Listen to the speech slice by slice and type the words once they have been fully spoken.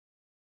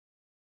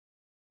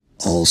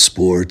All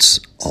sports,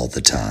 all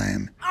the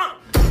time.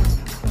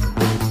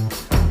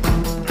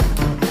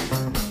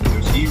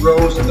 There's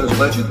heroes and there's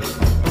legends.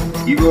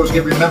 Heroes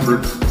get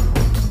remembered.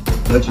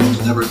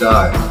 Legends never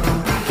die.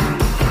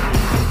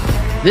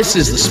 This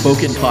is the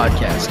Spoken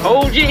Podcast.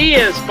 Hold your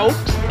ears, folks.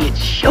 It's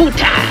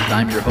showtime.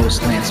 I'm your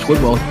host, Lance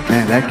Twidwell.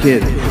 Man, that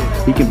kid,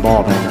 he can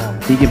ball,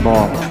 man. He can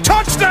ball.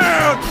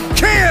 Touchdown,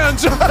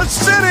 Kansas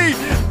City!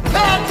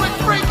 Patrick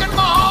freaking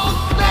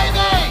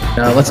Mahomes,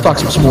 baby! Let's talk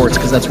some sports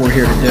because that's what we're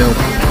here to do.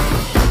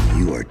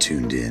 You are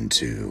tuned in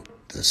to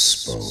the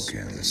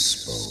Spoken.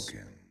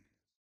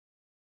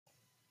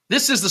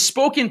 This is the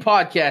Spoken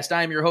Podcast.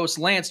 I am your host,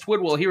 Lance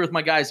Twidwell, here with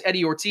my guys,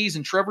 Eddie Ortiz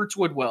and Trevor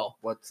Twidwell.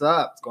 What's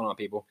up? What's going on,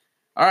 people?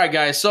 All right,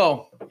 guys.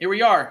 So here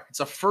we are. It's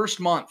a first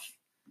month.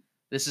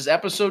 This is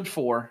episode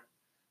 4.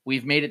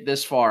 We've made it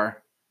this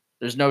far.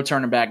 There's no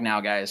turning back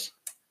now, guys.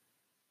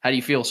 How do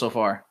you feel so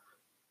far?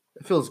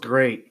 It feels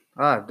great.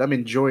 I'm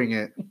enjoying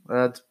it.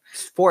 It's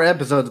 4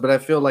 episodes, but I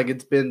feel like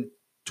it's been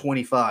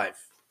 25.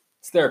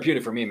 It's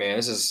therapeutic for me, man.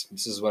 This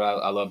is what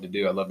I love to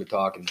do. I love to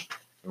talk and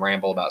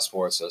ramble about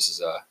sports. So this is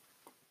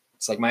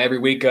it's like my every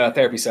week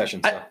therapy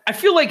session. So. I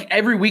feel like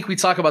every week we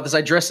talk about this. I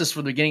addressed this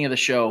from the beginning of the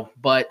show,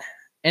 but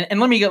and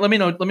let me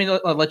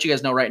let you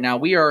guys know right now.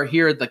 We are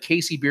here at the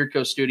Casey Beard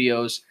Co.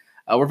 Studios.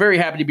 We're very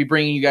happy to be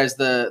bringing you guys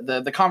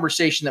the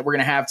conversation that we're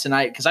going to have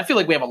tonight because I feel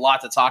like we have a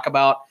lot to talk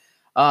about.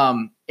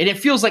 And it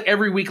feels like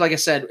every week, like I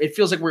said, it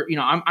feels like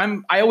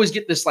I always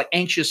get this like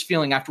anxious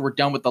feeling after we're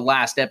done with the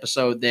last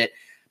episode that,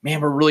 man,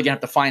 we're really gonna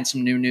have to find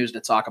some new news to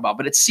talk about.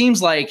 But it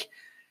seems like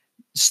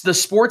the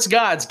sports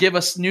gods give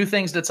us new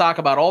things to talk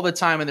about all the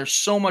time, and there's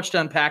so much to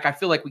unpack. I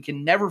feel like we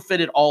can never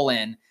fit it all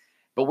in,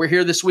 but we're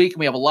here this week and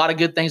we have a lot of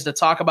good things to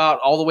talk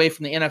about, all the way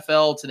from the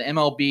NFL to the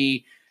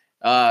MLB.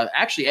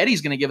 Actually,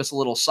 Eddie's going to give us a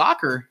little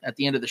soccer at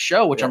the end of the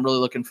show, which I'm really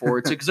looking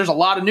forward to because there's a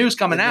lot of news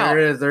coming out.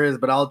 There is,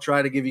 but I'll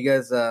try to give you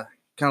guys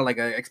kind of like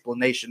an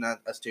explanation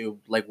as to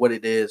like what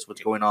it is,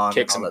 what's going on,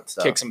 kick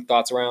some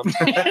thoughts around.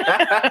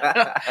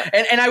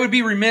 and I would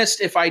be remiss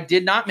if I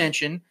did not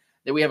mention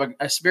that we have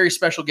a very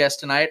special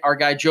guest tonight, our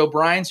guy Joe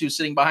Bryans, who's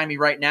sitting behind me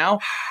right now,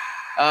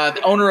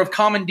 the owner of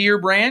Commandeer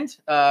brand.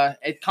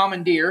 At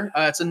Commandeer,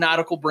 it's a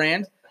nautical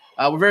brand.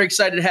 We're very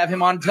excited to have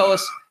him on. Tell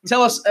us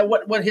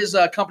what his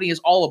company is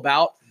all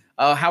about,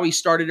 how he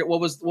started it,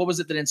 what was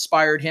it that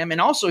inspired him, and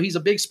also he's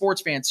a big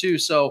sports fan too.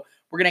 So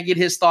we're gonna get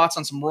his thoughts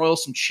on some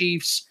Royals, some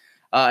Chiefs,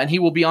 and he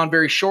will be on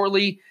very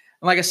shortly.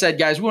 And like I said,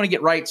 guys, we want to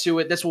get right to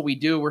it. That's what we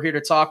do. We're here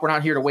to talk. We're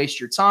not here to waste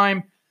your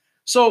time.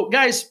 So,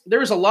 guys,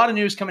 there's a lot of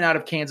news coming out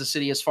of Kansas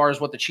City as far as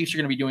what the Chiefs are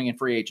going to be doing in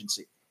free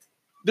agency.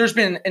 There's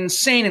been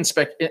insane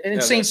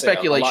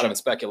speculation.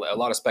 A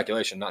lot of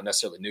speculation, not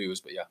necessarily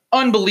news, but yeah.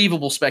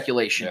 Unbelievable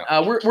speculation. Yeah.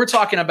 We're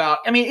talking about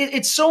 – I mean,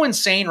 it's so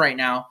insane right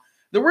now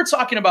that we're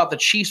talking about the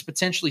Chiefs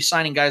potentially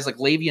signing guys like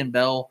Le'Veon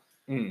Bell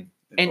and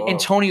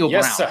Antonio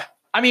Brown. Sir.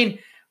 I mean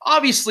 –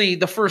 obviously,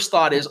 the first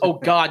thought is, oh,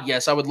 God,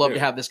 yes, I would love to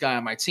have this guy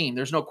on my team.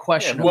 There's no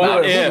question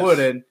about it. Who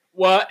wouldn't?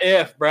 What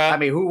if, bro? I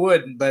mean, who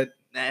wouldn't? But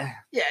Yeah,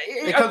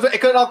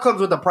 it all comes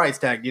with a price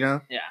tag, you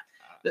know? Yeah.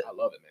 I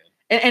love it,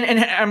 man.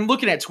 And I'm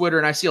looking at Twitter,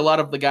 and I see a lot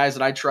of the guys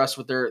that I trust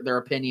with their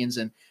opinions,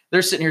 and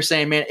they're sitting here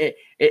saying, man,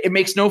 it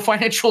makes no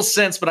financial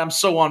sense, but I'm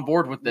so on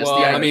board with this.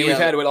 Well, I mean, we've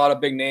had with a lot of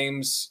big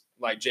names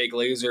like Jake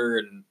Glazer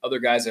and other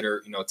guys that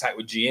are, tight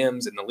with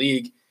GMs in the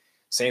league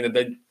saying that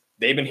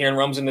they've been hearing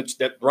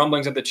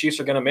rumblings that the Chiefs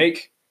are going to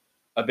make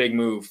a big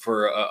move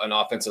for an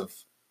offensive,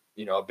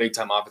 a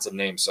big-time offensive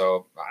name.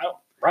 So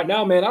right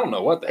now, man, I don't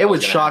know what the hell it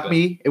would shock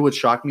me. It would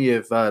shock me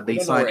if they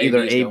signed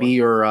either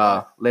AB or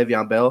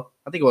Le'Veon Bell.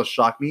 I think it would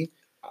shock me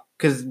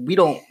because we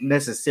don't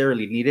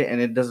necessarily need it, and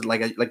it doesn't,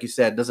 like you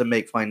said, doesn't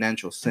make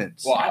financial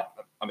sense. Well,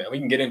 I mean, we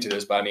can get into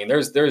this, but I mean,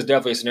 there's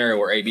definitely a scenario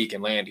where AB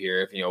can land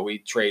here if we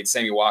trade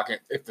Sammy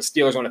Watkins. If the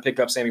Steelers want to pick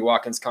up Sammy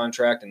Watkins'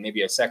 contract and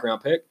maybe a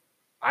second-round pick,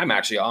 I'm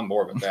actually on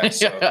board with that.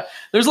 So. Yeah.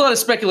 There's a lot of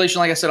speculation,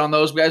 like I said, on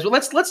those guys. But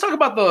let's talk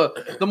about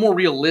the more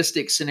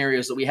realistic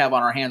scenarios that we have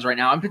on our hands right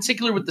now, in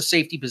particular with the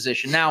safety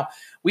position. Now,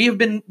 we have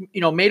been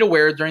made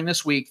aware during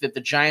this week that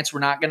the Giants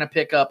were not going to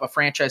pick up a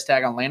franchise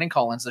tag on Landon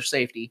Collins, their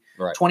safety,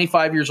 right.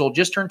 25 years old,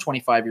 just turned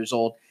 25 years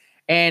old.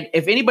 And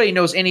if anybody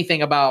knows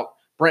anything about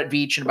Brett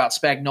Veach and about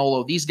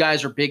Spagnuolo, these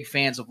guys are big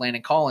fans of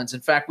Landon Collins. In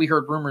fact, we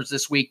heard rumors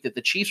this week that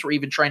the Chiefs were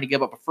even trying to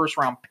give up a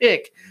first-round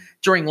pick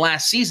during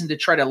last season to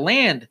try to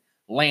land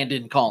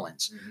Landon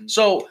Collins. Mm-hmm.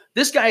 So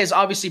this guy is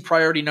obviously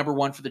priority number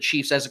one for the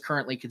Chiefs as it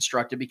currently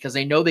constructed because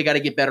they know they got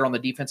to get better on the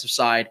defensive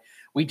side.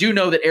 We do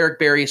know that Eric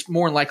Berry is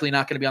more than likely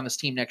not going to be on this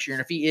team next year.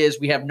 And if he is,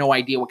 we have no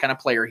idea what kind of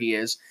player he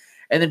is.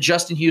 And then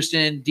Justin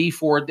Houston, Dee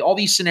Ford, all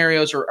these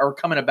scenarios are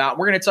coming about.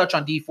 We're going to touch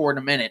on Dee Ford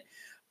in a minute.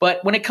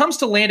 But when it comes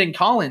to Landon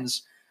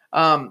Collins,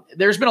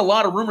 there's been a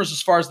lot of rumors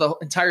as far as the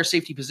entire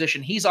safety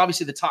position. He's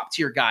obviously the top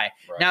tier guy.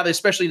 Right. Now,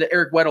 especially the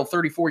Eric Weddle,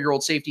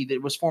 34-year-old safety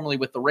that was formerly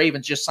with the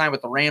Ravens, just signed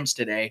with the Rams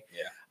today.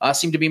 Yeah.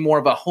 Seemed to be more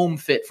of a home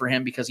fit for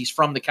him because he's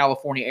from the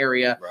California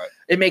area. Right.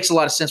 It makes a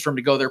lot of sense for him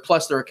to go there.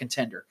 Plus, they're a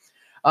contender.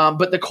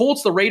 But the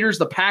Colts, the Raiders,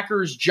 the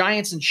Packers,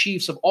 Giants, and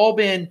Chiefs have all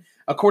been,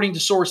 according to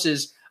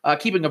sources,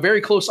 keeping a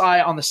very close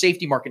eye on the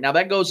safety market. Now,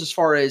 that goes as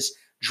far as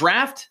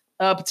draft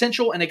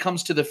potential, and it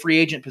comes to the free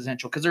agent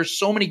potential because there's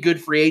so many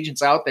good free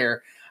agents out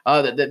there.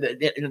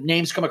 The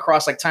names come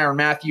across like Tyrann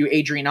Mathieu,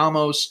 Adrian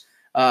Amos,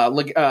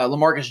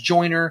 Lamarcus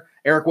Joyner,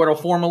 Eric Weddle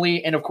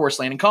formerly, and of course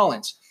Landon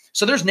Collins.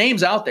 So there's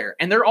names out there,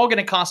 and they're all going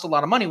to cost a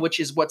lot of money, which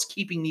is what's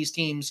keeping these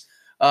teams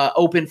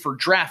open for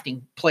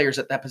drafting players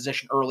at that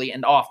position early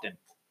and often.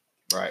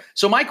 Right.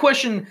 So my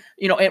question,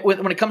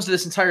 when it comes to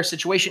this entire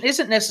situation,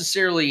 isn't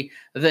necessarily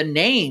the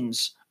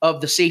names of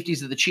the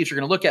safeties that the Chiefs are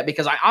going to look at,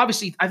 because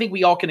I think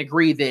we all can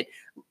agree that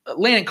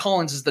Landon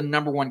Collins is the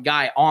number one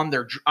guy on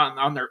their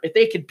if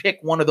they could pick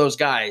one of those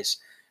guys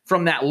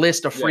from that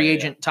list of free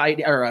agent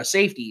tight or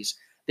safeties,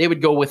 they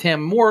would go with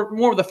him.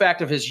 More of the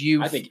fact of his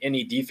youth. I think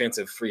any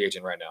defensive free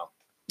agent right now,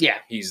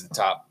 he's the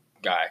top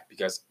guy,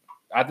 because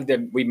I think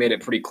that we made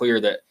it pretty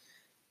clear that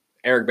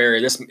Eric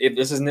Berry, if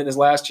this isn't his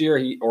last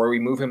year, or we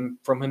move him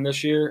from him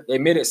this year, they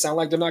made it sound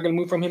like they're not going to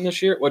move from him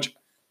this year, which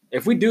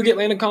if we do get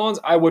Landon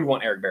Collins, I would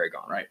want Eric Berry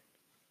gone. Right.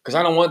 Because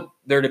I don't want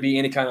there to be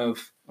any kind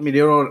of – I mean,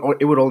 it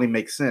would only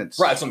make sense.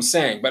 Right, that's what I'm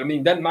saying. But, I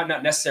mean, that might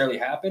not necessarily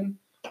happen.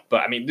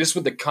 But, I mean, just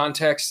with the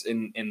context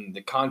and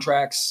the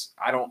contracts,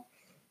 I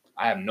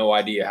have no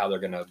idea how they're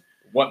going to –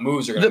 what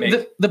moves are going to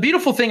make. The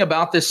beautiful thing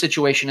about this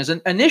situation is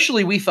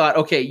initially we thought,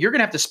 okay, you're going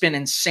to have to spend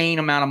an insane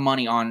amount of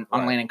money on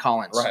Landon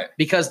Collins. Right.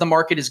 Because the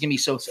market is going to be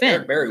so thin.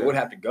 Eric Berry would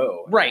have to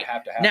go. Right.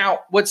 Have to have now,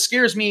 what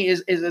scares me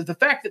is the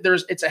fact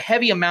that it's a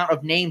heavy amount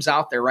of names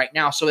out there right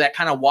now, so that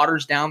kind of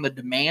waters down the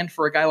demand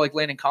for a guy like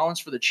Landon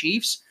Collins for the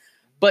Chiefs.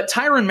 But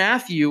Tyrann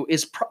Mathieu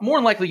is more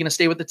than likely going to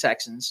stay with the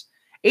Texans.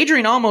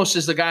 Adrian Amos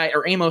is the guy,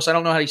 or Amos, I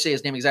don't know how you say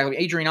his name exactly.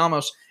 Adrian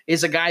Amos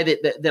is a guy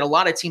that a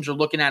lot of teams are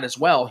looking at as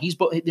well.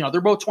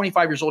 They're both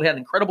 25 years old. He had an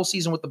incredible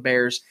season with the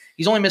Bears.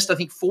 He's only missed, I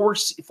think, four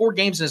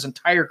games in his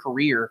entire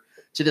career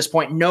to this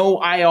point.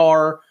 No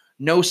IR,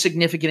 no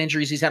significant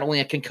injuries. He's had only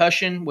a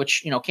concussion,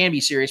 which can be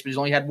serious, but he's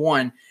only had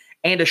one,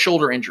 and a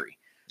shoulder injury.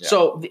 Yeah.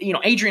 So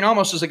Adrian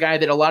Amos is a guy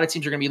that a lot of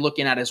teams are going to be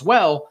looking at as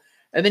well.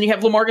 And then you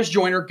have Lamarcus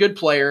Joyner, good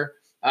player.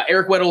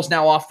 Eric Weddle's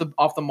now off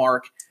the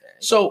mark.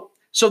 So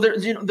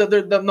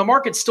the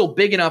market's still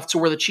big enough to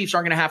where the Chiefs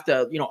aren't going to have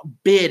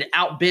to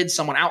outbid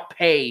someone,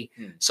 outpay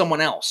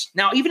someone else.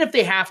 Now, even if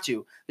they have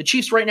to, the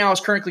Chiefs right now, as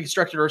currently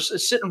constructed, are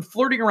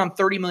flirting around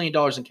 $30 million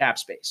in cap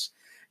space.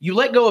 You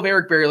let go of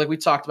Eric Berry, like we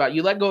talked about.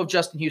 You let go of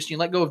Justin Houston. You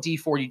let go of Dee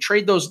Ford. You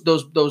trade those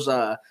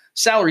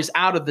salaries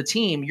out of the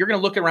team. You're going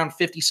to look at around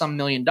 $50-some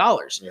million.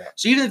 Yeah.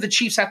 So even if the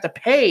Chiefs have to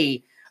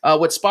pay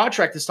what Spot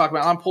Track is talking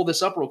about, I'll pull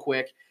this up real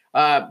quick.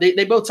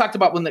 They both talked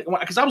about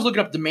because I was looking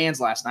up demands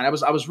last night. I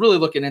was really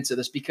looking into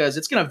this because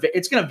it's gonna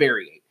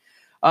vary.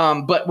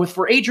 But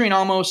for Adrian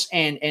Amos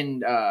and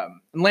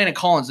Landon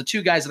Collins, the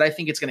two guys that I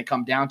think it's going to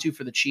come down to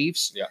for the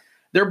Chiefs,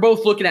 they're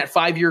both looking at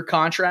 5-year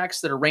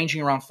contracts that are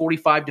ranging around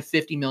 $45 to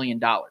 $50 million.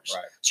 Right.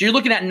 So you're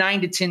looking at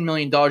 $9 to $10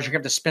 million you're going to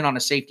have to spend on a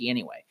safety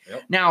anyway.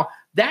 Yep. Now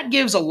that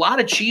gives a lot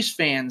of Chiefs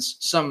fans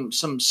some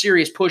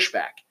serious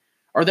pushback,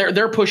 or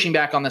they're pushing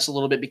back on this a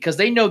little bit because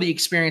they know the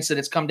experience that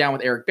it's come down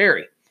with Eric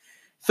Berry.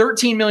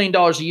 $13 million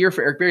a year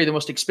for Eric Berry, the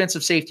most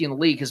expensive safety in the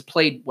league, has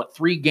played,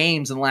 3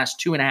 games in the last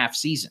 2.5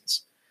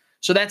 seasons.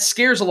 So that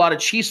scares a lot of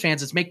Chiefs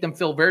fans. It's make them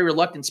feel very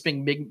reluctant to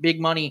spend big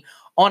money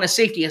on a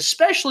safety,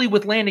 especially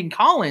with Landon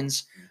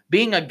Collins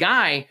being a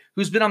guy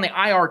who's been on the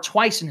IR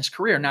twice in his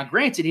career. Now,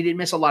 granted, he didn't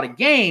miss a lot of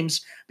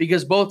games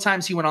because both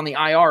times he went on the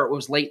IR, it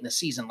was late in the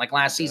season. Like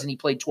last season, he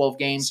played 12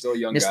 games,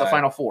 missed the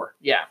final 4.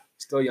 Yeah.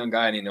 Still a young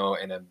guy,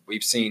 and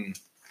we've seen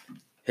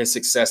his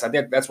success. I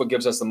think that's what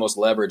gives us the most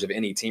leverage of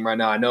any team right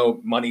now. I know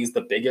money's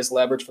the biggest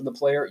leverage for the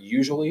player,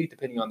 usually,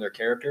 depending on their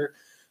character.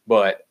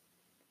 But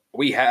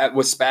we have,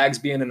 with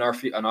Spags being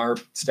on our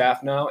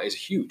staff now, is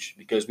huge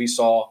because we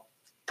saw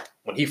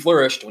when he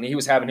flourished, when he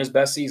was having his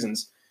best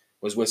seasons,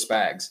 was with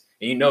Spags.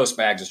 And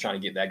Spags is trying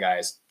to get that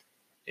guy's,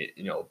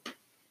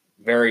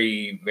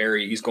 very,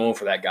 very, he's going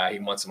for that guy. He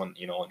wants him on,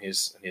 in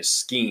his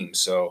scheme.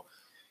 So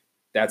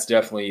that's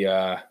definitely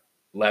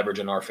leverage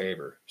in our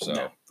favor.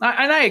 So,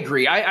 and I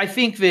agree. I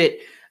think that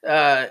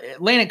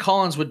Landon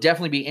Collins would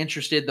definitely be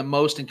interested the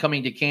most in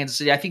coming to Kansas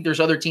City. I think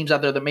there's other teams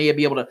out there that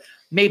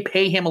may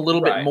pay him a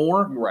little bit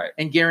more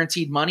and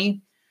guaranteed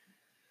money.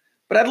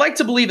 But I'd like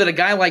to believe that a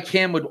guy like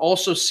him would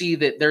also see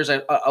that there's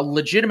a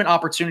legitimate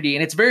opportunity,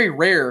 and it's very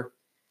rare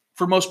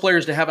for most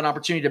players to have an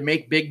opportunity to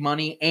make big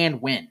money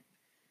and win.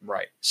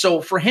 Right.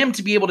 So for him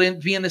to be able to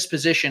be in this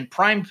position,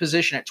 prime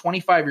position at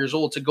 25 years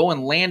old, to go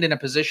and land in a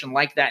position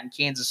like that in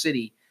Kansas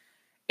City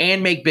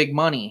and make big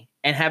money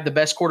and have the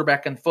best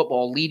quarterback in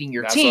football leading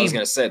your team. That's what I was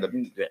going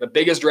to say. The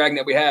biggest drag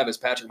that we have is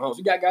Patrick Mahomes.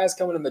 We got guys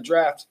coming in the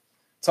draft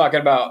talking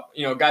about,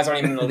 guys aren't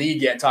even in the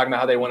league yet, talking about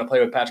how they want to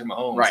play with Patrick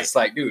Mahomes. Right. It's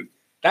like, dude,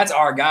 that's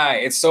our guy.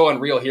 It's so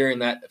unreal hearing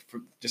that,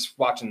 just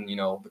watching,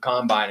 the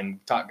combine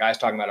and guys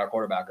talking about our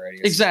quarterback already.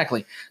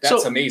 Exactly.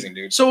 That's amazing,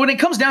 dude. So when it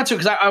comes down to it,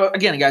 because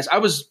again, guys, I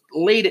was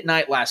late at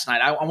night last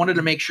night. I wanted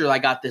to make sure I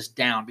got this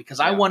down because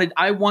I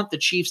want the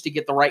Chiefs to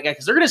get the right guy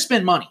because they're going to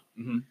spend money.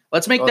 Mm-hmm.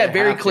 Let's make that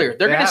very clear.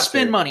 They're going to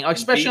spend money,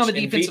 especially on the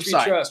defensive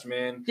side. Trust,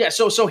 man. Yeah.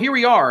 So here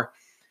we are.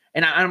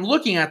 And I'm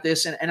looking at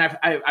this, and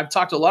I've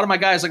talked to a lot of my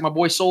guys, like my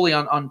boy Sully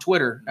on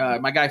Twitter.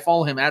 My guy,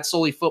 follow him at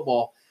Sully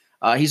Football.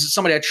 He's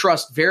somebody I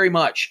trust very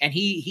much, and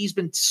he's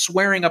been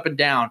swearing up and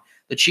down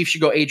the Chiefs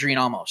should go Adrian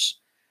Amos.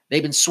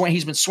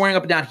 He's been swearing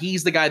up and down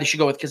he's the guy they should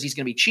go with because he's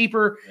going to be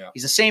cheaper. Yeah.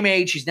 He's the same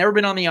age. He's never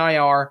been on the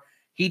IR.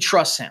 He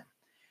trusts him.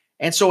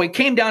 And so it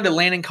came down to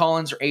Landon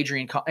Collins or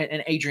Adrian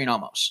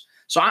Amos.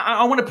 So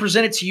I want to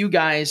present it to you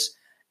guys.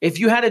 If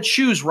you had to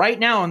choose right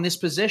now in this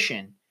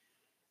position,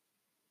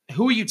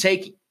 who are you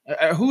taking?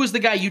 Who is the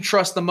guy you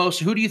trust the most?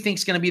 Who do you think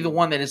is going to be the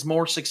one that is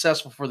more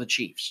successful for the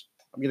Chiefs?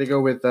 I'm going to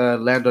go with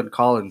Landon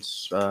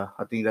Collins.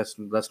 I think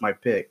that's my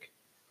pick.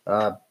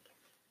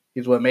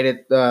 He's made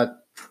it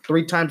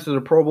 3 times to the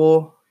Pro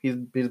Bowl. He's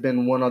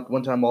been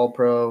one time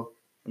All-Pro.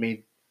 I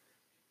mean,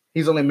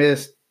 he's only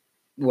missed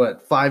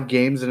 5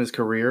 games in his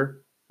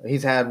career.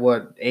 He's had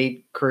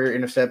 8 career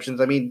interceptions.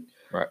 I mean,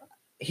 right.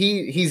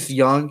 He's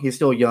young. He's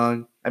still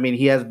young. I mean,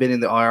 he has been in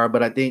the IR,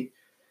 but I think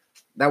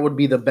that would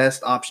be the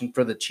best option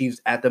for the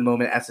Chiefs at the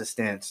moment as it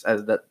stands.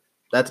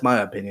 That's my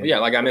opinion. Yeah,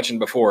 like I mentioned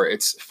before,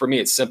 for me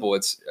it's simple.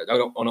 I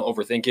don't want to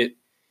overthink it.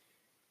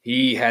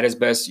 He had his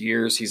best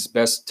years, his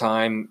best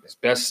time, his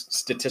best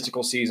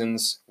statistical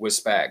seasons with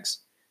Spags.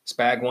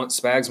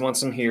 Spags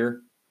wants him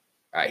here.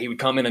 He would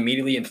come in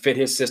immediately and fit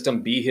his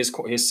system, be his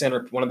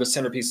center, one of the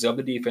centerpieces of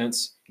the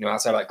defense.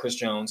 Outside like Chris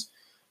Jones,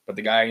 but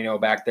the guy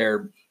back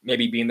there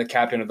maybe being the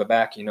captain of the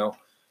back.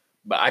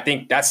 But I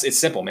think it's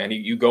simple, man.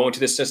 You go into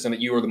the system that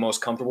you are the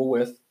most comfortable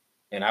with,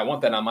 and I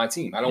want that on my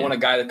team. I don't want a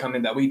guy to come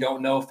in that we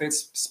don't know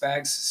fits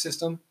Spags'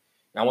 system.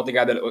 I want the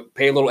guy that would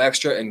pay a little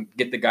extra and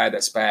get the guy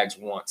that Spags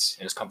wants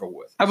and is comfortable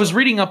with. I was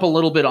reading up a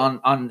little bit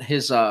on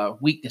his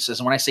weaknesses,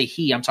 and when I say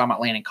he, I'm talking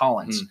about Landon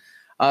Collins.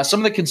 Some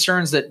of the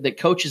concerns that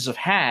coaches have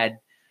had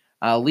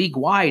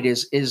league-wide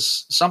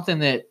is something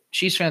that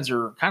Chiefs fans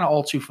are kind of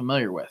all too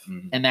familiar with,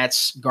 and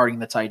that's guarding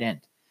the tight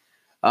end.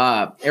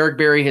 Eric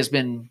Berry has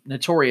been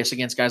notorious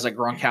against guys like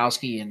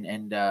Gronkowski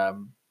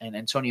and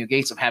Antonio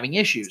Gates of having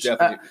issues.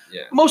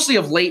 Mostly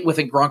of late with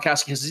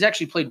Gronkowski because he's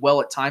actually played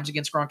well at times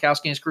against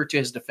Gronkowski in his career to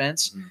his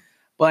defense.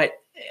 But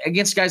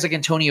against guys like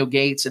Antonio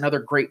Gates and other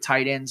great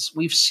tight ends,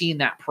 we've seen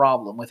that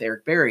problem with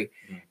Eric Berry.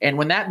 And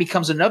when that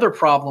becomes another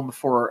problem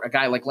for a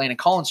guy like Landon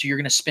Collins, so you're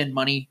going to spend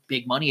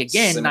big money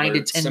again, $9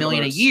 to $10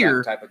 million a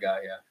year. Type of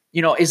guy,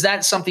 yeah. Is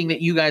that something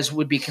that you guys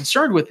would be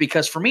concerned with?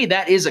 Because for me,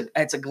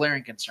 that's a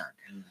glaring concern.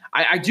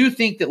 I do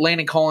think that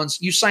Landon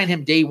Collins, you sign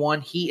him day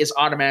one, he is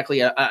automatically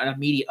an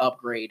immediate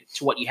upgrade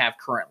to what you have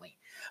currently.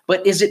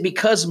 But is it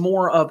because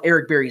more of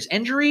Eric Berry's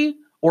injury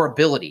or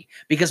ability?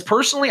 Because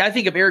personally, I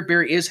think if Eric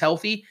Berry is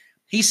healthy,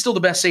 he's still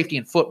the best safety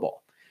in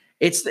football.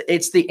 It's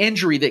the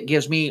injury that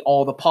gives me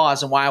all the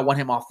pause and why I want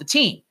him off the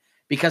team.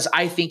 Because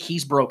I think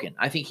he's broken.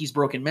 I think he's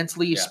broken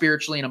mentally,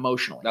 spiritually, and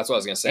emotionally. That's what I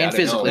was going to say. And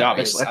physically,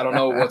 obviously. I don't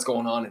know what's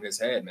going on in his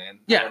head, man.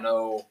 Yeah.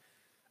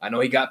 I know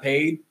he got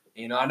paid.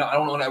 I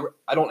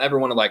don't ever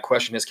want to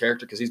question his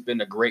character because he's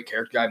been a great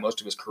character guy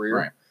most of his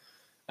career.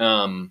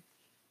 Right.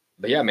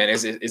 But yeah, man,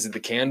 is it the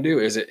can do?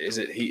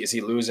 Is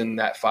he losing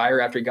that fire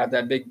after he got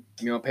that big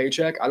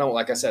paycheck?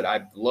 Like I said,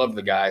 I've loved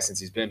the guy since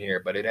he's been here,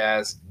 but it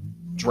has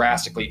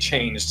drastically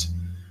changed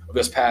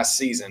this past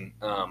season.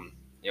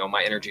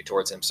 My energy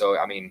towards him. So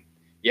I mean.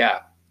 Yeah,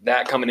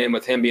 that coming in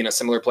with him being a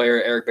similar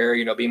player, Eric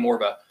Berry, being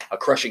more of a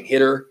crushing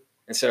hitter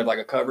instead of like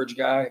a coverage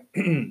guy,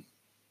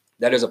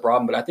 that is a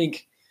problem. But I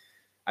think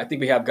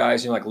we have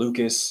guys, like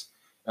Lucas,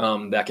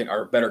 that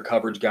are better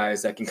coverage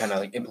guys that can kind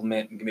of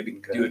implement and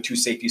maybe do a 2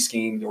 safety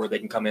scheme where they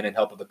can come in and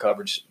help with the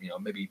coverage,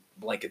 maybe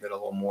blanket it a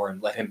little more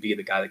and let him be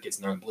the guy that gets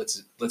in there and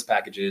blitz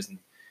packages. And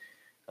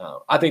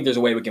I think there's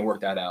a way we can work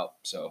that out.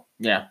 So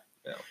yeah.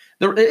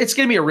 It's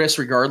going to be a risk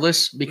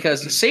regardless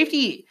because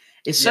safety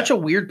is such a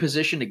weird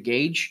position to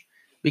gauge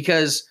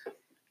because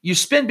you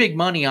spend big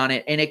money on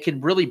it and it can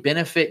really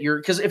benefit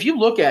because if you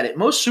look at it,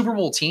 most Super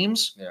Bowl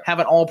teams have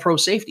an all-pro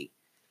safety.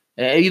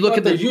 You look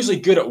at they're usually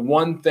good at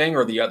one thing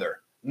or the other.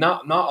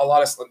 Not a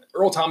lot of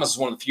Earl Thomas is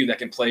one of the few that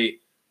can play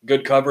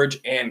good coverage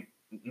and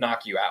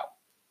knock you out.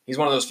 He's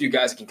one of those few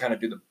guys that can kind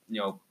of do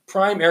the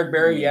prime Eric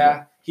Berry.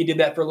 Yeah, he did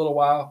that for a little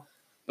while,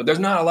 but there's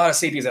not a lot of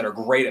safeties that are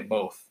great at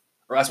both.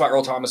 Or that's why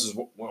Earl Thomas is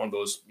one of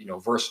those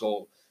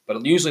versatile.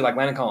 But usually, like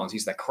Landon Collins,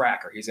 he's the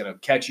cracker. He's going to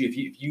catch you.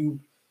 If you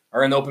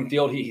are in the open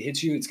field, he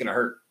hits you, it's going to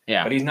hurt.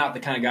 Yeah. But he's not the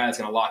kind of guy that's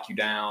going to lock you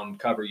down,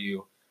 cover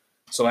you.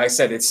 So like I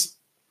said, it's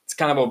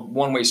kind of a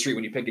one-way street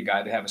when you pick a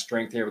guy. They have a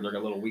strength here, but they're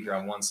a little weaker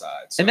on one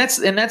side. So, and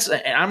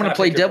I'm going to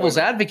play devil's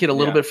advocate a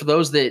little bit for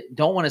those that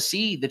don't want to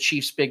see the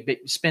Chiefs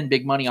spend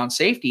big money on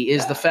safety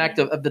is the fact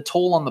of the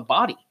toll on the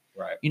body.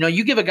 Right.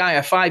 You give a guy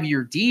a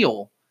 5-year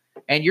deal,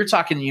 and you're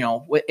talking,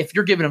 if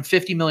you're giving him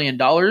 $50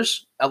 million,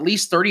 at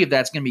least 30 of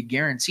that's going to be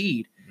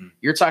guaranteed.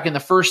 You're talking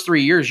the first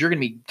 3 years, you're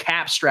going to be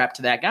cap strapped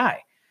to that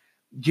guy.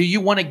 Do you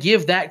want to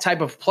give that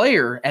type of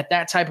player at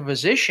that type of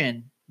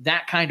position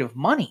that kind of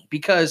money?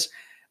 Because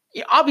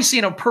obviously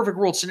in a perfect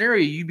world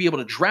scenario, you'd be able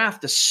to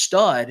draft a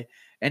stud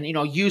and,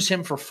 use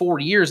him for 4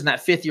 years. And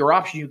that 5th year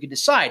option, you could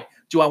decide,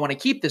 do I want to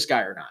keep this guy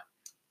or not?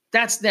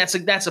 That's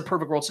a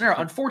perfect world scenario.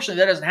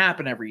 Unfortunately, that doesn't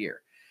happen every year.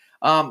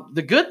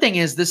 The good thing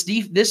is this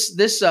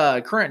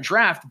current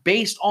draft,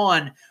 based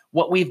on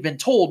what we've been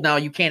told. Now,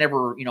 you can't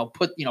ever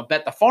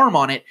bet the farm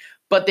on it,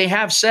 but they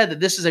have said that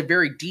this is a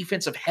very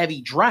defensive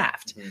heavy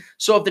draft. Mm-hmm.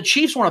 So if the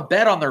Chiefs want to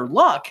bet on their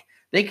luck,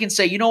 they can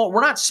say, you know what,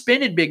 we're not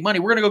spending big money.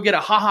 We're going to go get a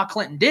HaHa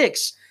Clinton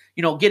Dix,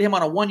 get him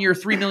on a 1-year,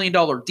 $3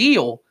 million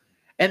deal,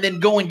 and then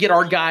go and get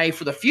our guy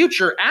for the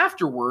future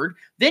afterward.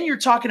 Then you're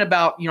talking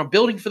about,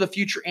 building for the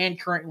future and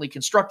currently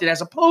constructed,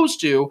 as opposed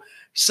to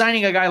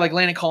signing a guy like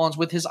Landon Collins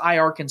with his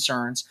IR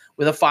concerns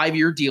with a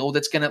 5-year deal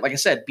that's going to, like I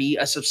said, be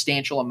a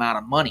substantial amount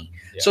of money.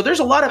 Yeah. So there's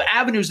a lot of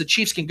avenues the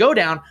Chiefs can go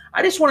down.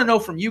 I just want to know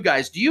from you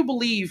guys, do you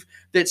believe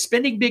that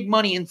spending big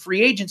money in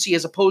free agency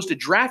as opposed to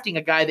drafting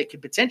a guy that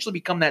could potentially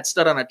become that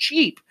stud on a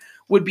cheap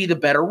would be the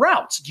better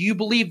routes? Do you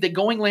believe that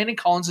going Landon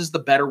Collins is the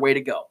better way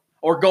to go?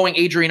 Or going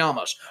Adrian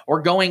Amos,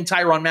 or going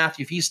Tyrann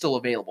Mathieu if he's still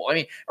available? I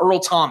mean, Earl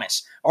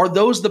Thomas. Are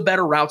those the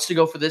better routes to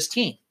go for this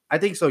team? I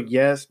think so,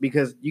 yes,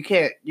 because you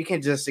can't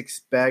just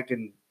expect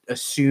and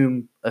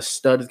assume a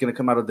stud is going to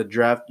come out of the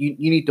draft. You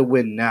need to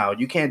win now.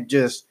 You can't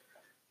just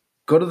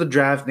go to the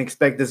draft and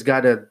expect this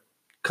guy to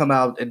come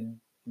out and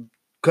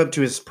come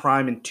to his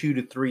prime in 2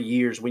 to 3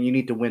 years when you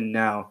need to win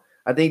now.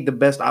 I think the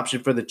best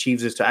option for the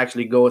Chiefs is to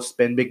actually go and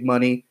spend big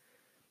money,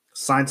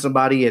 sign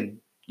somebody, and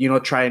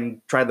try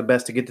the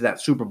best to get to that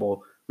Super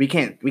Bowl. We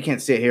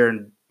can't sit here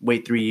and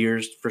wait 3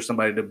 years for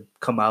somebody to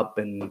come up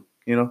and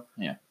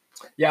Yeah,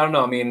 I don't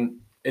know. I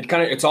mean,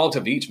 it's all to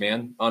Veach,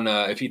 man. On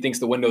if he thinks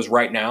the window's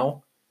right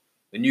now,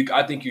 then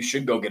I think you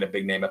should go get a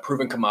big name, a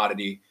proven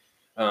commodity.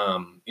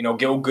 Go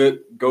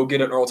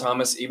get an Earl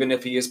Thomas, even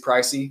if he is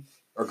pricey,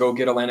 or go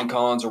get a Landon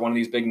Collins or one of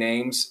these big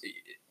names.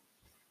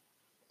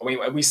 I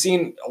mean, we've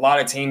seen a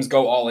lot of teams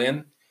go all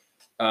in.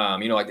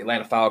 Like the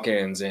Atlanta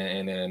Falcons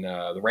and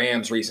the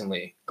Rams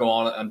recently go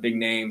on big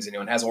names, and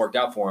it hasn't worked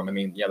out for them. I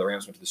mean, yeah, the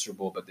Rams went to the Super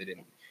Bowl, but they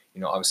didn't,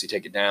 obviously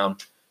take it down.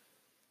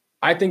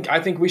 I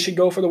think we should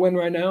go for the win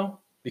right now,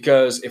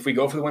 because if we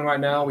go for the win right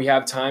now, we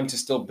have time to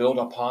still build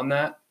upon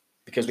that,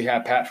 because we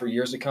have Pat for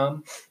years to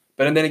come.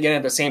 But then again,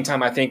 at the same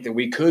time, I think that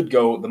we could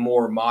go the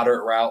more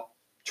moderate route,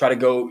 try to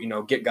go,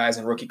 get guys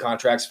in rookie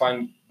contracts,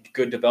 find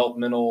good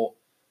developmental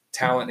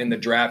talent in the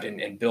draft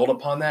and build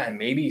upon that, and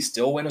maybe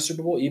still win a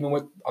Super Bowl, even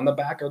with on the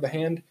back or the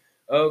hand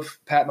of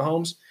Pat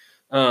Mahomes.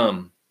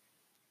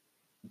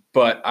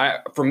 But what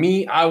I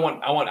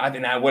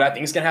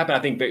think is going to happen, I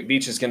think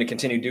Veach is going to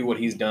continue to do what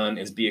he's done,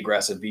 is be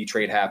aggressive, be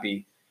trade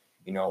happy,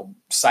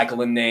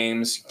 cycle in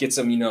names, get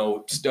some,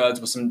 studs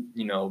with some,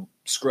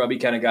 scrubby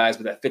kind of guys,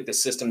 but that fit the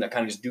system, that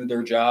kind of just do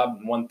their job.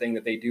 And one thing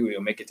that they do,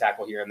 make a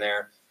tackle here and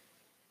there.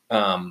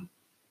 But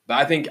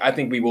I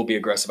think we will be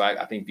aggressive.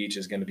 I think Veach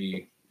is going to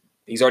be.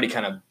 He's already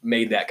kind of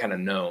made that kind of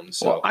known.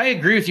 So I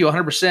agree with you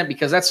 100%,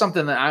 because that's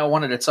something that I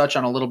wanted to touch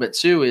on a little bit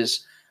too,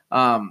 is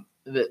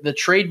the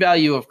trade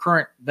value of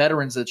current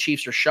veterans that the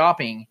Chiefs are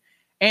shopping,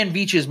 and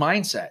Veach's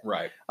mindset.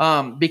 Right.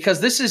 Because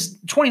this is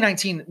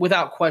 2019,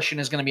 without question,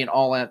 is going to be an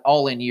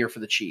all-in year for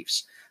the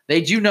Chiefs.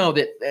 They do know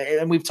that,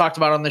 and we've talked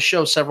about on the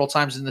show several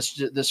times in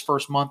this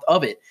first month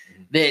of it,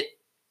 that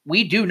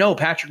we do know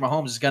Patrick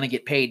Mahomes is going to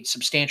get paid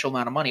substantial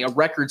amount of money, a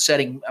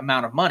record-setting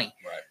amount of money.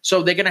 Right.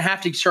 So they're going to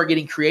have to start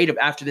getting creative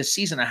after this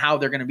season on how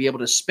they're going to be able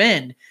to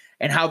spend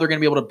and how they're going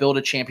to be able to build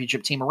a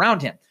championship team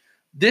around him.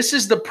 This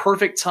is the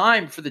perfect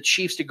time for the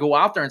Chiefs to go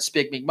out there and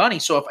spend big money.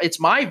 So if it's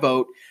my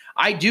vote,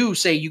 I do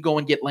say you go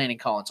and get Landon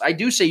Collins. I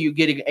do say you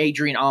get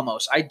Adrian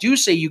Amos. I do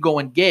say you go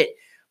and get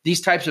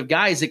these types of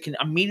guys that can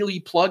immediately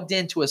plugged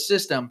into a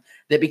system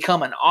that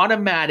become an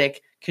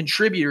automatic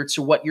contributor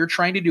to what you're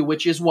trying to do,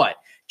 which is what?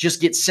 Just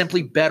get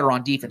simply better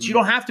on defense. You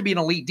don't have to be an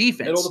elite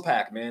defense. Middle of the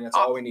pack, man. That's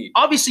all we need.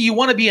 Obviously, you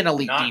want to be an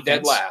elite defense. Not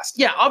dead last.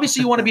 Yeah,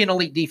 obviously you want to be an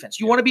elite defense.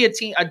 You want to be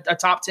a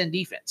top 10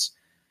 defense.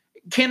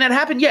 Can that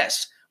happen?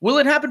 Yes. Will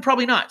it happen?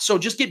 Probably not. So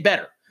just get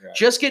better. Right.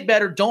 Just get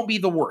better. Don't be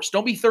the worst.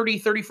 Don't be 30,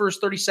 31st,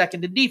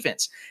 32nd in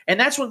defense. And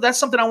that's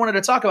something I wanted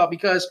to talk about,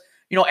 because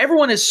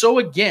everyone is so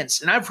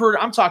against, and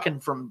I'm talking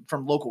from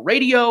local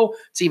radio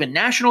to even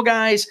national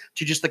guys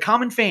to just the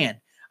common fan.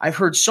 I've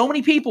heard so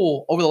many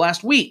people over the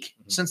last week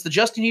since the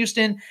Justin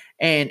Houston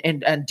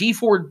and D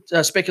Ford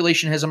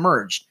speculation has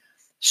emerged.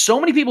 So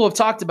many people have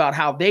talked about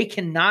how they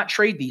cannot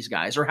trade these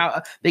guys, or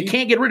how they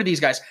can't get rid of these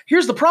guys.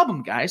 Here's the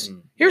problem, guys.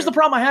 Here's the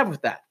problem I have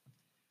with that.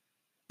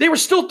 They were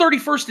still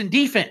 31st in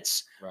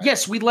defense. Right.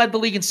 Yes, we led the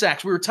league in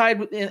sacks. We were tied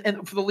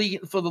for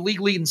the league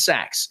lead in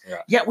sacks. Yeah.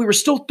 Yet we were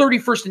still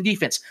 31st in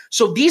defense.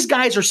 So these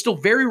guys are still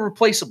very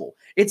replaceable.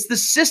 It's the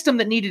system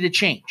that needed to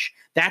change.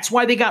 That's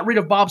why they got rid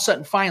of Bob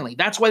Sutton finally.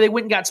 That's why they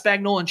went and got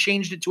Spagnuolo and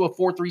changed it to a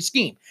 4-3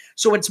 scheme.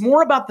 So it's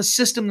more about the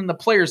system than the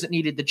players that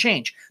needed to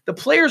change. The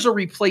players are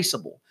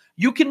replaceable.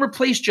 You can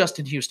replace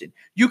Justin Houston.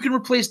 You can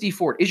replace D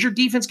Ford. Is your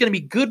defense going to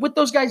be good with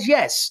those guys?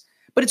 Yes.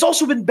 But it's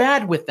also been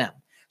bad with them.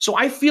 So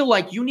I feel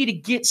like you need to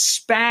get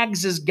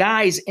Spags'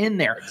 guys in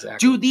there. Exactly.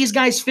 Do these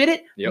guys fit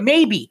it? Yep.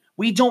 Maybe.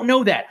 We don't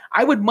know that.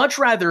 I would much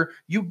rather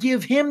you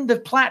give him the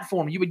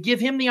platform. You would give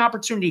him the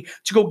opportunity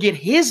to go get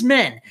his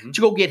men, to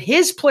go get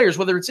his players,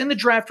 whether it's in the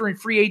draft or in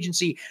free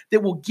agency,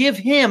 that will give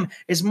him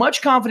as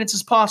much confidence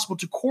as possible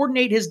to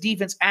coordinate his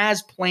defense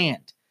as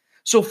planned.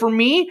 So for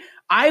me,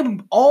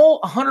 I'm all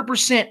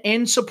 100%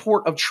 in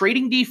support of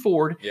trading Dee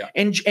Ford. Yeah.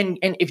 And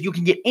if you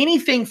can get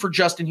anything for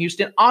Justin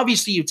Houston,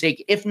 obviously you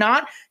take it. If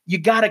not, you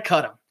got to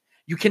cut him.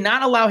 You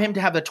cannot allow him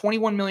to have the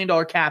 $21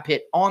 million cap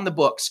hit on the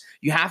books.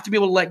 You have to be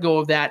able to let go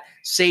of that,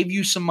 save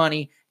you some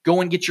money, go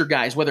and get your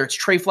guys, whether it's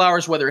Trey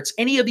Flowers, whether it's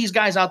any of these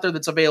guys out there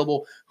that's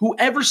available,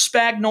 whoever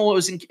Spagnuolo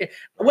is in,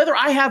 whether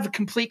I have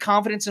complete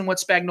confidence in what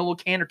Spagnuolo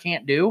can or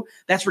can't do,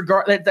 that's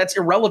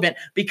irrelevant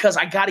because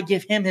I got to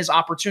give him his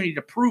opportunity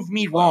to prove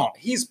me wrong.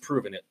 He's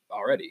proven it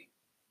already.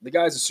 The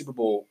guy's a Super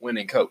Bowl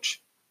winning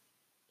coach.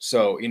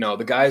 So,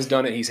 the guy's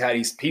done it.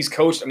 He's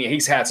coached. I mean,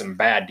 he's had some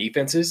bad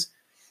defenses,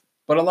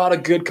 but a lot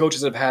of good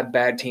coaches have had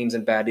bad teams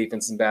and bad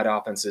defenses and bad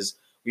offenses.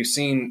 We've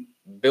seen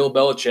Bill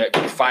Belichick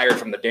get fired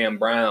from the damn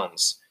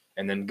Browns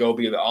and then go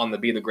be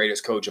the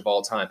greatest coach of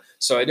all time.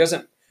 So it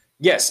doesn't –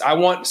 yes, I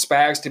want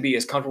Spags to be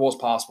as comfortable as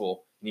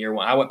possible in year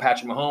one. I want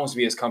Patrick Mahomes to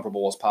be as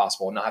comfortable as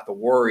possible and not have to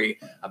worry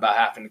about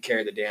having to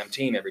carry the damn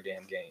team every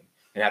damn game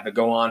and have to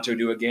go on to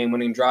do a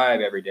game-winning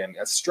drive every damn –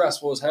 that's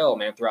stressful as hell,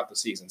 man, throughout the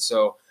season.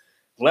 So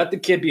let the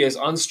kid be as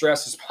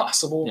unstressed as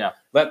possible. Yeah.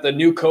 Let the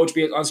new coach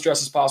be as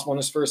unstressed as possible in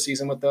his first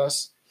season with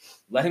us.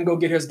 Let him go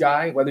get his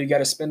guy, whether you got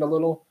to spend a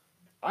little –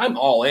 I'm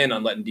all in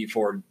on letting Dee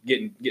Ford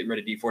getting rid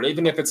of Dee Ford,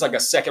 even if it's like a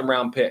second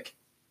round pick.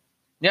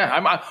 Yeah,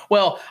 I'm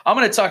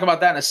going to talk about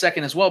that in a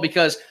second as well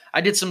because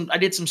I did some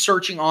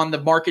searching on the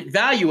market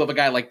value of a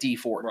guy like Dee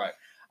Ford.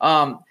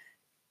 Right.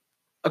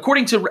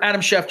 According to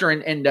Adam Schefter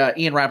and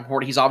Ian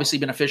Rappaport, he's obviously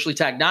been officially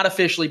tagged, not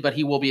officially, but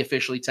he will be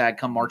officially tagged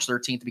come March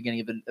 13th, the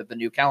beginning of the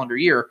new calendar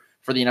year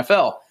for the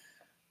NFL.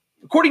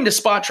 According to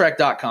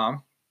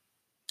SpotTrack.com,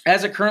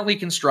 as it currently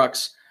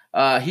constructs.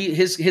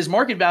 His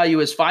market value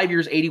is 5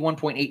 years,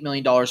 $81.8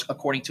 million,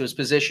 according to his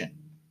position.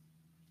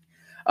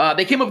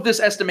 They came up with this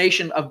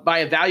estimation by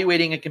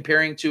evaluating and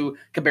comparing to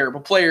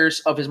comparable players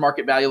of his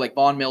market value, like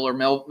Von Miller,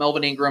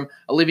 Melvin Ingram,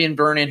 Olivier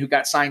Vernon, who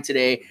got signed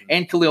today,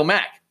 and Khalil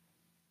Mack.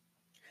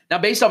 Now,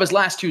 based off his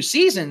last two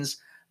seasons,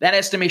 that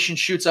estimation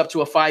shoots up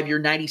to a 5-year,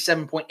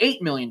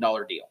 $97.8 million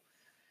deal.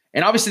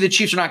 And obviously, the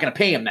Chiefs are not going to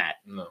pay him that.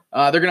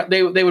 No.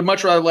 They would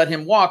much rather let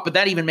him walk, but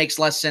that even makes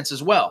less sense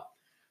as well.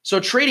 So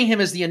trading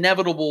him is the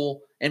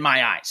inevitable in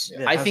my eyes.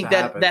 Yeah, I think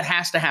that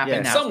has to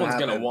happen now. Someone's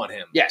going to want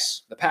him.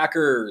 Yes. The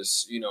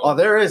Packers, Oh,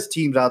 there is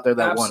teams out there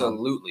that want him.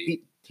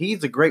 Absolutely.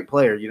 He's a great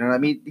player. You know what I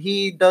mean?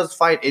 He does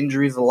fight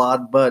injuries a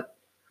lot, but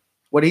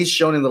what he's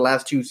shown in the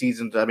last two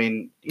seasons, I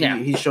mean,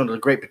 he's shown a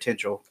great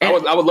potential. I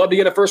would love to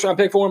get a first-round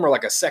pick for him or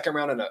like a second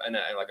round and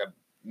like a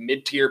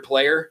mid-tier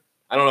player.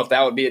 I don't know if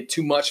that would be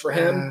too much for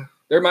him.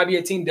 There might be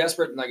a team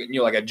desperate,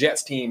 like a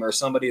Jets team or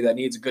somebody that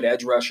needs a good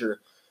edge rusher.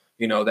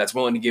 That's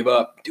willing to give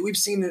up. Dude, we've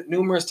seen it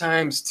numerous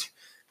times.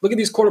 Look at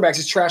these quarterbacks.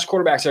 These trash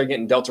quarterbacks that are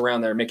getting dealt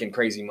around there making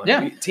crazy money.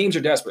 Yeah. Teams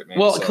are desperate, man.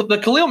 Well, the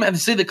Khalil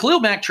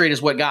Mack trade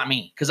is what got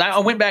me because I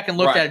went back and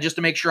looked at it just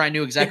to make sure I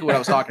knew exactly what I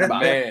was talking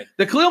about. Man.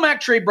 The Khalil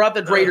Mack trade brought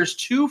the Raiders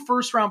 2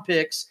 first-round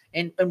picks,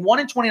 and one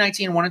in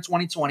 2019 and one in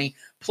 2020,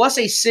 plus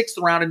a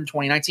 6th round in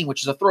 2019,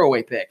 which is a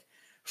throwaway pick.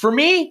 For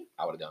me,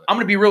 I would have done it. I'm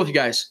going to be real with you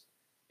guys.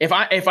 If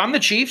I'm the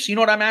Chiefs, you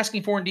know what I'm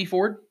asking for in Dee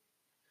Ford?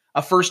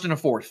 A 1st and a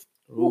 4th.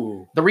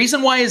 Ooh. The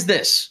reason why is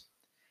this.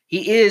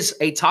 He is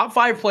a top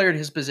 5 player at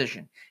his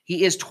position.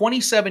 He is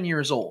 27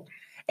 years old.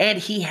 And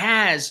he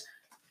has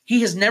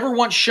never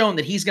once shown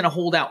that he's going to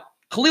hold out.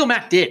 Khalil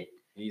Mack did.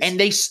 And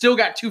they still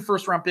got 2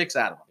 first-round picks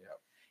out of him. Yep.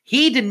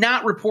 He did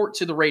not report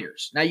to the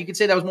Raiders. Now, you could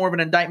say that was more of an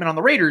indictment on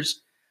the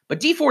Raiders, but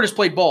Dee Ford has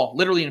played ball,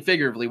 literally and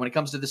figuratively, when it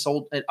comes to this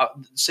whole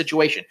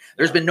situation.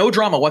 There's been no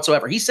drama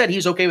whatsoever. He said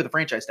he's okay with the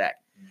franchise tag.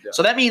 Yeah.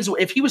 So that means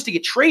if he was to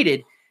get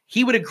traded,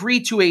 he would agree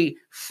to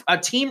a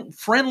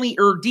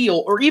team-friendlier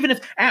deal, or even if,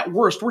 at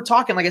worst, we're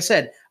talking, like I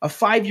said, a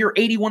 5-year,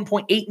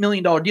 $81.8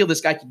 million deal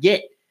this guy could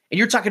get. And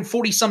you're talking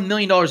 $40-some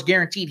million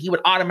guaranteed he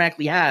would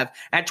automatically have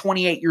at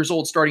 28 years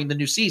old starting the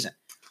new season.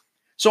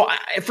 So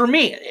for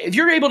me, if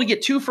you're able to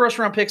get 2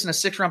 first-round picks and a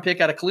 6th-round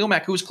pick out of Khalil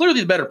Mack, who is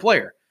clearly the better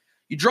player,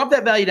 you drop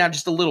that value down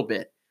just a little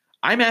bit.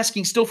 I'm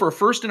asking still for a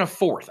 1st and a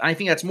 4th. I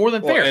think that's more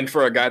than fair. And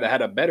for a guy that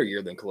had a better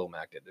year than Khalil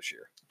Mack did this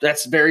year.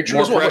 That's very true.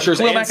 More pressures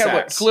Khalil and Mack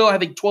sacks. Khalil had,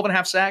 I think,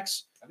 12.5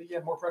 sacks. I think he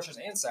had more pressures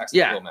and sacks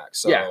than Khalil Mack.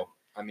 So,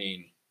 I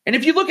mean. And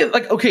if you look at,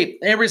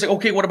 everybody's like,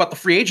 okay, what about the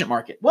free agent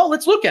market? Well,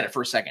 let's look at it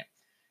for a second.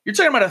 You're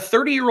talking about a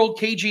 30-year-old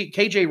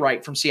KJ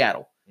Wright from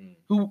Seattle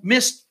who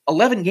missed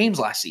 11 games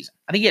last season.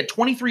 I think he had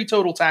 23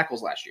 total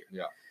tackles last year.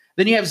 Yeah.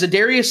 Then you have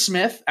Zadarius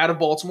Smith out of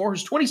Baltimore,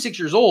 who's 26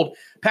 years old.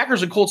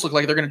 Packers and Colts look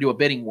like they're going to do a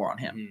bidding war on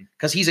him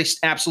because he's an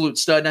absolute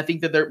stud, and I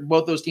think that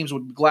both those teams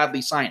would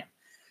gladly sign him.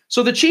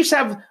 So the Chiefs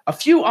have a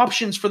few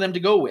options for them to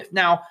go with.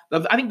 Now,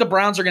 I think the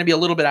Browns are going to be a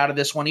little bit out of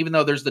this one, even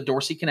though there's the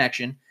Dorsey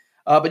connection.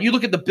 But you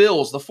look at the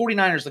Bills, the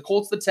 49ers, the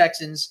Colts, the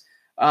Texans.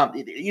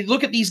 You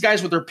look at these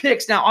guys with their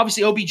picks. Now,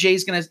 obviously, OBJ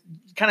is going to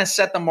kind of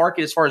set the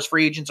market as far as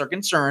free agents are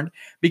concerned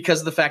because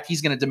of the fact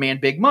he's going to demand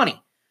big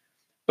money.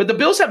 But the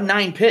Bills have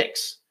 9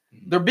 picks.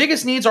 Their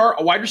biggest needs are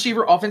a wide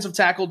receiver, offensive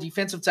tackle,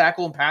 defensive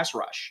tackle, and pass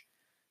rush.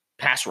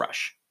 Pass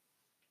rush.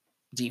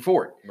 D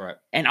Ford. Right.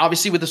 And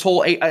obviously with this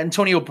whole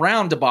Antonio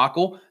Brown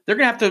debacle, they're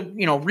going to have to,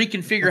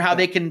 reconfigure how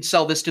they can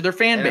sell this to their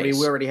fan base. I mean,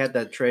 we already had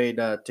that trade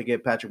to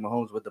get Patrick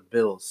Mahomes with the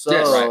Bills. So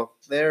Yes. Right.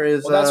 there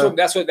is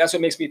that's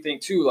what makes me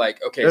think too,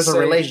 like, okay, there's a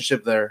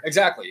relationship there.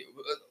 Exactly.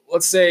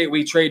 Let's say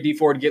we trade D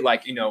Ford to get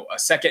a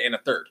second and a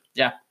third.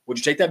 Yeah. Would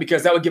you take that?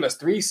 Because that would give us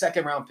 3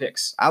 second-round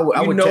picks. I would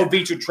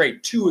Veach would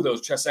trade 2 of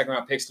those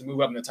second-round picks to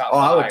move up in the top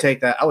 5. I would take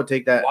that. I would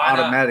take that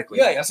automatically.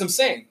 Yeah, that's what I'm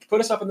saying.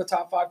 Put us up in the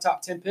top 5,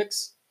 top 10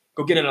 picks.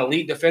 Go get an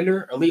elite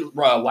defender, elite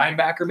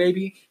linebacker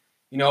maybe,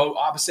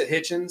 opposite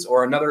Hitchens,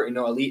 or another,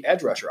 elite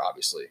edge rusher,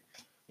 obviously.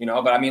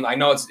 But I mean, I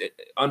know it's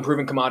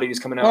unproven commodities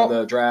coming out of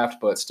the draft,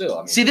 but still.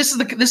 I mean, see, this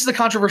is the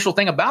controversial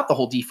thing about the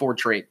whole D Ford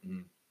trade.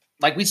 Mhm.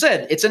 Like we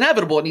said, it's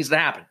inevitable. It needs to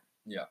happen.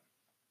 Yeah.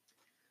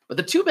 But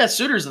the 2 best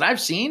suitors that I've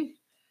seen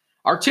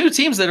are 2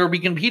 teams that will be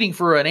competing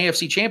for an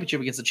AFC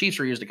championship against the Chiefs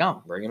for years to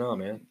come. Bring it on,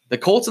 man. The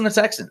Colts and the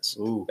Texans.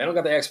 Ooh. They don't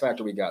got the X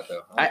factor we got,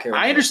 though.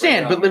 I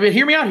understand, but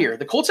hear me out here.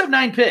 The Colts have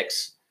 9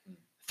 picks.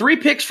 3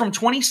 picks from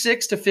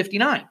 26 to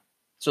 59.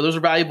 So those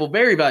are valuable,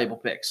 very valuable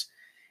picks.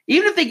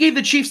 Even if they gave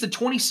the Chiefs the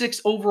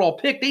 26th overall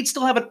pick, they'd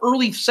still have an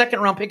early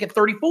second-round pick at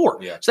 34.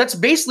 Yeah. So that's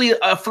basically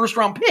a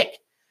first-round pick.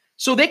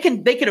 So they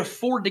can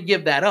afford to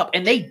give that up,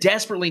 and they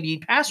desperately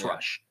need pass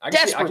rush. I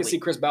can see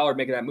Chris Ballard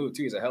making that move,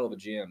 too. He's a hell of a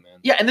GM, man.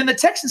 Yeah, and then the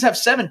Texans have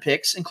 7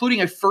 picks, including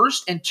a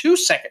first and 2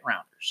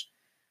 second-rounders.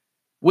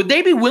 Would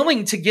they be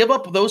willing to give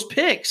up those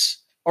picks,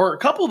 or a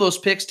couple of those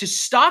picks, to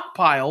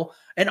stockpile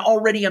an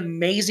already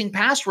amazing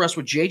pass rush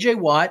with J.J.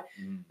 Watt,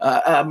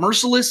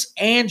 Merciless,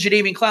 and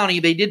Jadeveon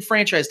Clowney? They did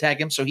franchise tag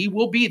him, so he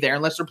will be there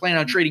unless they're planning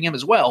on trading him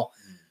as well.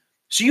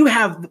 So you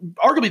have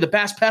arguably the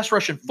best pass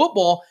rush in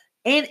football.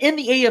 And in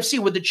the AFC,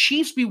 would the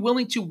Chiefs be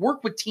willing to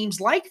work with teams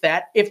like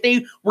that if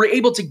they were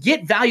able to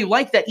get value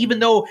like that, even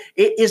though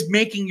it is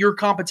making your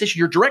competition,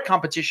 your direct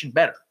competition,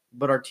 better?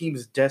 But our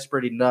team's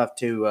desperate enough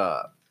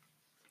to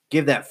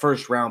give that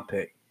first-round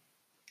pick.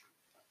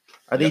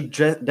 Are they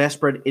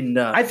desperate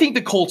enough? I think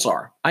the Colts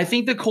are. I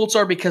think the Colts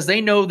are because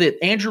they know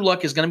that Andrew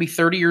Luck is going to be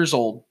 30 years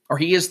old, or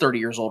he is 30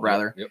 years old,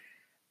 rather. Yep.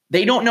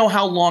 They don't know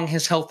how long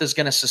his health is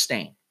going to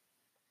sustain.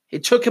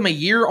 It took him a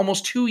year,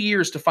 almost 2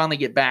 years to finally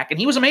get back, and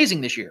he was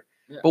amazing this year.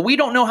 Yeah. But we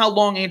don't know how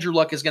long Andrew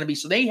Luck is going to be,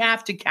 so they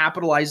have to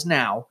capitalize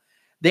now.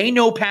 They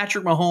know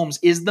Patrick Mahomes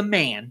is the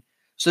man,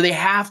 so they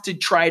have to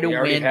try to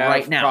win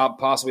right now.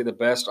 Possibly the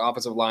best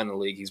offensive line in the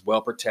league. He's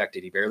well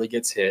protected. He barely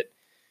gets hit.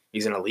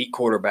 He's an elite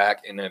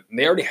quarterback, and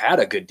they already had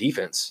a good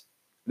defense.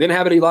 They didn't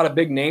have a lot of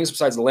big names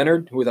besides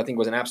Leonard, who I think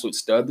was an absolute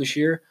stud this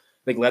year.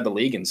 I think led the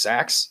league in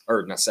tackles.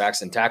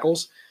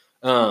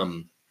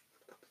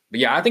 But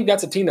yeah, I think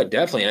that's a team that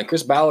definitely, and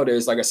Chris Ballard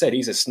is, like I said,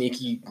 he's a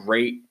sneaky,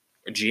 great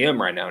GM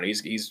right now, and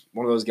he's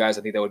one of those guys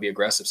I think that would be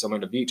aggressive,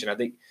 someone to Veach, and I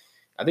think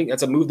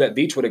that's a move that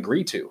Veach would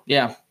agree to.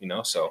 Yeah,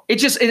 so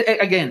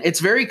again, it's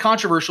very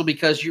controversial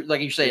because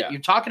like you say, you're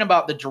talking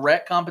about the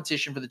direct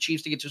competition for the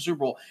Chiefs to get to the Super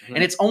Bowl,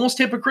 and it's almost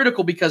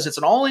hypocritical because it's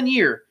an all-in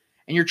year,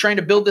 and you're trying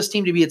to build this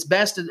team to be its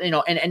best,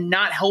 and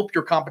not help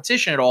your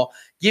competition at all.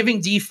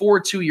 Giving D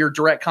Ford to your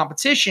direct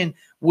competition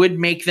would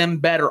make them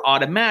better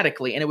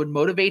automatically, and it would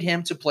motivate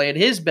him to play at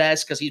his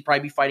best because he'd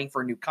probably be fighting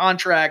for a new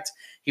contract.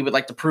 He would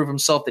like to prove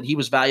himself that he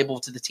was valuable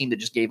to the team that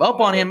just gave up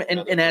on him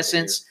in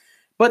essence.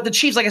 But the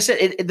Chiefs, like I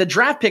said, the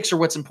draft picks are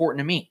what's important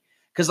to me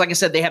because, like I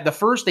said, they have the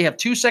first, they have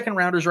 2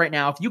 second-rounders right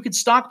now. If you could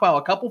stockpile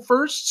a couple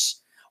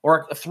firsts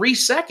or 3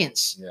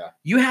 seconds,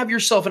 you have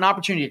yourself an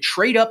opportunity to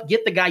trade up,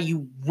 get the guy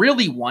you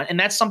really want, and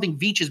that's something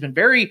Veach has been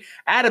very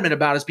adamant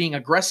about, is being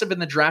aggressive in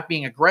the draft,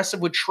 being aggressive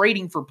with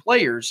trading for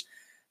players.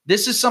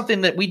 This is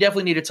something that we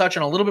definitely need to touch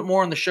on a little bit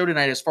more on the show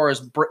tonight as far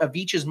as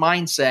Veach's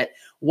mindset,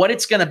 what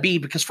it's going to be,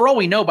 because for all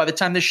we know, by the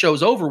time this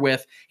show's over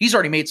with, he's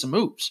already made some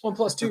moves. Well,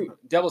 plus two,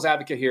 devil's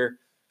advocate here.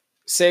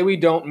 Say we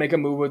don't make a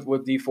move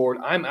with D Ford.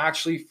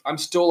 I'm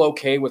still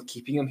okay with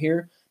keeping him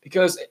here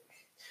because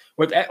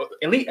with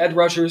elite edge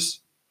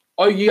rushers,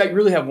 you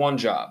really have one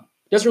job.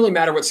 It doesn't really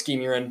matter what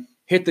scheme you're in.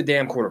 Hit the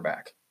damn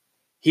quarterback.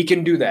 He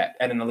can do that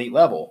at an elite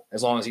level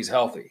as long as he's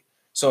healthy.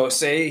 So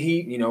say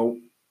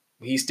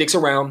he sticks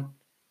around.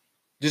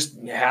 Just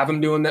have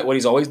him doing that, what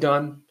he's always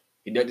done.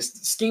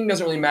 Scheme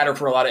doesn't really matter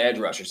for a lot of edge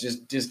rushers.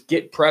 Just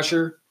get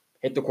pressure,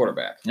 hit the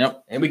quarterback.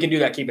 Yep. And we can do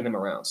that keeping him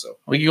around. So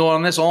we can go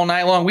on this all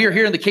night long. We are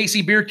here in the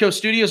KC Beard Co.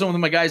 studios. I'm with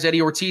my guys,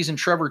 Eddie Ortiz and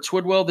Trevor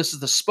Twidwell. This is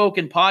the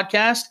Spoken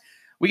Podcast.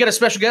 We got a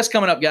special guest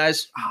coming up,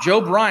 guys.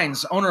 Joe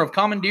Brines, owner of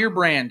Commandeer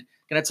Brand.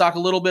 Going to talk a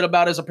little bit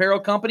about his apparel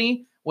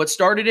company, what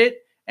started it,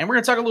 and we're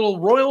going to talk a little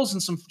Royals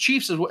and some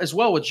Chiefs as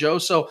well with Joe.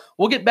 So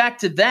we'll get back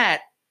to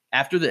that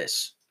after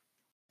this.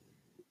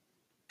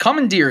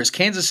 Commandeer is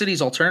Kansas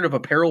City's alternative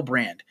apparel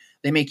brand.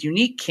 They make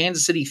unique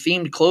Kansas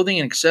City-themed clothing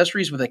and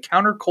accessories with a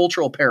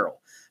countercultural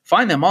apparel.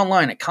 Find them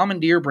online at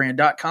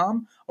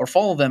commandeerbrand.com or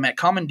follow them at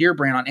Commandeer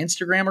Brand on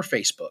Instagram or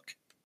Facebook.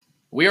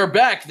 We are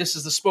back. This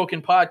is the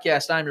Spoken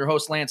Podcast. I'm your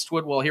host, Lance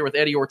Twidwell, here with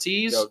Eddie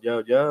Ortiz.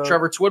 Yo.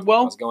 Trevor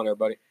Twidwell. How's it going,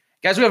 everybody?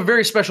 Guys, we have a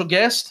very special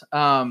guest.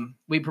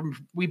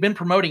 We've been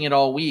promoting it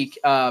all week.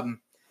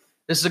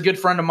 This is a good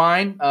friend of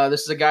mine.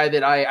 This is a guy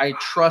that I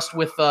trust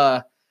with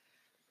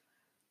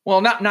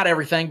Well, not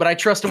everything, but I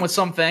trust him with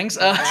some things.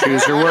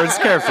 Choose your words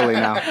carefully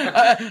now.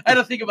 I had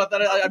to think about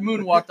that. I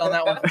moonwalked on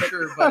that one for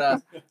sure.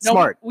 But no,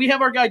 Smart. we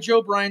have our guy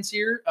Joe Bryans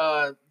here.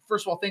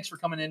 First of all, thanks for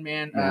coming in,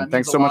 man.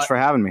 Thanks so much for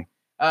having me.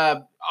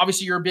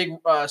 Obviously, you're a big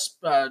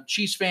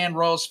Chiefs fan,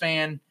 Royals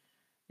fan.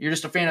 You're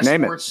just a fan of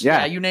Name sports. It.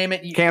 Yeah, you name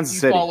it. You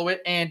City. Follow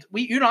it. And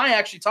you and I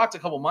actually talked a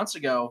couple months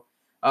ago.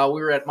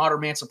 We were at Modern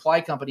Man Supply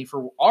Company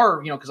for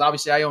our, because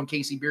obviously I own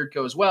Casey Beard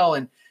Co. as well,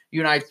 and you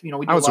and I, we do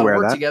a lot of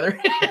work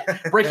together.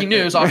 Breaking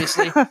news,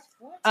 obviously.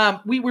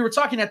 We were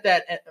talking at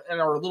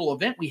our little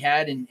event we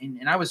had,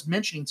 and I was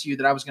mentioning to you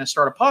that I was going to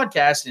start a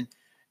podcast, and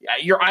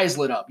your eyes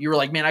lit up. You were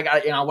like, "Man,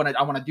 I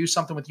want to do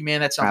something with you,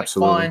 man. That sounds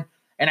like fun."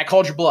 And I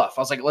called your bluff.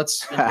 I was like,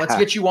 "Let's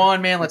get you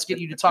on, man. Let's get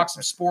you to talk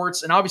some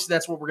sports." And obviously,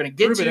 that's what we're going to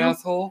get to.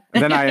 Asshole.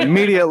 And then I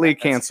immediately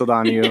canceled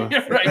on you.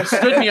 Right, you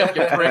stood me up,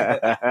 you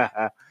prick.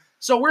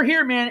 So we're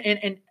here, man,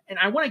 and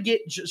I want to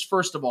get just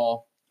first of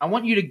all, I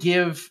want you to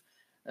give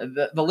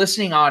the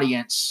listening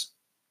audience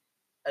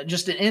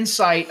just an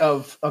insight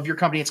of your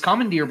company. It's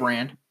Commandeer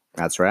brand.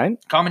 That's right.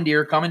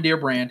 Commandeer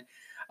brand.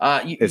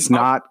 It's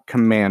not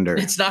Commander.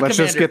 It's not. Let's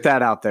Commander. just get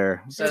that out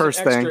there. So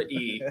first thing.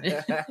 E.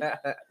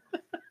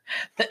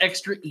 The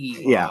extra E.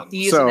 Yeah.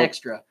 E is an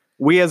extra.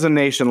 We as a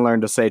nation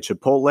learn to say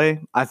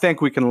Chipotle. I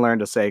think we can learn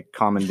to say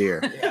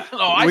Commandeer. Yeah.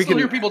 I still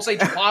hear people say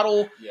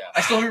Chipotle. Yeah.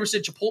 I still hear people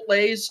say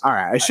Chipotles. All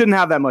right. I shouldn't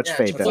have that much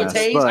faith in us.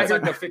 Chipotles. I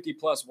heard the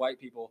 50+ white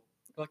people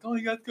like, "Oh,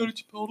 you got to go to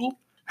Chipotle."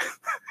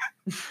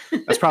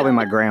 That's probably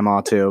my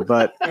grandma too,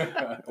 but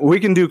we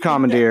can do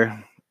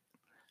Commandeer.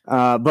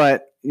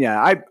 But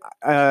yeah,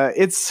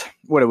 it's,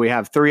 what do we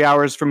have? 3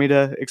 hours for me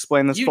to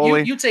explain this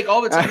fully? You take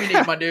all the time you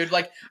need, my dude.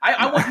 Like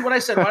I want you, what I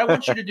said, what I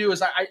want you to do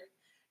is I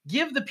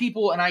give the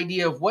people an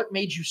idea of what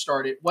made you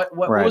start it. What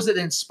was it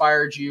that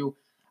inspired you?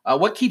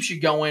 What keeps you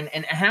going,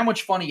 and how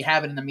much fun are you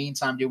having in the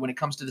meantime, dude, when it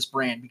comes to this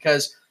brand?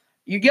 Because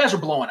you guys are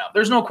blowing up.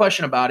 There's no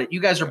question about it.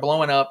 You guys are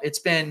blowing up. It's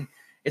been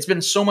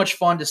so much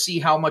fun to see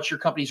how much your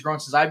company's grown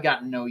since I've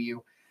gotten to know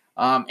you,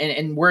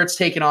 and where it's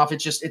taken off.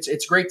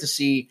 It's great to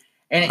see,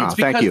 and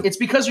it's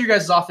because of your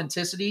guys'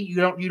 authenticity.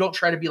 You don't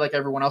try to be like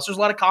everyone else. There's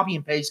a lot of copy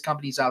and paste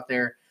companies out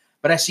there,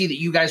 but I see that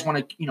you guys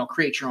want to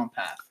create your own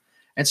path.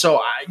 And so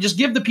I just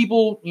give the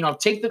people,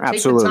 take the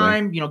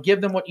time, give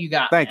them what you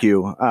got. Thank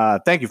you.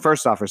 Thank you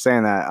first off for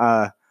saying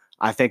that.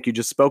 I think you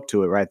just spoke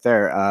to it right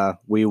there.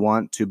 We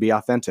want to be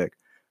authentic.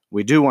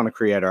 We do want to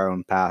create our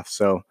own path.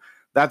 So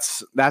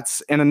that's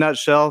in a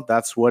nutshell,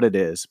 that's what it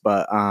is.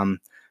 But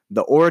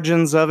the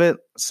origins of it.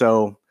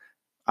 So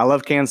I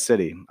love Kansas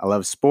City. I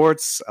love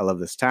sports. I love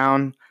this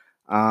town.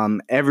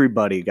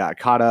 Everybody got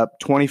caught up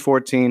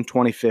 2014,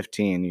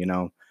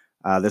 2015,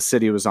 the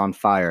city was on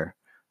fire.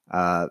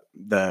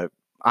 The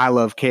I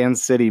love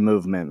Kansas City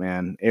movement,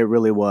 man. It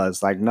really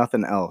was like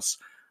nothing else.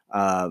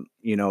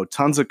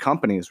 Tons of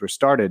companies were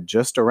started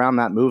just around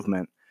that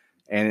movement,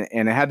 and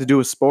it had to do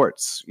with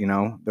sports.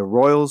 The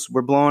Royals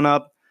were blowing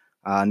up.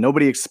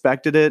 Nobody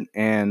expected it,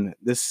 and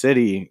this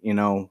city,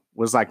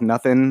 was like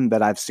nothing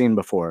that I've seen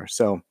before.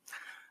 So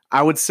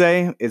I would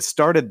say it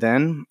started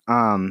then.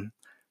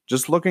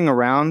 Just looking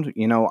around,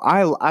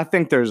 I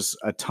think there's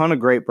a ton of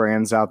great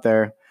brands out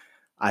there.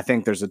 I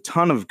think there's a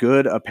ton of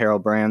good apparel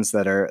brands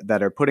that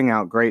are putting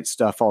out great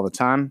stuff all the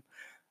time.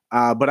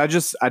 But I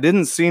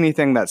didn't see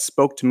anything that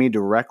spoke to me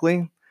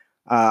directly.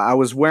 I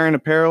was wearing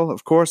apparel,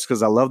 of course,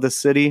 because I love this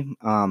city.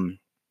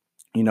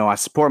 I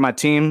support my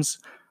teams.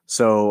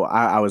 So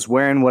I was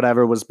wearing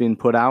whatever was being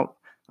put out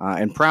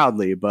and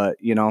proudly. But,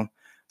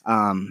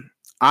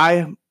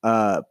 I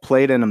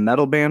played in a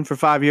metal band for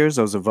 5 years.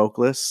 I was a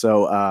vocalist.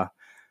 So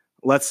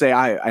let's say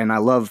I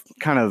love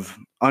kind of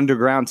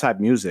underground type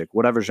music,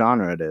 whatever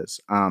genre it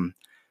is.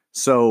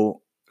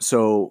 So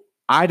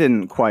I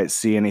didn't quite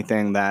see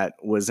anything that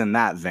was in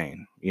that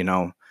vein,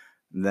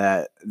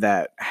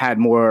 that had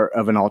more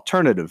of an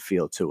alternative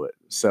feel to it.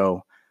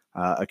 So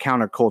a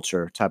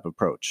counterculture type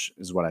approach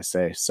is what I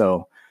say.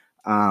 So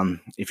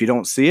if you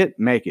don't see it,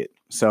 make it.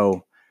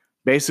 So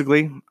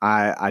basically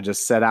I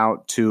just set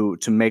out to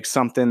make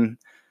something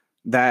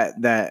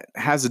that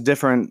has a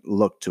different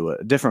look to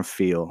it, a different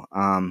feel.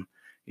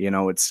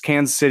 It's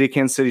Kansas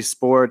City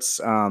sports,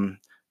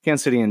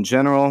 Kansas City in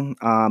general,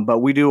 but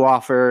we do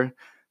offer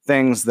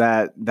things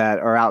that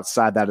are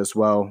outside that as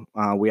well.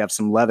 We have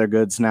some leather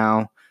goods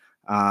now,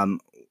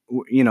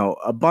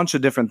 a bunch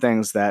of different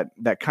things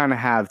that kind of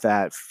have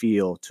that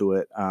feel to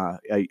it,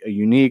 a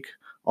unique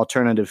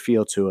alternative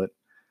feel to it.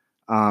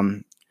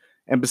 And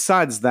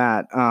besides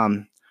that,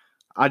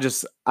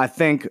 I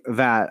think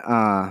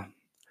that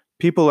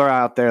people are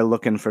out there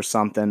looking for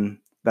something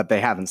that they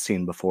haven't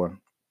seen before.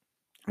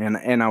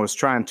 And I was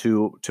trying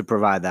to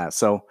provide that.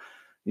 So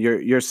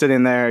you're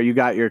sitting there, you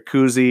got your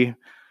koozie.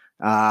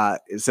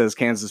 It says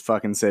Kansas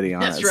fucking City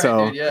on it. Right,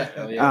 so dude,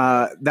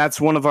 yeah. that's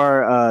one of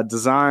our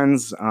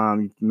designs.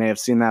 You may have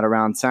seen that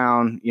around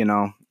town.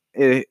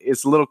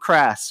 It's a little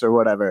crass or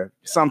whatever.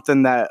 Yeah.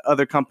 Something that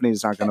other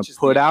companies aren't going to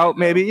put out.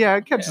 Maybe,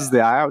 it catches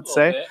the eye, I would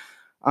say.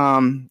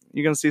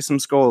 You're going to see some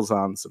skulls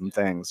on some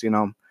things.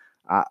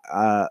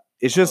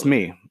 It's just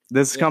me.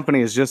 This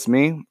company is just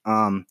me.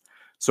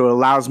 So it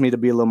allows me to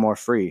be a little more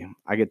free.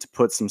 I get to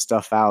put some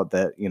stuff out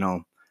that,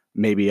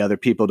 maybe other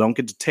people don't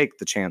get to take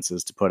the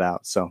chances to put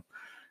out. So,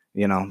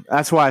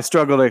 that's why I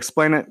struggle to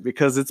explain it,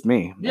 because it's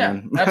me. Yeah,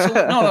 man.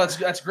 absolutely. No,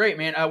 that's great,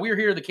 man. We're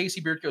here at the Casey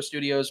Beard Co.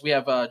 Studios. We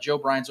have Joe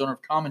Bryans, owner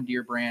of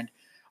Commandeer brand.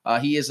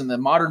 He is in the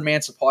Modern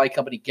Man Supply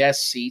Company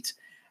guest seat.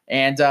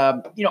 And,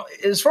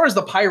 as far as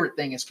the pirate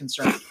thing is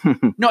concerned,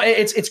 no,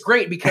 it's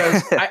great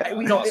because,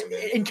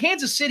 in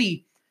Kansas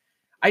City,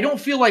 I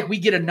don't feel like we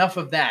get enough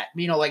of that,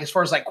 like as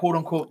far as like quote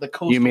unquote the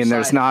coastal. You mean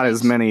there's not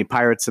as many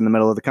pirates in the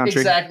middle of the country?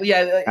 Exactly.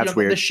 Yeah. That's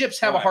weird. The ships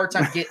have a hard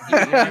time getting here.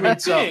 You know what I mean?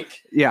 So,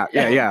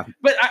 yeah.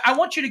 But I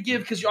want you to give,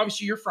 because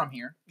obviously you're from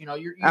here.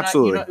 You're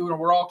absolutely.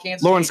 We're all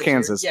Kansas. Lawrence,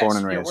 Kansas, born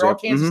and raised. We're all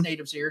Kansas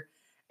natives here.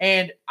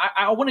 And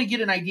I want to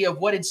get an idea of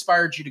what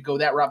inspired you to go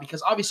that route,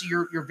 because obviously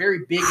you're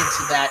very big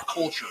into that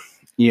culture.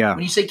 Yeah.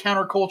 When you say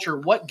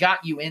counterculture, what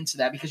got you into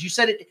that? Because you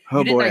said it,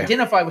 you didn't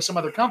identify with some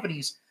other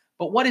companies,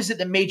 but what is it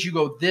that made you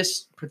go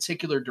this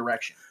particular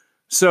direction?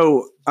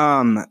 So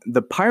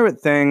the pirate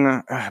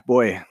thing,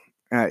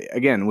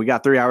 again, we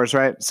got 3 hours,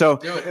 right? So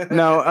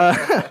no,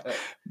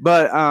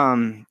 but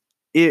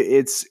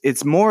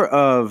it's more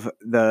of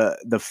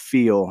the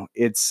feel.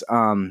 It's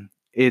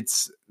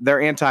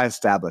they're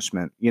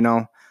anti-establishment,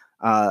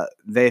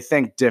 they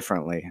think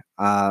differently.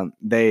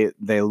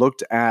 They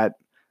looked at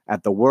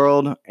the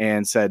world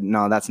and said,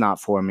 no, that's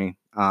not for me.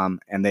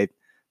 And they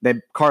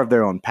carved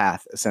their own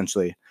path,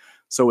 essentially.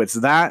 So it's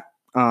that,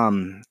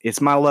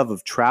 it's my love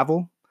of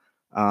travel.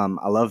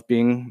 I love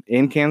being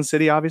in Kansas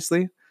City,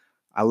 obviously.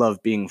 I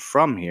love being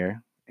from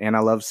here, and I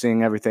love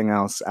seeing everything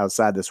else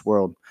outside this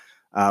world.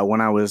 When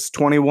I was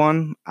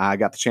 21, I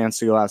got the chance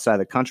to go outside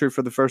the country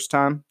for the first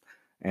time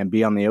and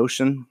be on the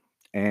ocean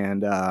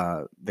and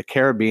the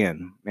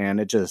Caribbean, and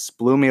it just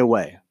blew me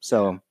away.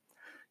 So,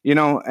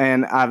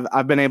 and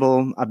I've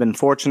been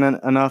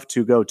fortunate enough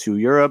to go to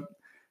Europe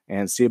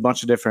and see a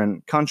bunch of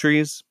different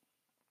countries.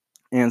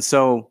 And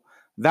so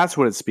that's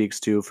what it speaks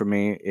to for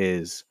me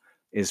is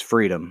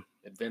freedom.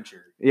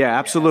 Adventure. Yeah,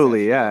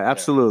 absolutely. Yeah,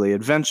 absolutely.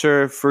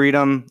 Adventure,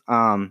 freedom.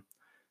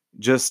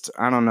 Just,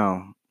 I don't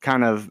know,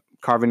 kind of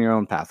carving your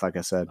own path, like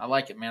I said. I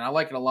like it, man. I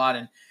like it a lot.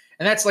 And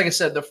that's, like I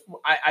said,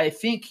 I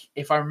think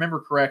if I remember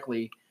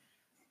correctly,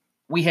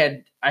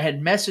 I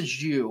had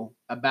messaged you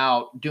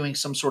about doing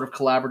some sort of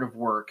collaborative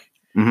work.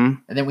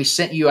 Mm-hmm. And then we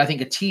sent you, I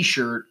think, a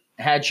t-shirt,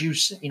 had you,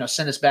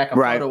 send us back a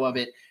photo of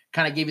it,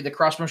 kind of gave you the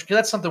cross promotion. Because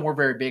that's something we're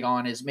very big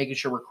on, is making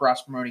sure we're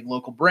cross promoting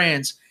local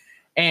brands.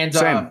 And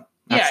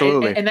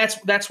absolutely. And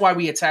that's why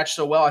we attached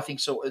so well, I think,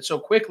 so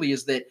quickly,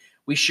 is that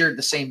we shared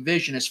the same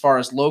vision as far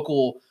as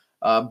local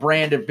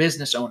brand of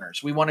business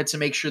owners. We wanted to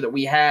make sure that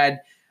we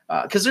had,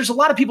 because there's a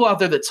lot of people out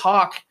there that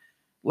talk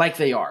like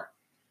they are.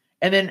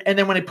 And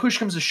then when a push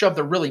comes to shove,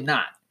 they're really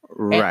not.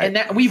 Right. And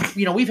that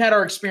we've had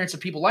our experience of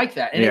people like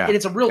that. And,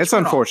 it's a real it's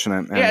turn-off.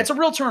 Unfortunate. Man. Yeah, it's a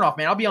real turnoff,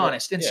 man. I'll be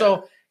honest. And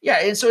so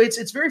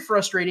it's very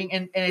frustrating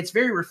and it's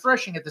very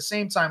refreshing at the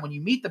same time when you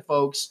meet the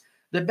folks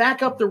that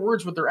back up their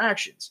words with their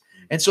actions.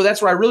 And so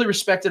that's what I really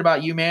respected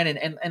about you, man.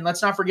 And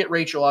let's not forget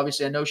Rachel.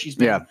 Obviously, I know she's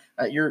been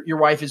your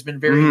wife has been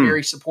very,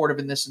 very supportive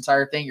in this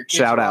entire thing. Your kids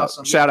shout are out,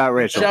 awesome. Shout out,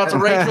 Rachel. Shout out to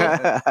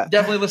Rachel.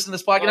 Definitely listen to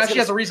this podcast. Now she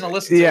has a reason to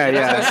listen to it.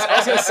 Yeah. I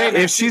was gonna say,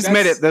 if she's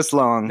made it this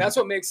long, that's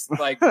what makes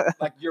like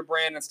your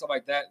brand and stuff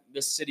like that.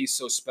 This city's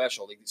so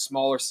special. Like these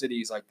smaller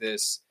cities like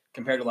this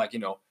compared to like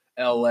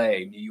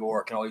L.A., New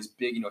York, and all these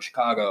big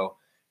Chicago.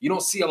 You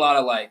don't see a lot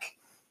of like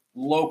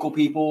local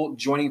people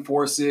joining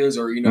forces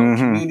or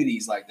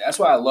communities like that. That's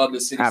why I love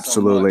this city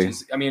Absolutely.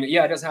 so much.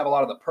 It doesn't have a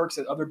lot of the perks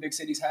that other big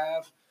cities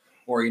have,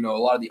 or a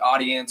lot of the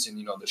audience and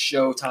the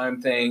showtime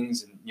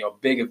things and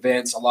big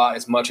events a lot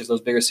as much as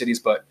those bigger cities.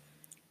 But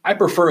I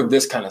prefer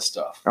this kind of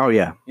stuff. Oh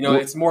yeah,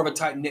 it's more of a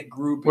tight knit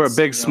group. We're a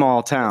big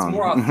small town. It's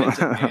more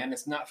authentic, man.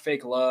 It's not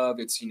fake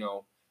love. It's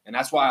and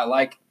that's why I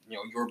like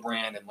your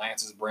brand and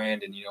Lance's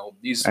brand and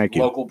these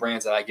local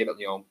brands that I get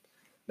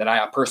that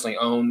I personally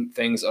own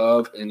things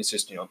of, and it's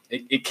just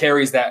it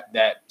carries that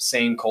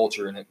same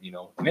culture in it,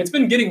 and it's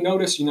been getting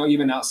noticed,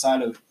 even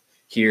outside of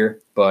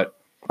here. But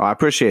I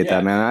appreciate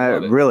that, man. I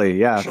really,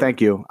 sure.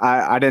 Thank you.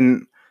 I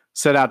didn't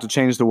set out to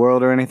change the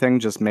world or anything,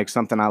 just make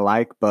something I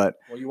like. But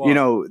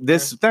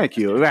this. Thank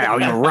you. Well,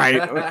 you're right.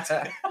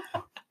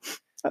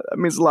 That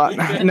means a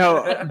lot.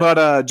 No,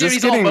 but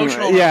just getting,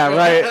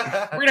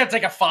 right. We're gonna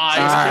take a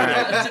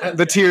 5. Right.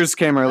 The tears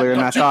came earlier,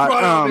 and I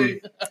thought.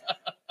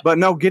 But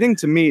no, getting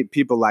to meet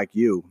people like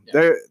you,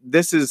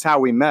 this is how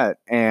we met,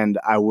 and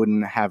I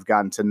wouldn't have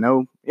gotten to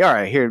know. All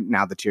right, here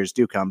now the tears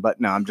do come, but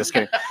no, I'm just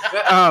kidding.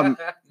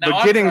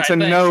 But getting to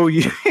know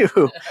you,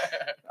 all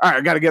right,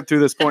 I got to get through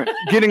this point.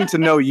 Getting to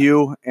know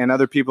you and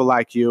other people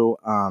like you.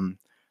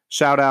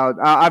 Shout out!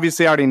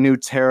 Obviously, I already knew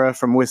Tara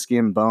from Whiskey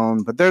and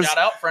Bone, but there's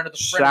friend of the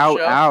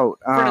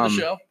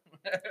show.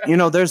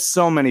 There's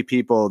so many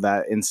people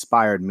that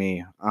inspired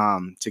me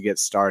to get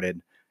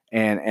started,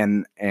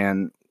 and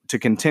to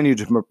continue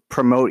to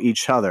promote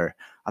each other,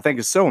 I think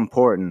is so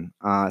important,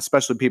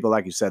 especially people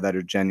like you said that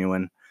are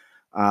genuine.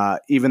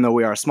 Even though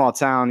we are a small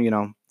town,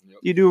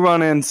 you do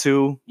run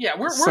into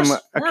we're some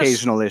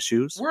occasional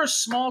issues. We're a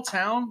small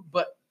town,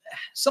 but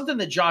something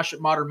that Josh at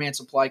Modern Man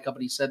Supply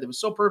Company said that was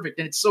so perfect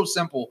and it's so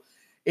simple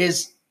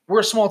is we're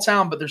a small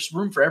town, but there's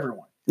room for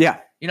everyone. Yeah.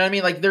 You know what I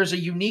mean? Like there's a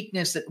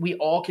uniqueness that we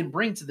all can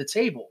bring to the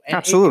table. And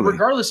Absolutely.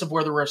 Regardless of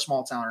whether we're a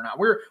small town or not.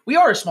 We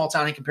are a small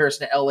town in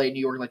comparison to LA, New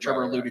York, like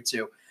Trevor alluded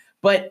to.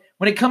 But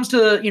when it comes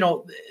to,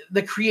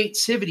 the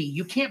creativity,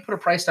 you can't put a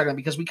price tag on it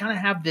because we kind of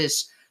have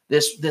this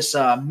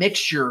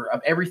mixture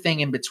of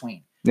everything in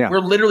between. Yeah. We're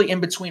literally in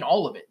between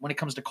all of it when it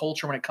comes to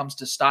culture, when it comes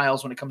to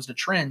styles, when it comes to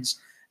trends.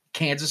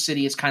 Kansas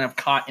City is kind of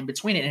caught in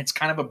between it, and it's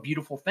kind of a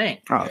beautiful thing.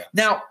 Oh,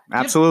 now,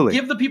 absolutely.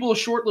 Give the people a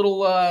short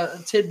little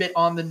tidbit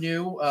on the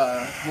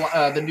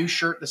new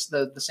shirt,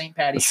 the St.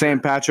 Patty's.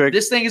 St. Patrick.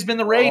 This thing has been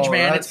the rage,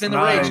 man. It's been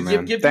the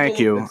rage. Give Thank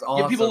you. Awesome.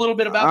 Give people a little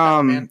bit about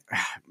that, man.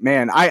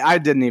 Man, I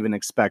didn't even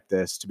expect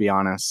this, to be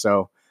honest.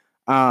 So,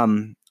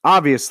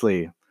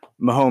 obviously,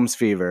 Mahomes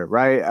fever,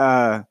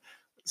 right?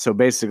 So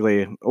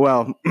basically,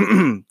 well.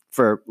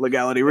 For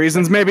legality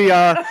reasons, maybe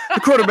the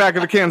quarterback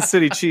of the Kansas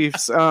City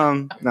Chiefs.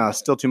 No,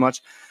 still too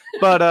much.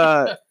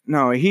 But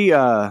no, he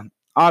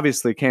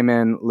obviously came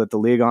in, lit the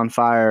league on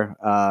fire.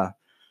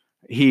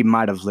 He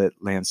might have lit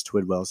Lance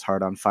Twidwell's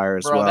heart on fire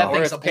as well. That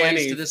thing's a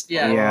place to this. His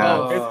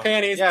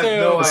panties too.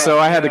 No, so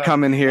I had to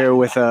come in here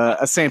with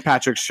a St.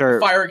 Patrick's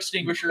shirt. Fire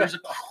extinguishers.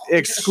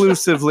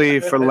 Exclusively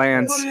for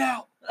Lance. Put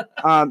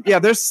it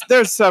out.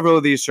 There's several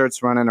of these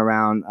shirts running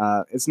around.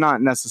 It's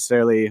not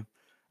necessarily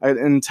an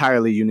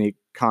entirely unique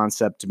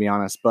concept, to be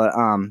honest, but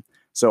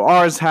so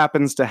ours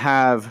happens to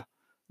have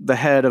the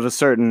head of a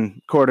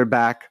certain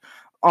quarterback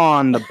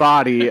on the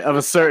body of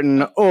a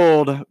certain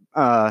old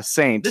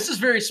saint. This is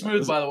very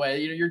smooth, by the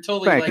way. You're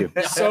totally Thank you.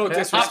 So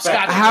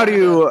disrespectful. How do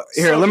you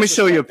here? Let me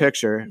show you a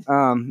picture.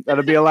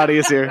 That'll be a lot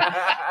easier.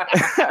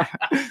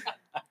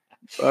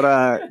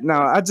 But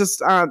no, I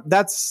just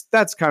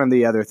that's kind of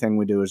the other thing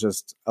we do is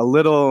just a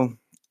little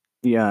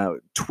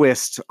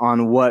twist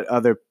on what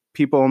other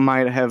people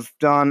might have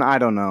done. I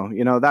don't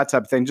know, that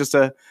type of thing. Just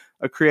a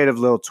creative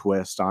little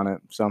twist on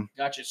it. So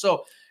gotcha.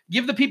 So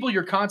give the people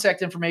your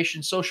contact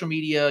information, social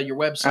media, your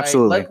website.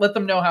 Absolutely. Let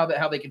them know how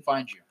they can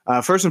find you.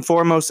 First and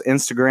foremost,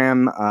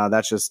 Instagram.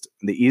 That's just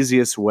the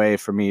easiest way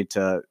for me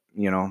to,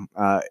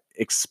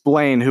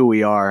 explain who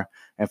we are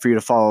and for you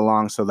to follow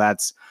along. So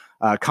that's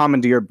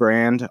Commandeer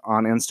Brand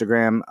on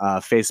Instagram,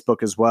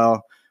 Facebook as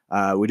well.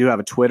 We do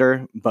have a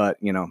Twitter, but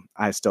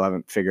I still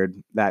haven't figured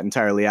that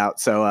entirely out.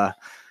 So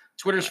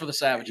Twitter's for the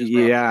savages,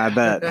 bro. Yeah, I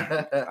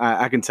bet.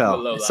 I can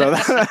tell. So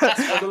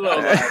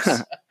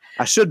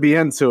I should be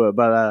into it,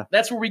 but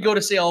that's where we go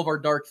to say all of our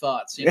dark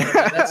thoughts.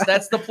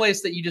 That's the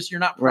place that you're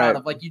not proud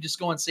of. Like you just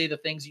go and say the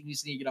things you need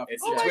to get off.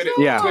 It's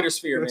the Twitter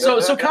sphere. Man.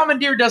 So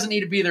Commandeer doesn't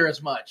need to be there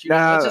as much.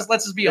 Let's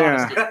just be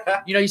honest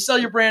here. You sell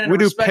your brand in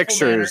a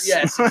respectful manner.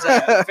 Yes,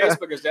 exactly.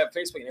 Facebook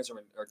and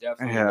Instagram are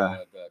definitely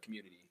the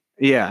community.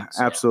 Yeah,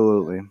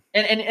 absolutely.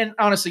 And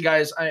honestly,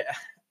 guys,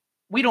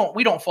 we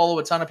don't follow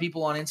a ton of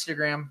people on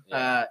Instagram,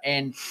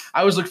 and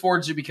I always look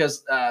forward to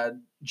because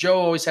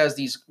Joe always has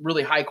these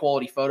really high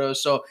quality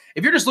photos. So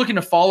if you're just looking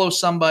to follow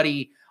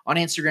somebody on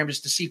Instagram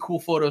just to see cool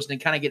photos and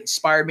kind of get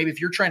inspired, maybe if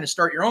you're trying to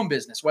start your own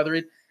business,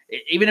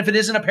 even if it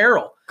isn't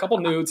apparel, a couple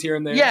nudes here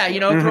and there,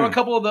 throw a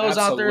couple of those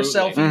out there,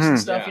 selfies and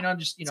stuff,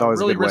 just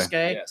really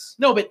risque. Yes.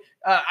 No, but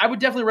I would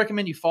definitely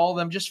recommend you follow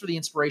them just for the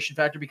inspiration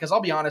factor because I'll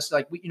be honest,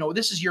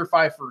 this is year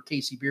 5 for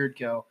KC Beard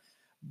Co,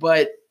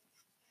 but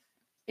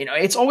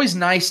it's always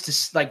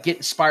nice to get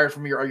inspired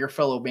from your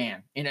fellow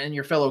band and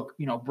your fellow,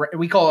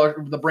 we call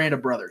it the brand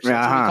of brothers.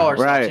 That's what we call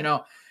ourselves,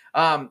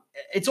 right.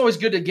 It's always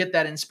good to get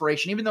that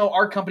inspiration, even though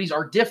our companies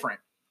are different,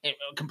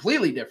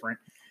 completely different.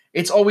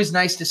 It's always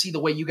nice to see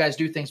the way you guys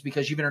do things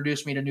because you've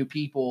introduced me to new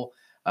people.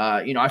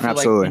 I feel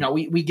Absolutely.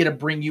 like, we get to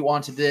bring you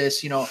onto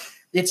this,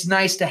 it's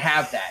nice to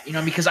have that,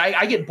 because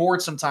I get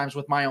bored sometimes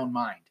with my own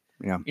mind.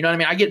 Yeah. You know what I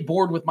mean? I get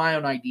bored with my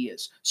own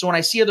ideas. So when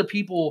I see other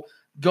people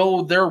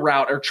go their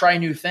route or try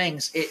new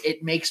things,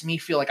 it makes me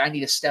feel like I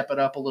need to step it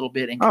up a little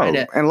bit and kind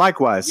of. And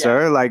likewise,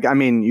 sir.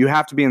 You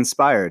have to be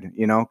inspired,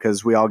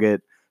 because we all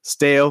get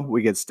stale,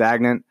 we get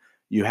stagnant.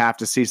 You have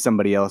to see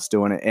somebody else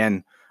doing it.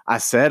 And I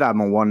said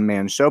I'm a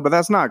one-man show, but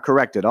that's not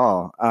correct at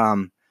all.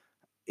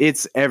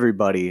 It's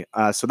everybody.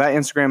 So that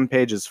Instagram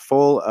page is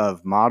full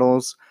of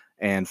models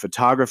and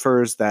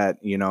photographers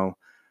that,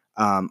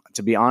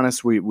 to be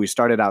honest, we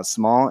started out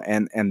small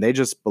and they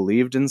just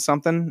believed in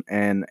something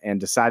and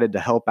decided to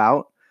help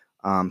out.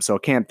 So I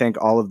can't thank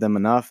all of them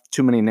enough.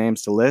 Too many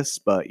names to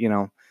list, but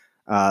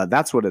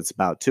that's what it's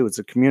about too. It's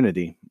a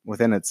community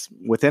within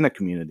a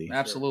community.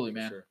 Absolutely,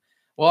 man. Sure.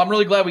 Well, I'm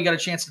really glad we got a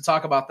chance to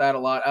talk about that a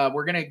lot.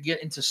 We're going to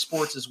get into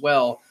sports as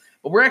well,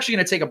 but we're actually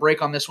going to take a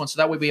break on this one so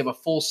that way we have a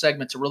full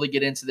segment to really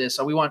get into this.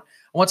 So I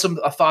want some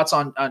thoughts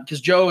on because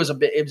Joe is a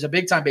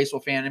big time baseball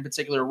fan, in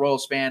particular a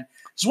Royals fan.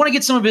 Just want to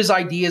get some of his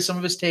ideas, some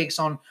of his takes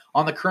on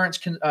the current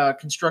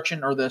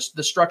construction or the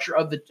structure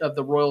of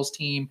the Royals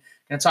team.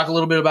 Going to talk a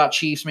little bit about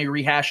Chiefs, maybe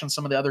rehash on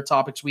some of the other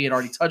topics we had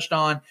already touched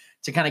on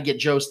to kind of get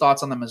Joe's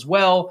thoughts on them as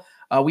well.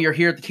 We are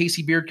here at the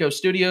KC Beard Co.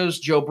 Studios.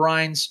 Joe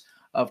Brines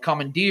of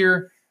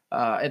Commandeer.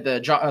 at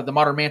the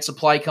Modern Man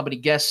Supply Company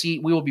guest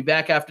seat. We will be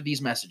back after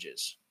these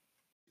messages.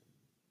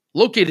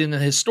 Located in the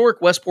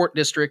historic Westport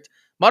District,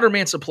 Modern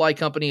Man Supply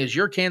Company is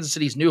your Kansas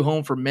City's new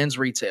home for men's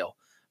retail.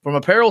 From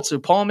apparel to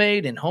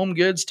pomade and home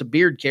goods to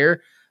beard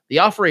care, they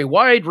offer a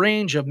wide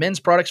range of men's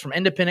products from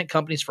independent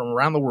companies from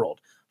around the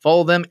world.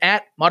 Follow them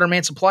at Modern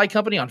Man Supply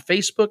Company on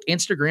Facebook,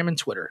 Instagram, and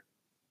Twitter.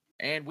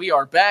 And we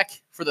are back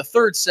for the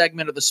third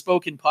segment of the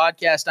Spoken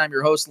Podcast. I'm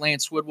your host,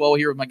 Lance Twidwell,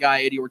 here with my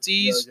guy, Eddie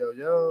Ortiz,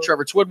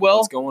 Trevor Twidwell.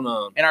 What's going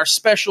on? And our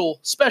special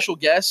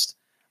guest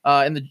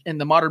in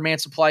the Modern Man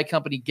Supply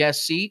Company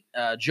guest seat,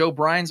 Joe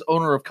Brines,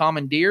 owner of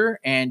Commandeer,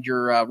 and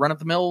your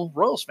run-of-the-mill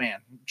Royals fan,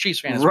 Chiefs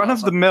fan as well.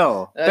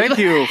 Run-of-the-mill. Thank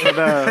you for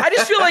the I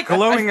just feel like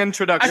glowing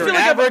introduction. I feel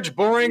like average,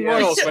 boring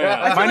Royals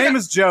fan. My name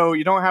is Joe.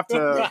 You don't have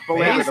to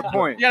belabor the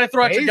point. You got to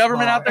throw out your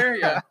government out there?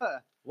 Yeah.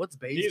 What's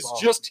baseball?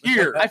 He's just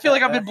here. I feel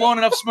like I've been blowing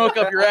enough smoke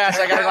up your ass.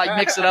 I got to like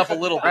mix it up a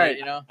little bit,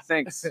 you know?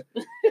 Thanks.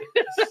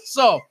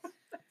 So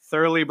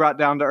thoroughly brought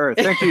down to earth.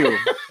 Thank you.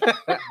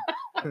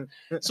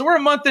 So we're a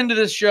month into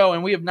this show,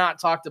 and we have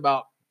not talked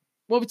about.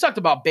 Well, we talked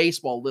about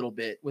baseball a little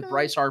bit with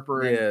Bryce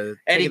Harper and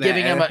Eddie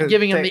giving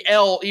him the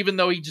L, even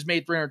though he just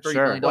made $330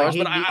 million. Well,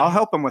 but I'll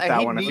help him with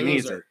that one if he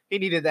needs it. He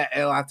needed that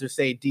L after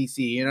say DC.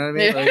 You know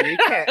what I mean?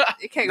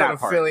 Like, you can't go to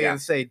Philly and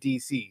say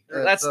DC.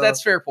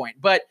 That's fair point.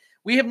 But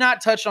we have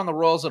not touched on the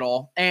Royals at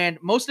all, and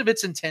most of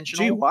it's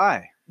intentional. Gee,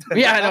 why?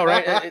 Yeah, I know,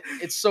 right?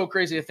 It's so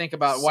crazy to think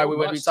about why we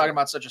would be talking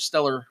about such a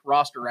stellar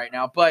roster right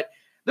now, but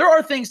there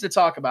are things to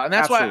talk about, and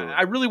that's why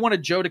I really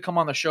wanted Joe to come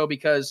on the show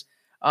because,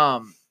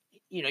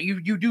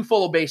 you do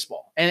follow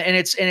baseball, and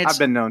it's I've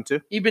been known to.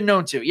 You've been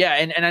known to, yeah,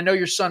 and I know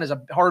your son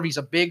Harvey's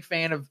a big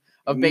fan of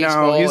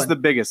baseball. No, he's the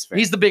biggest fan.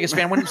 He's the biggest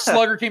fan. When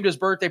Slugger came to his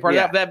birthday party,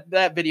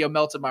 that video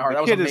melted my heart.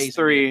 That was amazing. The kid is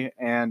 3,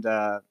 and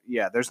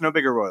there's no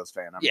bigger Royals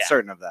fan. I'm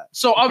certain of that.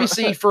 So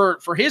obviously,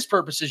 for his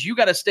purposes, you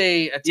got to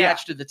stay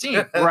attached to the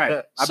team,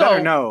 right? I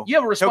better know. You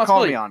have a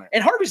responsibility. He'll call me on it.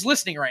 And Harvey's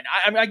listening right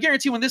now. I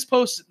guarantee when this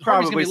posts,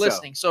 Harvey's gonna be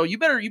listening. So you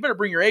better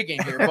bring your A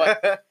game here.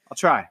 But I'll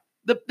try.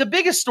 The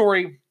biggest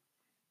story,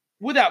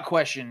 without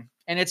question,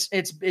 and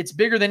it's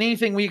bigger than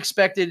anything we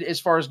expected as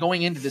far as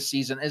going into this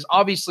season, is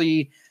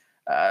obviously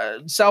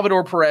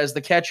Salvador Perez,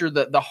 the catcher,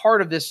 the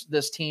heart of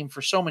this team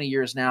for so many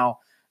years now,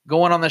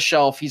 going on the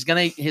shelf. His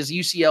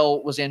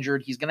UCL was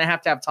injured. He's gonna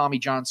have Tommy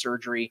John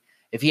surgery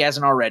if he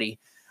hasn't already.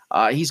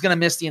 He's gonna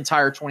miss the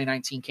entire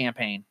 2019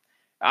 campaign.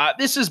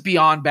 This is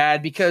beyond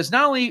bad because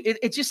not only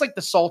it's just like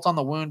the salt on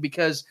the wound,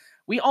 because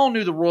we all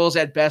knew the Royals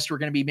at best were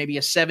going to be maybe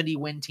a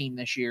 70-win team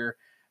this year.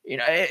 You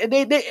know,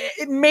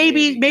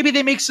 maybe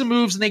they make some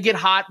moves and they get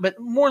hot, but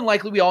more than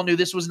likely we all knew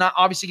this was not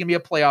obviously going to be a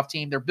playoff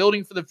team. They're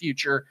building for the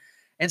future.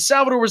 And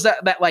Salvador was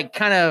that like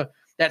kind of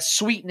that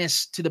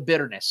sweetness to the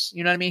bitterness.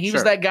 You know what I mean? He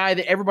was that guy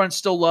that everyone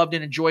still loved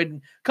and enjoyed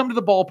and come to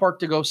the ballpark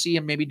to go see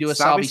him, maybe do a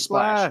Salvi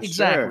splash.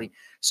 Exactly. Sure.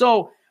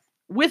 So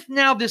with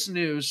now this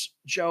news,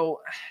 Joe,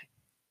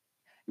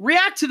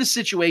 react to the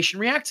situation,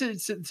 react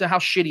to how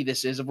shitty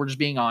this is, if we're just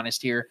being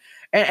honest here,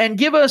 and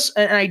give us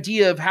an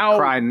idea of how.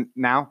 Cry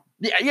now?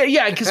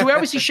 Yeah, because we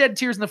obviously shed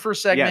tears in the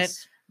first segment.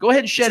 Yes. Go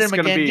ahead and shed them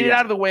again. Get it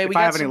out of the way. We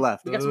got some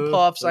left. We got some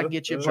puffs. I can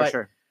get you.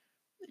 Sure.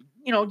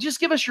 Just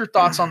give us your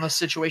thoughts on the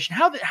situation.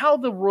 How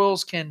the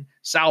Royals can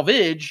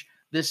salvage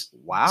this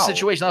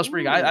situation. That was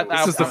pretty good.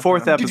 This is the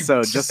 4th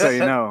episode, just so you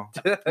know.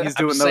 He's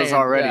doing those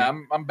already. Yeah,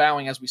 I'm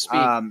bowing as we speak.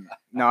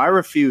 No, I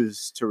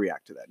refuse to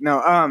react to that.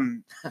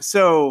 No,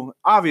 so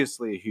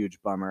obviously a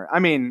huge bummer. I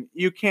mean,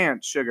 you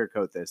can't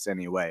sugarcoat this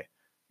anyway,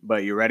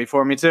 but you ready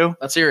for me to?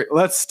 Let's hear it.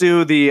 Let's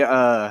do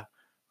the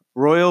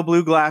royal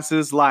blue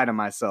glasses, lie to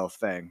myself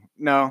thing.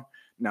 No,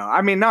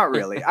 I mean, not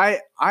really. I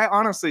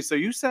honestly, so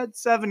you said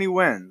 70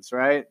 wins,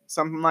 right?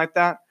 Something like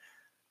that.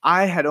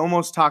 I had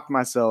almost talked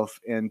myself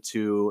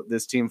into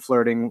this team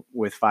flirting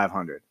with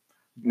 500.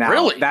 Now,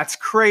 really? That's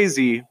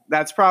crazy.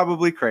 That's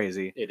probably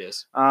crazy. It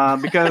is.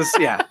 Because,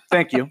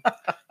 thank you.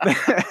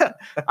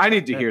 I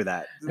need to hear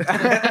that.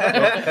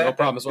 No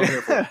problem. That's what I'm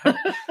here for.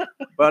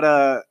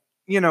 But,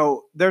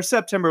 their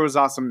September was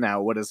awesome.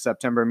 Now, what does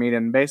September mean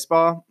in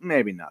baseball?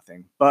 Maybe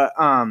nothing. But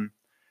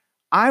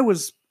I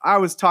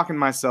was talking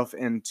myself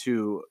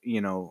into,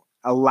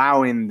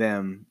 allowing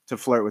them to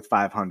flirt with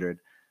 500.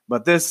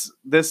 But this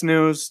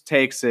news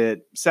takes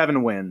it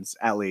 7 wins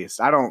at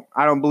least. I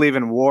don't believe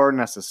in war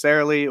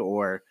necessarily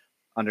or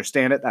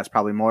understand it. That's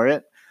probably more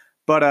it.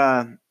 But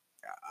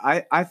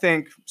I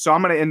think so.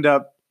 I'm going to end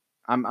up.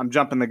 I'm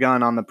jumping the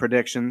gun on the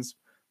predictions,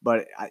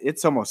 but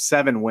it's almost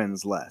 7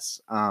 wins less.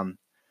 But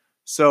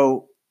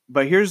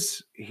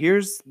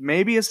here's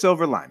maybe a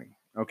silver lining.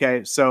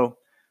 Okay, so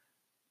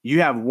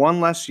you have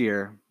 1 less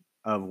year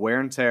of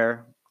wear and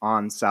tear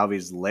on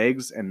Salvi's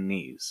legs and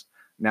knees.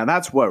 Now,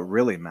 that's what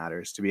really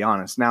matters, to be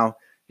honest. Now,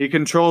 he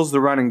controls the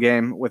running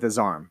game with his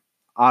arm,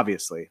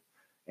 obviously,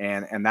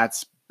 and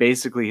that's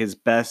basically his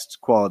best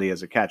quality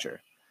as a catcher.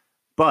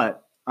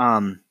 But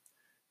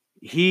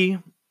he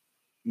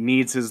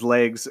needs his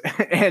legs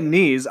and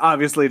knees,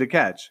 obviously, to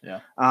catch.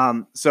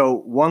 Yeah. So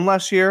 1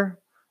 less year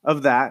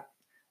of that,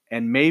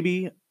 and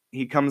maybe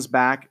he comes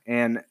back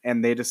and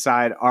they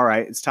decide, all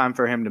right, it's time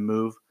for him to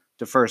move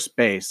to first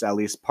base, at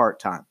least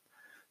part-time.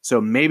 So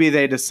maybe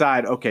they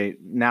decide, okay,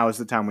 now is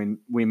the time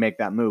we make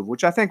that move,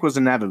 which I think was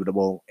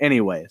inevitable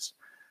anyways.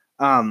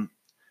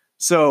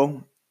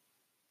 So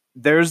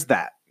there's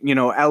that.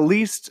 At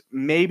least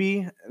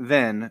maybe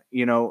then,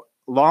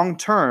 long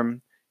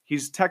term,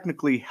 he's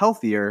technically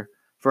healthier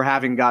for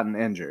having gotten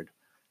injured.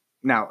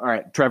 Now, all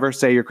right, Trevor,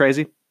 say you're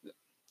crazy.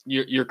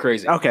 You're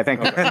crazy. Okay,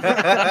 thank you.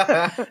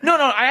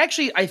 No,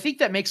 I think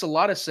that makes a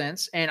lot of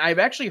sense, and I've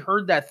actually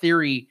heard that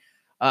theory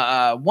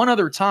one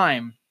other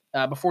time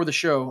before the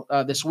show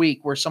this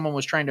week, where someone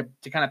was trying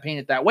to kind of paint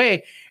it that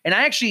way, and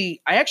I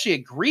actually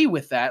agree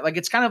with that. Like,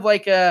 it's kind of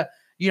like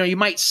you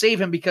might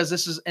save him because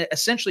this is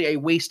essentially a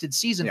wasted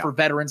season for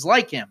veterans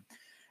like him.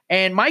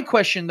 And my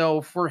question,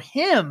 though, for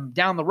him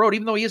down the road,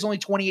 even though he is only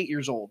 28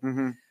 years old,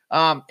 and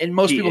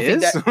most people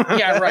think that,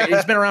 yeah, right,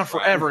 he's been around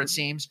forever, it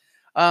seems.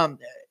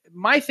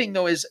 My thing,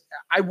 though, is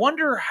I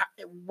wonder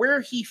where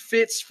he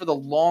fits for the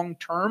long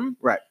term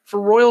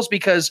for Royals,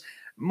 because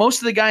most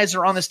of the guys that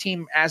are on this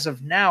team as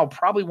of now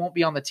probably won't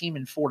be on the team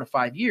in 4 to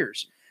 5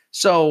 years.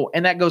 So,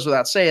 and that goes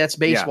without saying, that's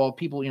baseball. Yeah.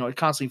 People, it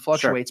constantly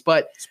fluctuates,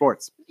 but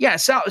sports. Yeah.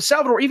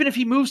 Salvador, even if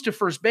he moves to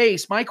first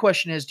base, my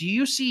question is, do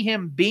you see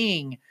him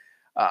being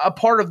a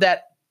part of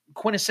that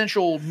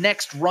quintessential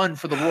next run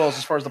for the Royals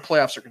as far as the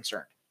playoffs are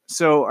concerned?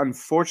 So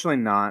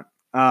unfortunately not.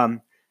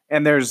 And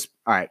there's,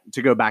 all right,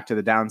 to go back to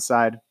the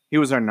downside, he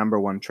was our number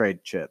one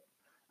trade chip.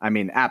 I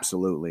mean,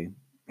 absolutely.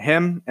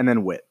 Him and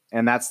then Witt.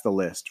 And that's the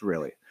list,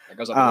 really. That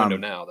goes out the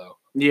window now, though.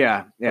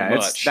 Yeah.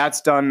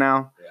 That's done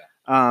now.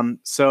 Yeah.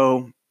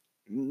 So,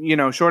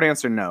 short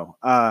answer, no.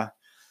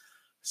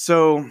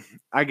 So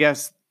I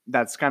guess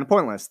that's kind of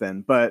pointless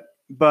then. But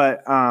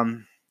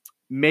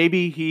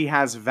maybe he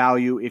has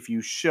value if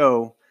you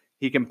show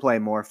he can play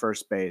more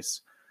first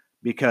base,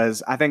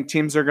 because I think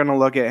teams are going to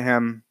look at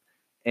him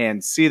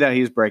and see that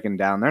he's breaking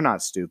down. They're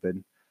not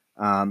stupid.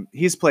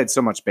 He's played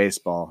so much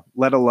baseball,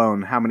 let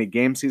alone how many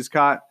games he's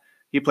caught.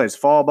 He plays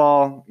fall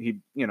ball.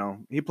 He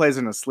plays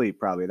in his sleep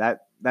probably.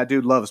 That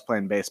dude loves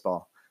playing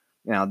baseball.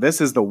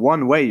 This is the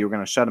one way you're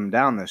going to shut him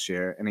down this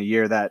year, in a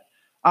year that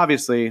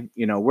obviously,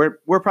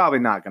 we're probably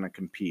not going to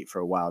compete for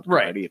a wild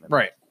card even.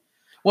 Right.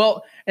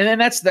 Well, and then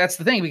that's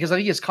the thing, because I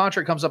think his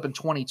contract comes up in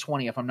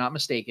 2020, if I'm not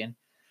mistaken.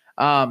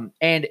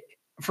 And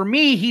for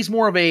me, he's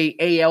more of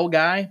a AL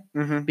guy,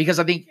 because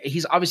I think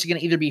he's obviously going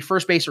to either be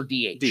first base or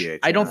DH.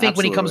 I don't think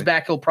when he comes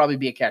back, he'll probably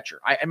be a catcher.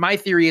 And my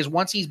theory is,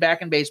 once he's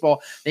back in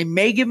baseball, they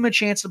may give him a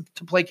chance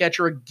to play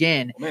catcher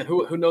again. Man,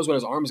 who knows what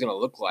his arm is going to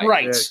look like?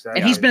 Right. Yeah,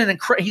 exactly. And he's been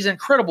he's an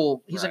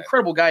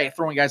incredible guy at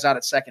throwing guys out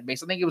at second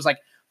base. I think it was like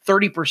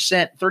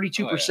 30%,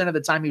 32% of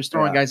the time he was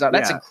throwing guys out.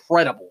 That's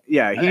incredible.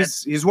 Yeah,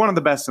 he's one of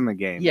the best in the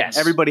game. Yes.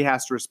 Everybody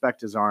has to respect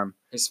his arm.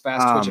 His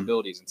fast twitch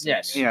abilities.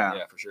 Yes.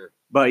 Yeah, for sure.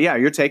 But yeah,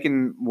 you're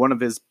taking one of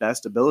his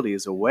best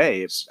abilities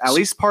away, at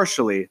least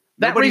partially.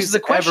 That raises the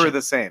question. Ever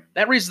the same.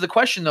 That raises the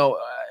question, though,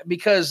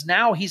 because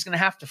now he's going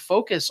to have to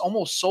focus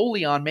almost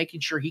solely on making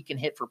sure he can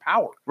hit for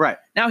power. Right.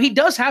 Now, he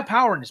does have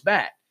power in his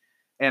bat.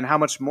 And how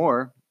much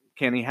more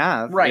can he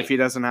have if he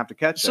doesn't have to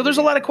catch? So there's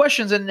a lot of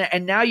questions,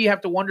 and now you have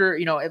to wonder,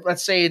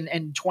 let's say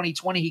in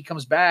 2020 he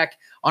comes back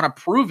on a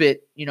prove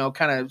it,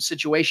 kind of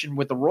situation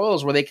with the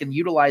Royals where they can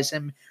utilize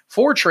him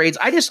for trades.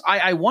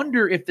 I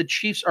wonder if the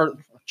Chiefs are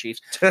 –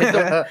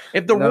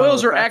 if the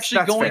Royals are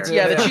actually going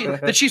to,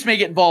 the Chiefs may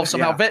get involved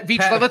somehow.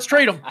 Let's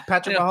trade them.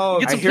 Patrick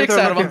Mahomes, get some picks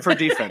out of them for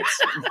defense.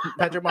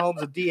 Patrick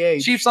Mahomes, a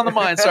DH. Chiefs on the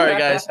mind. Sorry,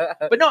 guys,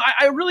 but no,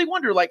 I really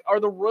wonder. Like, are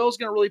the Royals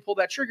going to really pull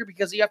that trigger?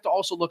 Because you have to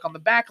also look on the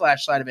backlash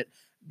side of it.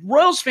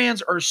 Royals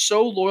fans are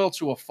so loyal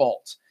to a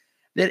fault.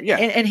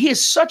 And he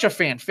is such a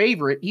fan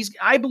favorite.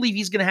 I believe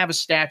he's going to have a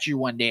statue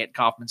one day at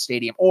Kauffman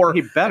Stadium. Or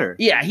he better.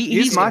 Yeah,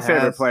 he's my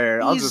favorite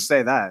player. I'll just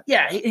say that.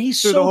 Yeah, he's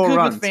so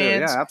good with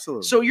fans. Yeah,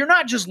 absolutely. So you're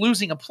not just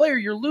losing a player;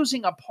 you're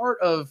losing a part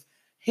of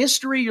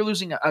history. You're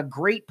losing a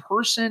great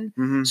person.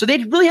 Mm-hmm. So they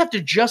really have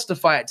to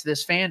justify it to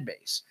this fan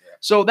base. Yeah.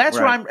 So that's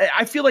where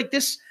I feel like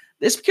this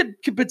could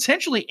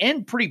potentially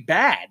end pretty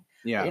bad.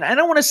 Yeah, and I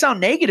don't want to sound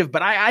negative,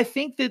 but I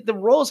think that the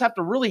Royals have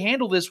to really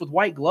handle this with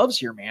white gloves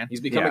here, man. He's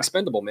become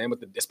expendable, man.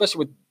 Especially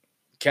with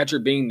catcher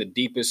being the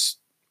deepest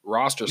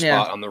roster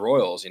spot on the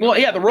Royals. Well,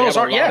 yeah, the Royals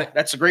aren't. Yeah,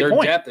 that's a great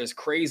point. Their depth is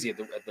crazy at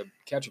the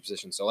catcher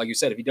position. So, like you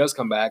said, if he does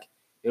come back,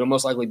 it'll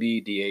most likely be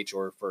DH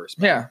or first.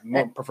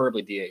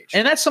 Preferably DH.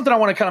 And that's something I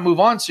want to kind of move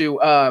on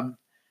to.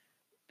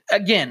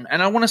 Again,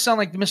 and I want to sound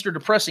like the Mr.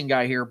 Depressing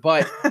guy here,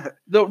 but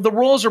the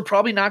Royals are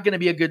probably not going to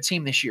be a good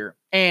team this year.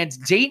 And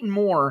Dayton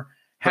Moore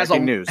has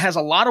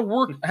a lot of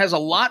work, has a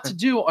lot to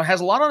do,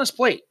 has a lot on his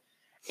plate.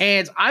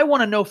 And I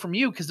want to know from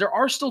you, because there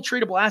are still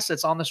tradable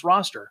assets on this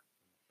roster.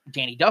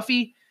 Danny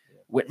Duffy,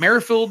 Whit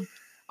Merrifield.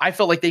 I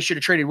felt like they should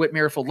have traded Whit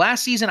Merrifield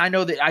last season.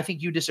 I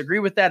think you disagree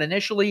with that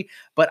initially,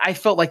 but I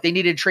felt like they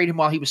needed to trade him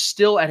while he was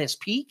still at his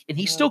peak, and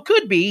he still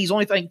could be. He's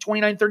only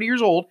 29, 30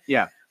 years old.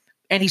 Yeah.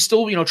 And he's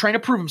still, trying to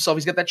prove himself.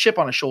 He's got that chip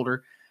on his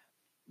shoulder.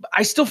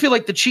 I still feel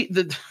like God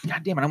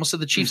damn it, I almost said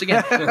the Chiefs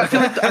again.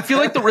 I feel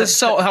like this is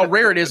how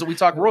rare it is that we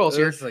talk Royals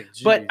here.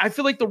 But I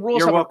feel like the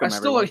Royals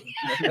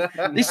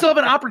they still have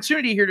an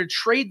opportunity here to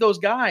trade those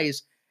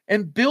guys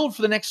and build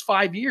for the next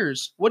 5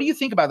 years. What do you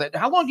think about that?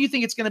 How long do you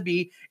think it's going to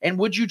be? And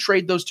would you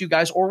trade those two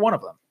guys or one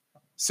of them?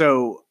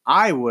 So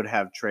I would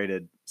have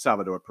traded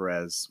Salvador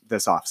Perez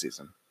this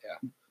offseason.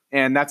 Yeah.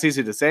 And that's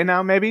easy to say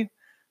now, maybe.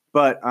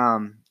 But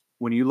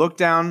when you look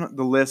down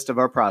the list of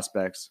our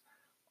prospects,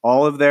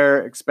 all of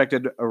their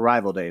expected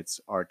arrival dates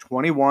are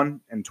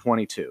 21 and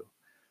 22.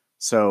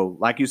 So,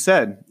 like you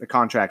said, the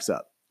contract's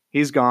up.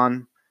 He's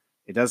gone.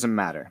 It doesn't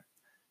matter.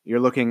 You're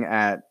looking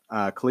at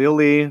Khalil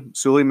Lee,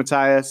 Sully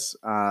Matthias,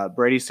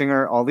 Brady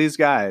Singer, all these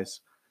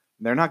guys.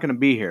 They're not going to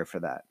be here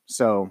for that.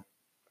 So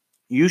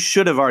you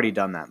should have already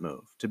done that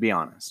move, to be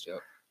honest. Yep.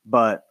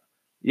 But,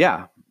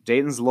 yeah,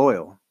 Dayton's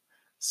loyal.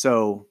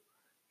 So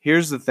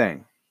here's the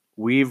thing.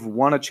 We've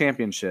won a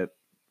championship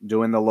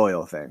doing the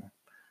loyal thing.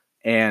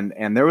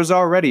 And there was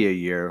already a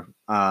year,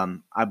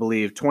 I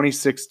believe,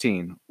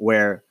 2016,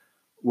 where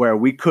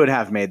we could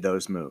have made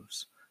those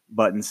moves.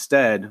 But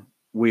instead,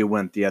 we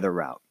went the other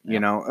route, you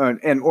know,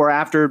 or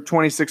after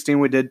 2016,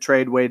 we did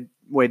trade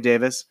Wade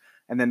Davis.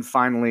 And then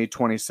finally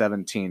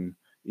 2017,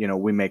 you know,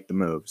 we make the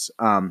moves.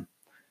 Or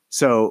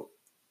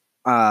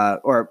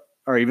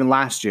even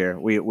last year,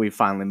 we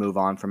finally move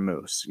on from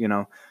Moose, you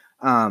know.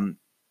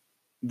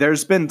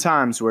 There's been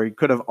times where he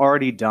could have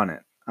already done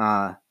it.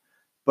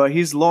 But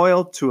he's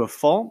loyal to a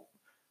fault,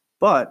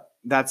 but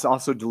that's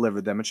also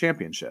delivered them a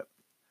championship.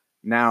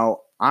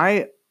 Now,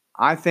 I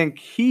think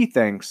he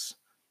thinks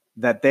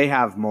that they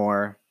have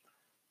more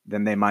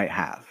than they might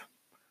have.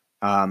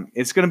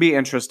 It's going to be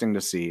interesting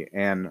to see.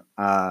 And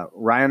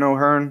Ryan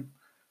O'Hearn,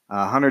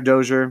 Hunter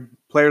Dozier,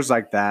 players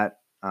like that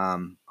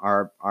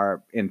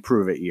are in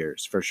prove-it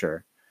years for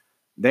sure.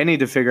 They need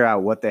to figure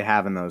out what they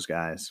have in those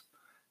guys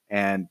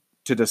and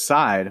to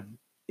decide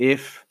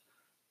if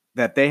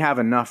that they have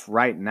enough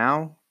right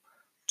now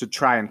to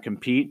try and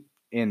compete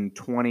in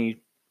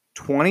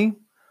 2020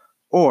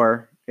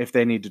 or if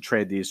they need to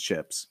trade these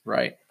chips.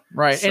 Right.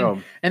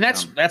 So, and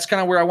that's kind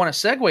of where I want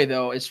to segue,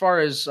 though, as far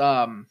as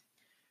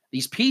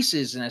these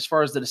pieces and as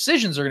far as the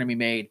decisions are going to be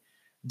made.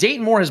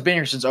 Dayton Moore has been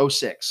here since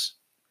 2006.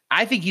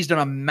 I think he's done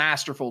a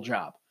masterful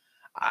job.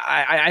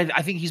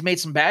 I think he's made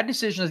some bad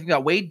decisions. I think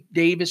that Wade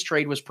Davis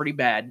trade was pretty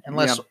bad,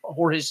 unless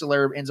Jorge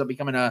Soler ends up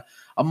becoming a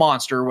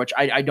monster, which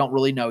I don't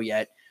really know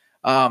yet.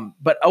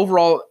 But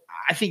overall,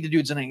 I think the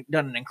dude's done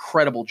an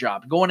incredible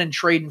job going and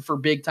trading for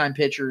big-time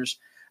pitchers,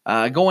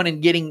 going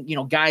and getting, you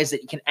know, guys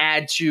that can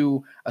add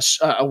to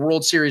a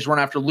World Series run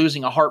after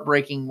losing a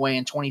heartbreaking way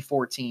in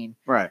 2014.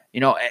 Right.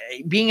 You know,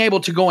 being able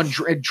to go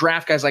and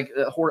draft guys like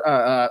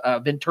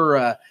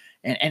Ventura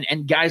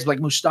and guys like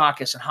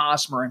Moustakas and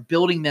Hosmer and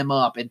building them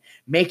up and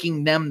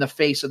making them the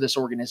face of this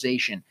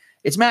organization.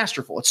 It's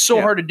masterful. It's so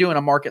hard to do in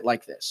a market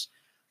like this.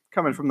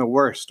 Coming from the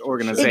worst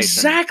organization.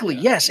 Exactly.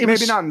 Yes.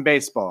 Maybe not in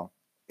baseball.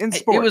 In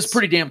sports. It was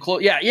pretty damn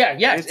close. Yeah,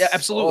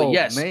 absolutely.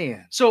 Yes.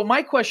 Man. So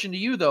my question to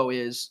you, though,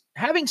 is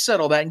having said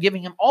all that and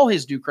giving him all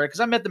his due credit, because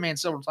I met the man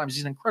several times.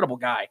 He's an incredible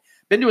guy.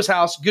 Been to his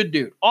house. Good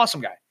dude.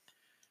 Awesome guy.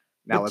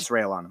 Now let's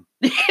rail on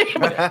him.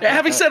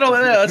 Having said all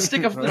that, let's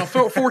stick a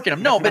fork in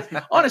him. No, but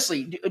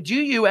honestly, do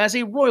you, as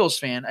a Royals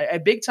fan, a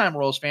big-time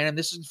Royals fan, and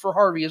this is for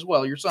Harvey as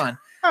well, your son,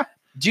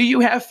 do you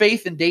have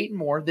faith in Dayton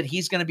Moore that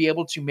he's going to be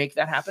able to make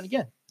that happen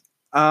again?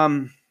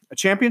 A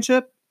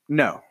championship?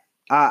 No.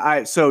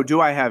 So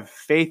do I have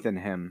faith in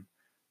him?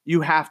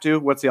 You have to.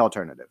 What's the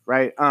alternative,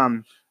 right?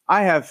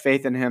 I have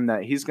faith in him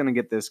that he's going to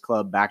get this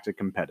club back to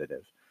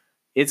competitive.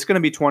 It's going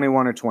to be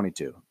 21 or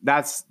 22.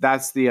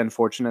 That's the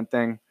unfortunate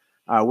thing.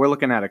 We're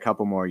looking at a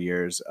couple more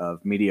years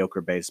of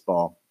mediocre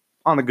baseball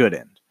on the good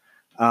end.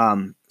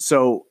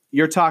 So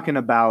you're talking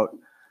about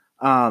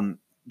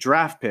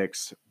draft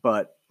picks,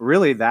 but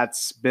really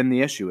that's been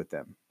the issue with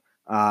them.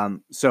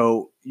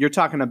 So you're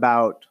talking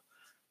about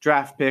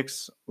draft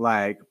picks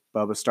like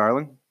Bubba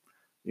Starling.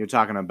 You're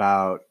talking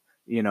about,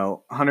 you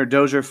know, Hunter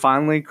Dozier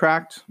finally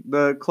cracked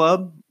the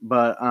club,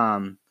 but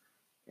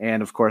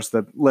and of course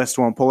the list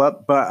won't pull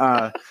up,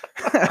 but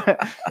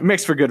it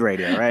makes for good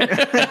radio, right?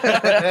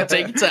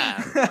 Take your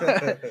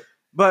time.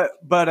 But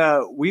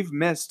we've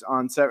missed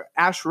on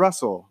Ash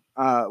Russell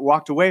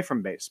walked away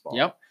from baseball.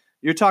 Yep.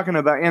 You're talking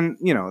about, and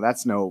you know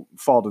that's no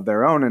fault of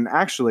their own. And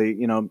actually,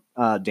 you know,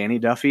 Danny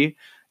Duffy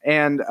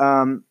and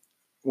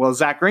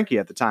Zach Greinke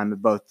at the time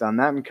have both done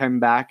that and come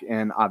back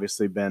and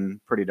obviously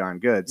been pretty darn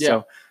good.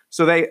 Yeah.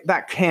 So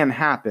that can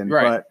happen,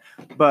 right.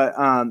 but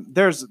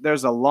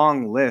there's a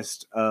long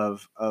list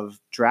of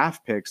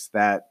draft picks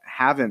that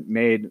haven't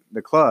made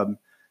the club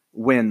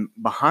when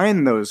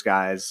behind those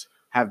guys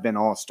have been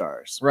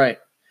all-stars. Right.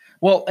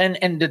 Well,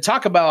 and to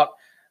talk about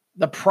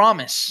the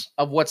promise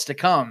of what's to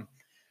come,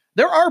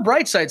 there are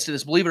bright sides to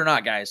this, believe it or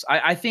not, guys.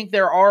 I think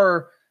there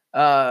are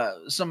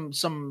some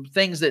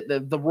things that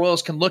the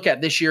Royals can look at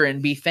this year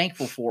and be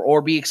thankful for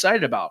or be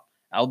excited about.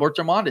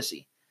 Alberto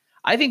Mondesi.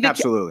 I think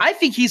absolutely. I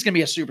think he's going to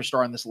be a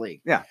superstar in this league.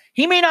 Yeah,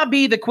 he may not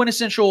be the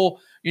quintessential,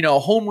 you know,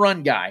 home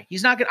run guy.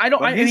 He's not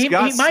going. He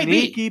might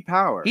sneaky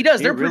power. He does.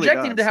 They're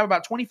projecting him to have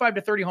about 25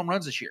 to 30 home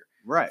runs this year.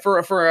 Right. For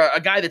a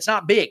guy that's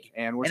not big.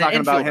 And we're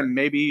talking about him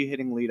maybe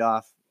hitting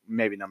leadoff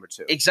maybe number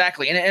 2.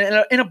 Exactly.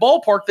 And in a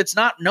ballpark that's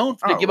not known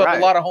to give up a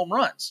lot of home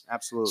runs.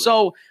 Absolutely.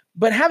 So,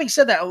 but having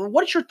said that,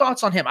 what's your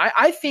thoughts on him?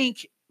 I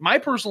think, my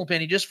personal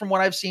opinion, just from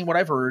what I've seen, what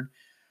I've heard,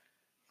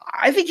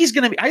 I think he's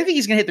going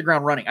to hit the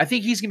ground running. I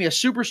think he's going to be a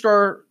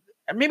superstar.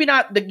 Maybe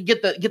not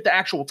get the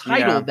actual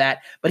title of that,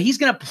 but he's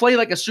going to play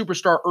like a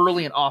superstar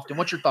early and often.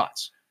 What's your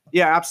thoughts?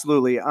 Yeah,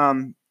 absolutely.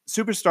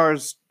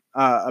 Superstars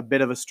a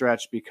bit of a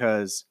stretch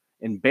because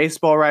in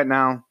baseball right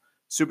now,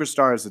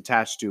 superstar is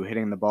attached to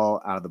hitting the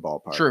ball out of the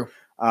ballpark. True.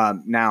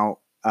 Now,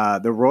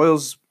 the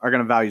Royals are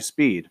going to value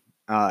speed,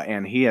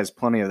 and he has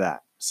plenty of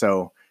that.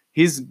 So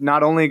he's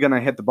not only going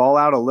to hit the ball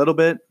out a little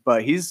bit,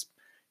 but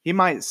he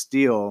might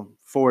steal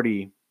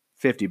 40,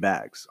 50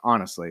 bags,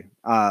 honestly.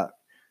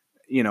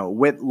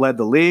 Witt led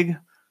the league,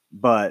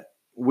 but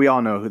we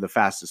all know who the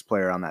fastest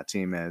player on that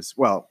team is.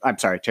 Well, I'm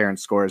sorry,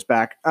 Terrence Score is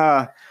back.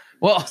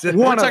 Well,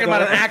 we're talking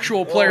about an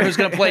actual player who's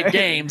going to play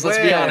games. Let's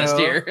be honest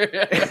here.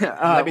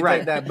 Let me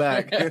take that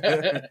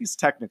back. He's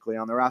technically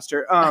on the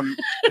roster.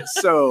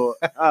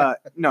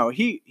 No,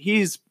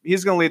 he's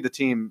going to lead the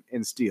team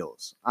in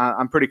steals.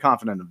 I'm pretty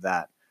confident of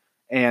that.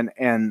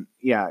 And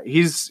yeah,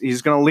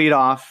 he's going to lead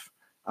off.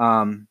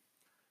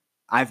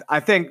 I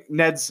think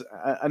Ned's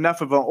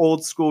enough of an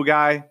old school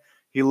guy.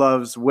 He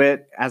loves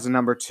Witt as a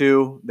number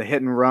 2, the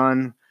hit and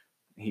run.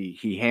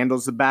 He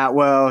handles the bat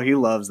well. He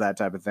loves that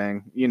type of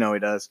thing. He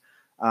does.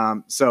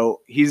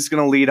 So he's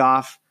going to lead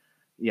off.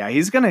 Yeah,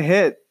 he's going to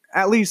hit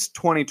at least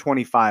 20,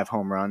 25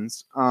 home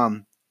runs.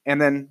 And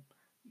then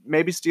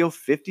maybe steal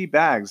 50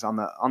 bags on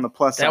the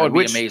plus side. That would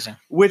be amazing.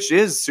 Which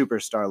is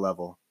superstar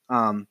level.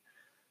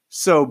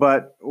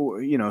 But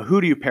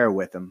who do you pair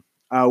with him?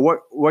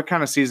 What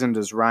kind of season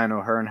does Ryan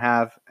O'Hearn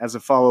have as a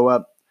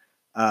follow-up?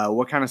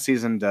 What kind of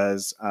season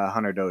does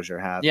Hunter Dozier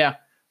have? Yeah.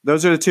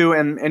 Those are the two.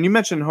 And you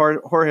mentioned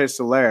Jorge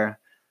Soler.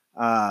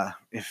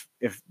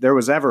 If there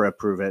was ever a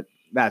prove it,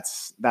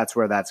 that's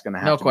where that's going to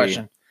have to be. No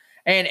question.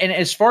 And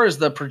as far as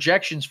the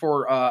projections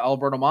for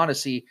Alberto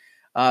Mondesi,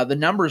 the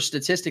numbers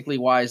statistically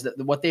wise,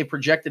 that what they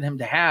projected him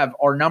to have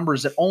are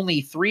numbers that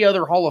only 3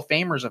 other Hall of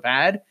Famers have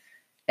had.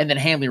 And then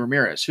Hanley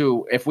Ramirez,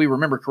 who, if we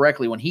remember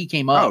correctly, when he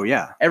came up,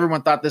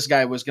 everyone thought this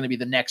guy was going to be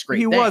the next great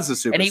thing. He was a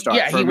superstar.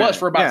 And he was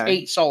for about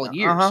 8 solid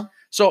years. Uh-huh.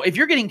 So if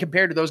you're getting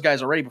compared to those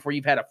guys already before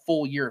you've had a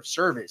full year of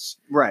service,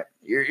 right?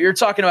 You're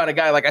talking about a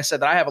guy, like I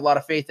said, that I have a lot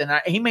of faith in.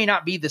 He may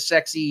not be the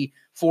sexy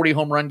 40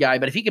 home run guy,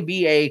 but if he could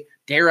be a,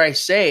 dare I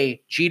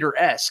say,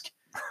 Jeter-esque,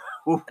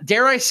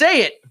 dare I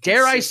say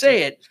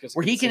it,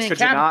 where he can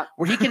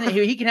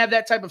have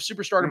that type of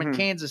superstardom in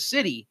Kansas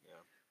City.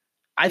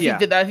 I think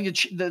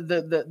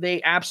that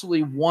they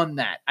absolutely won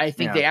that. I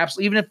think they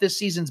absolutely, even if this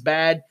season's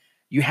bad,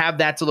 you have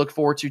that to look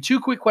forward to. 2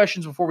 quick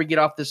questions before we get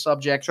off this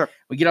subject. Sure.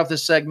 We get off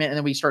this segment and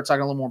then we start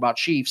talking a little more about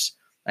Chiefs.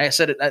 Like I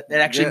said, it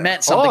actually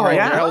meant something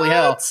there. Holy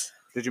hell.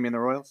 Did you mean the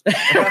Royals?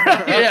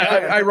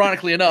 Yeah,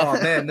 ironically enough.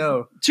 Oh, man,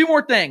 no. 2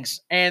 more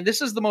things. And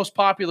this is the most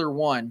popular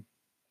one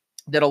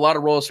that a lot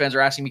of Royals fans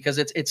are asking because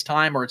it's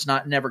time or it's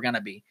never going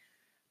to be.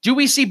 Do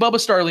we see Bubba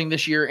Starling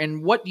this year?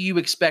 And what do you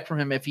expect from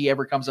him if he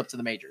ever comes up to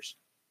the majors?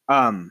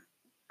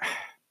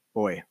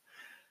 Boy,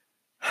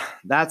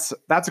 that's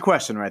a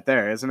question right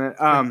there, isn't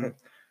it?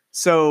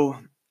 So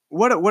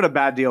what a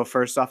bad deal.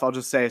 First off, I'll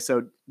just say,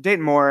 so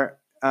Dayton Moore,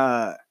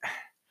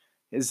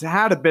 has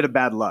had a bit of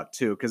bad luck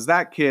too. Cause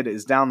that kid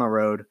is down the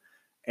road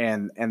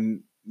and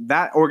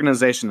that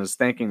organization is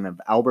thinking of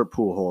Albert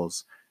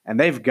Pujols and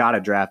they've got to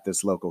draft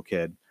this local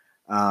kid.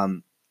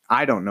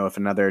 I don't know if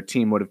another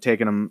team would have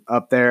taken him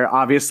up there,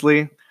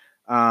 obviously.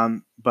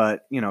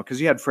 But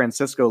because you had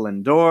Francisco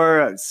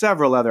Lindor,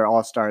 several other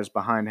all-stars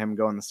behind him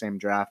going the same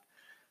draft.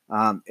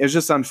 It's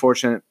just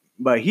unfortunate,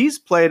 but he's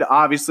played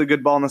obviously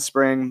good ball in the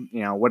spring.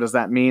 What does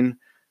that mean?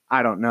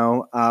 I don't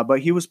know.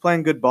 But he was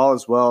playing good ball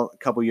as well a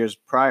couple years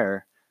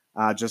prior,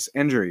 just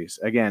injuries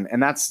again.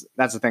 And that's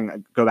the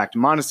thing. Go back to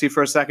Mondesi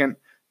for a second.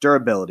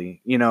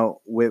 Durability,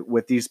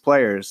 with these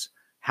players,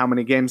 how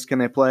many games can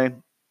they play?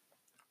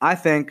 I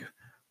think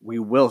we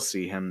will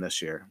see him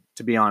this year,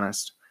 to be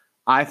honest.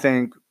 I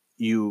think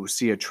you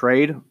see a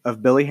trade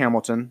of Billy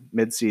Hamilton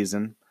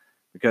mid-season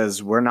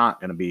because we're not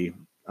going to be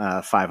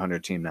a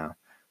 500 team now.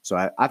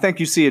 So I think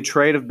you see a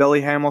trade of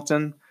Billy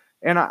Hamilton,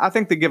 and I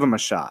think they give him a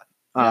shot.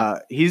 Yeah.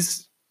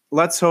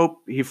 Let's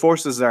hope he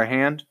forces their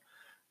hand,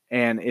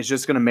 and it's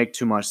just going to make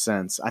too much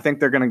sense. I think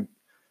they're going to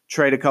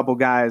trade a couple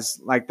guys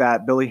like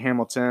that. Billy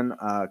Hamilton,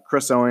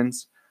 Chris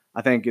Owens,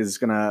 I think is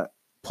going to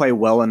play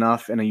well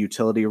enough in a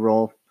utility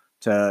role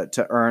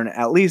to earn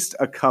at least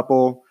a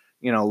couple,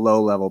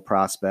 low-level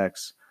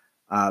prospects.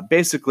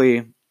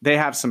 Basically, they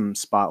have some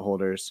spot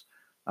holders.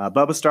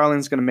 Bubba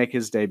Starling's going to make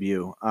his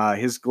debut.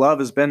 His glove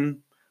has been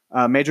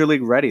major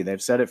league ready.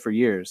 They've said it for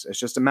years. It's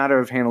just a matter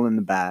of handling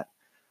the bat.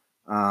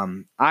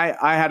 I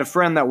had a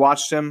friend that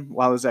watched him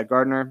while I was at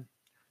Gardner.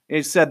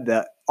 He said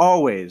that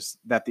always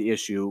that the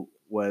issue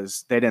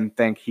was they didn't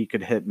think he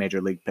could hit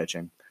major league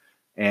pitching,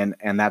 and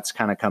that's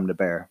kind of come to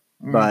bear.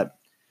 But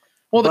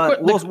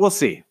we'll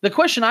see. The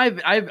question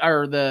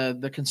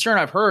the concern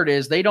I've heard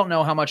is they don't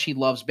know how much he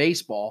loves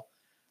baseball.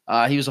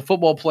 He was a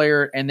football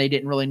player, and they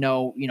didn't really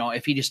know,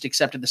 if he just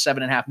accepted the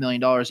 $7.5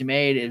 million he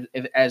made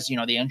as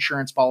the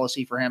insurance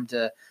policy for him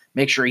to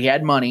make sure he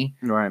had money,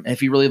 right? If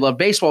he really loved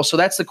baseball. So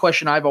that's the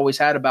question I've always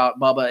had about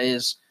Bubba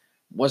is,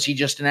 was he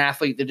just an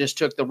athlete that just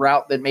took the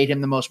route that made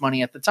him the most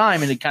money at the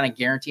time, and it kind of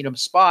guaranteed him a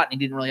spot, and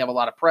he didn't really have a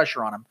lot of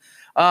pressure on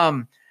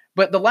him?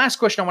 But the last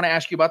question I want to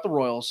ask you about the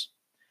Royals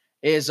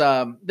is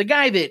the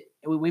guy that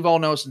we've all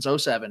known since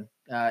 2007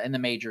 in the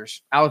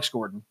majors, Alex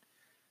Gordon.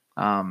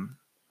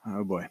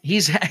 Oh boy,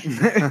 he's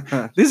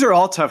these are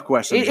all tough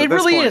questions. It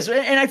really is,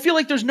 and I feel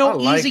like there's no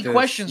easy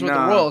questions with the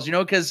Royals,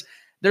 because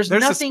there's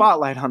nothing. A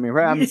spotlight on me,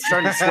 right? I'm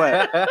starting to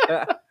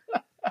sweat.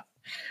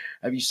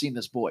 Have you seen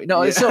this boy?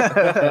 No,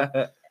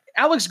 so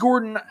Alex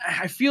Gordon,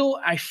 I feel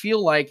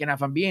like, and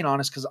if I'm being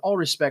honest, because all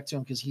respect to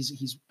him, because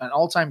he's an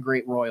all-time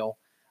great Royal.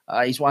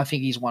 I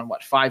think he's won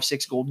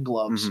 5-6 Golden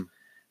Gloves. Mm-hmm.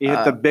 He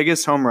hit the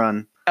biggest home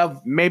run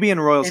of maybe in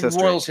Royals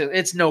history.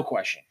 It's no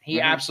question.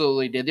 He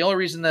absolutely did. The only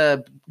reason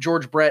the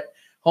George Brett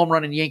home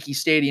run in Yankee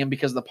Stadium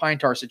because of the pine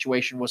tar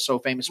situation was so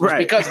famous was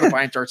because of the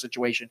pine tar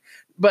situation.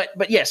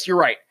 But yes, you're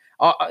right.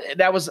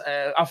 That was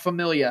a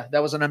familia.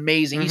 That was an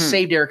amazing. He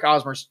saved Eric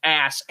Hosmer's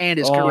ass and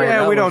his career.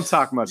 Yeah, we don't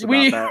talk much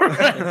about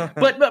that.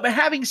 but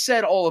having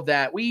said all of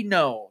that, we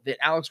know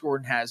that Alex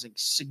Gordon has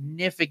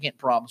significant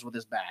problems with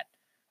his bat.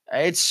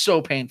 It's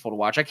so painful to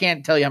watch. I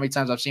can't tell you how many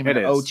times I've seen him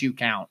in an 0-2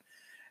 count.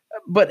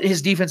 But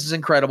his defense is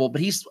incredible.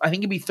 But I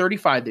think he'll be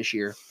 35 this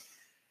year.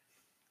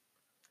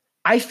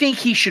 I think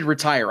he should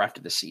retire after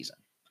this season.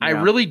 Yeah. I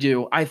really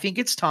do. I think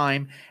it's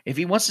time. If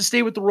he wants to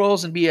stay with the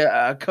Royals and be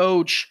a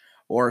coach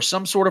or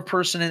some sort of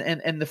person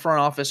in the front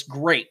office,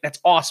 great. That's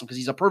awesome because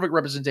he's a perfect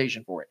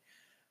representation for it.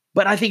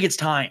 But I think it's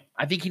time.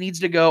 I think he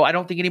needs to go. I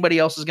don't think anybody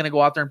else is going to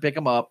go out there and pick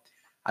him up.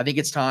 I think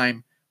it's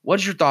time.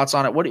 What's your thoughts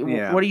on it? What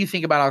do you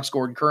think about Alex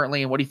Gordon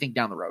currently, and what do you think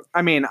down the road?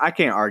 I mean, I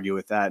can't argue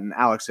with that. And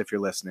Alex, if you're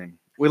listening,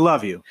 we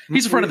love you.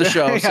 He's a friend of the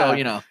show,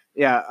 so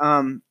Yeah.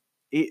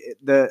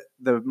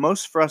 The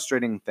most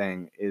frustrating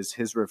thing is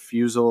his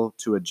refusal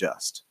to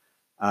adjust.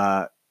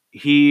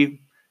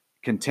 He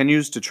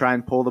continues to try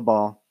and pull the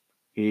ball.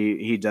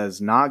 He does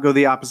not go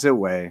the opposite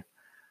way.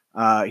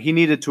 He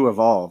needed to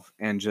evolve,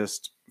 and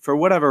just for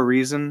whatever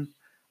reason,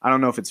 I don't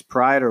know if it's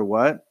pride or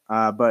what,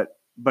 but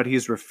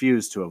he's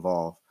refused to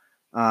evolve.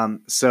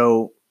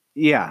 So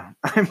yeah,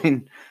 I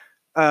mean,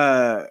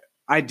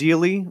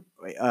 ideally,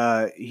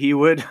 he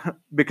would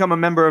become a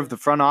member of the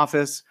front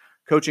office,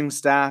 coaching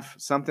staff,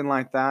 something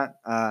like that.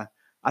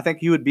 I think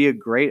he would be a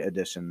great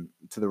addition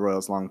to the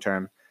Royals long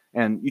term.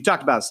 And you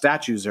talked about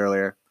statues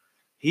earlier.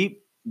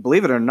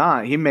 Believe it or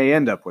not, he may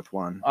end up with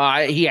one.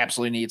 He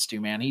absolutely needs to,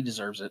 man. He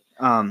deserves it.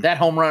 That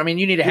home run. I mean,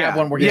 you need to have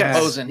one where he's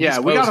posing. Yeah,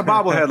 we got a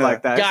bobblehead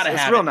like that.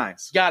 It's real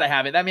nice. Gotta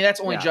have it. I mean, that's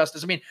only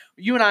justice. I mean,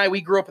 you and I, we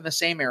grew up in the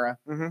same era,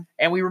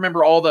 and we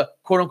remember all the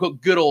quote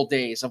unquote good old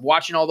days of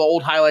watching all the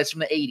old highlights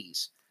from the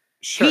 80s.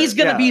 Sure, he's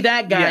going to be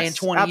that guy in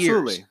 20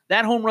 absolutely. years.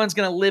 That home run's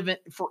going to live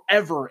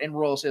forever in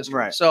Royals history.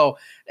 Right. So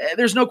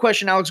there's no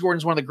question Alex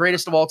Gordon's one of the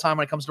greatest of all time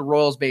when it comes to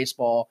Royals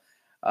baseball.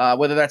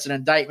 Whether that's an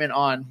indictment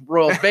on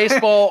Royals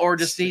baseball or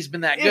just he's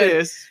been that good. It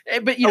is.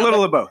 But a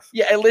little of both.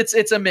 Yeah,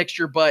 it's a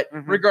mixture. But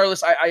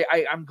regardless,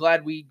 I'm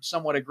glad we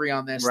somewhat agree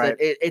on this. Right.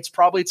 That it's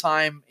probably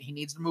time. He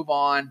needs to move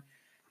on,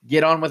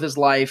 get on with his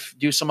life,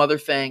 do some other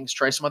things,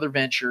 try some other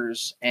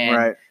ventures. And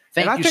right.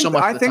 Thank you so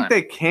much. I think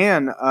they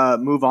can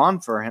move on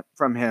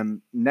from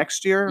him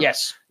next year.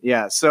 Yes.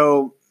 Yeah.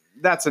 So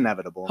that's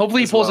inevitable.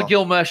 Hopefully he pulls a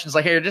Gil Mush and is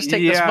like, "Hey, just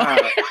take this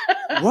money."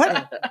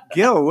 What,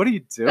 Gil? What are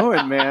you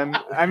doing, man?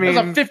 I mean,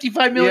 it's a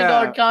 $55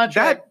 million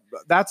contract.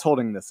 That's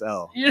holding this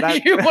L. You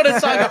want to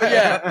talk about?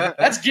 Yeah,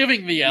 that's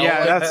giving the L.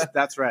 Yeah,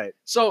 that's right.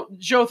 So,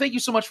 Joe, thank you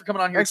so much for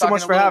coming on here. Thanks so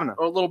much for having us.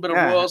 A little bit of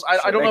Royals.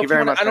 I don't know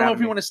if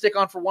you want to stick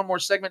on for one more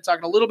segment,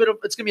 talking a little bit of.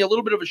 It's going to be a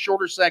little bit of a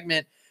shorter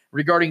segment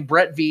regarding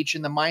Brett Veach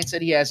and the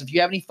mindset he has. If you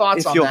have any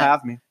thoughts on that, you'll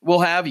have me. We'll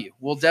have you.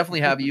 We'll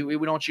definitely have you. We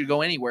don't want you to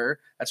go anywhere.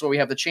 That's why we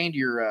have the chain to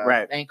your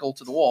ankle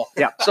to the wall.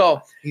 Yeah.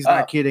 So he's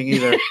not kidding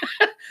either.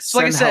 So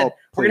like I said,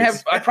 we're gonna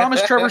have. I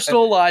promise Trevor's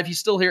still alive. He's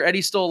still here.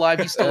 Eddie's still alive.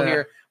 He's still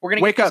here. We're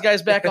gonna get these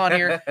guys back on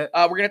here.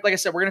 We're gonna, like I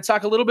said, we're gonna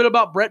talk a little bit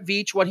about Brett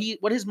Veach, what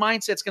his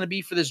mindset's gonna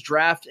be for this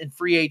draft and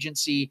free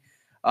agency.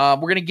 We're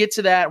gonna get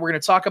to that. We're gonna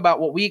talk about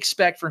what we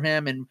expect from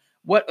him and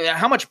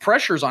how much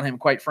pressure's on him,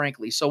 quite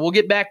frankly. So we'll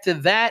get back to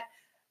that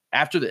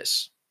after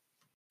this.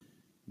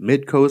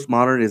 Midcoast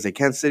Modern is a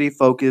Kansas City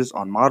focus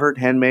on modern,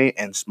 handmade,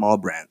 and small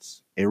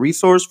brands. A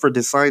resource for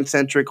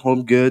design-centric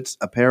home goods,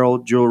 apparel,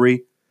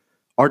 jewelry,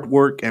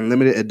 artwork, and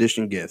limited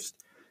edition gifts.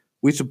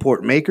 We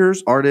support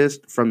makers,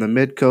 artists from the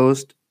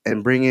Midcoast,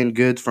 and bring in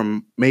goods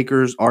from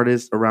makers,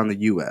 artists around the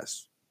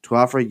U.S. to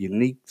offer a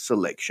unique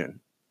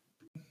selection.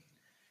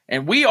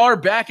 And we are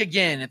back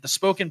again at the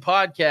Spoken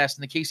Podcast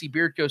in the KC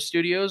Beardco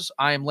Studios.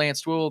 I am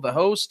Lance Twill, the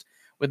host,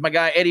 with my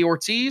guy Eddie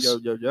Ortiz,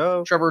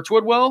 yo, Trevor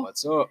Twidwell.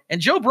 What's up? And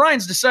Joe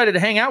Bryan's decided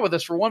to hang out with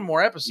us for one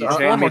more episode,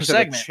 one more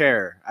segment. The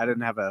chair. I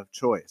didn't have a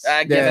choice.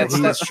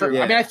 That's true.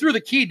 Yeah. I mean, I threw the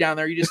key down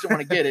there. You just didn't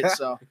want to get it,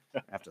 so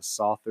I have to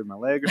saw through my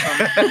leg or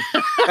something.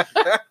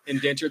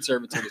 Indentured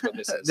servitude is what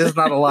this is. This is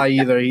not a lie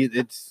either.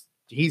 It's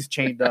he's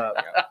chained up.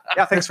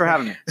 Yeah, thanks for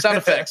having me. Sound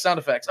effects.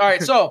 All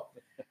right, so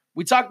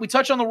we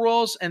touched on the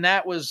rules, and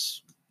that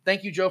was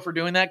thank you, Joe, for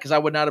doing that because I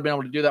would not have been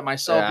able to do that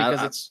myself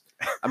because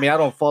I mean, I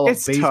don't follow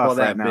It's baseball tough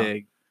that right now.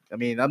 big. I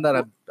mean, I'm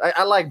not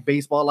I like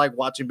baseball, I like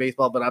watching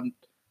baseball, but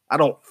I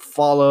don't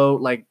follow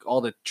like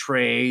all the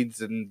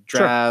trades and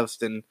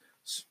drafts and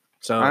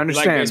so I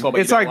understand. baseball,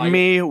 but It's you like don't like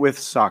me with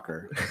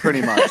soccer,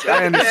 pretty much. I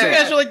you understand.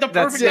 guys are like the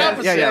That's perfect it.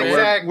 opposite. Yeah,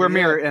 Exactly, we're yeah.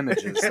 mirror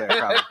images there,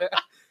 probably.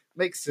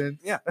 makes sense.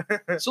 Yeah.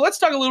 So let's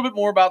talk a little bit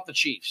more about the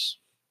Chiefs.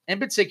 In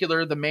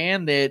particular, the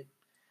man that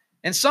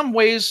in some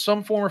ways,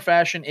 some form or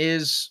fashion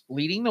is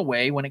leading the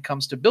way when it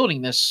comes to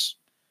building this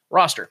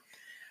roster.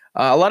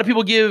 A lot of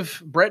people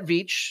give Brett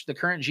Veach, the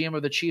current GM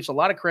of the Chiefs, a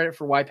lot of credit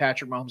for why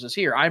Patrick Mahomes is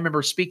here. I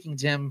remember speaking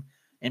to him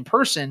in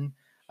person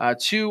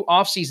 2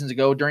 off seasons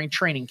ago during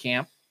training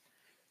camp.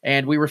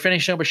 And we were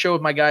finishing up a show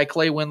with my guy,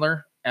 Clay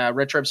Windler,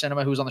 Red Tribe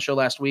Cinema, who was on the show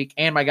last week,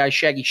 and my guy,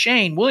 Shaggy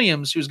Shane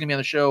Williams, who's going to be on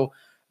the show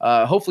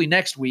hopefully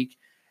next week.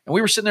 And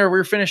we were sitting there, we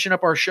were finishing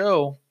up our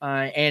show,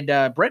 and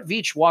Brett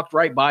Veach walked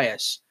right by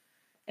us.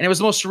 And it was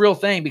the most surreal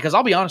thing because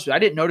I'll be honest with you, I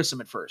didn't notice him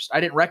at first. I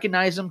didn't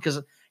recognize him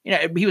because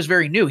he was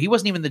very new. He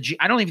wasn't even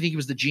I don't even think he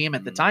was the GM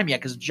at the time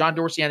yet because John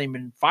Dorsey hadn't even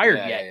been fired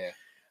yet.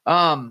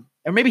 Or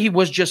maybe he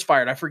was just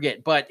fired. I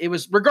forget. But it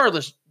was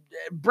regardless.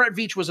 Brett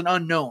Veach was an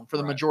unknown for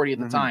the majority of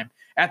the time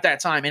at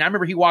that time. And I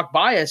remember he walked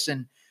by us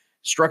and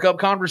struck up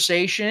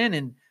conversation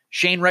and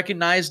Shane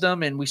recognized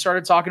him and we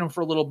started talking to him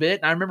for a little bit.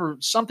 And I remember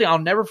something I'll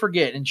never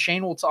forget. And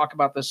Shane will talk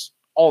about this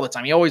all the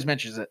time. He always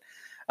mentions it.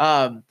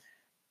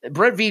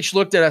 Brett Veach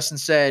looked at us and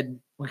said,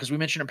 because we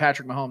mentioned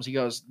Patrick Mahomes, he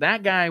goes,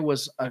 that guy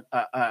was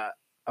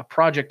a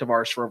project of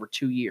ours for over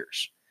 2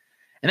 years.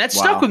 And that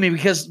stuck with me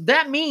because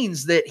that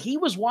means that he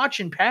was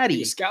watching Patty. He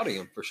was scouting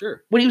him for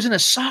sure. When he was in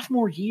his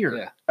sophomore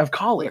year of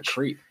college. What a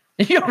creep.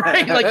 You're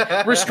right.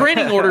 Like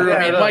restraining order.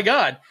 I mean, my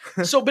God.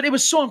 So, but it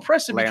was so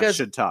impressive Lance because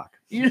should talk.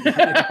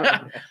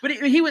 but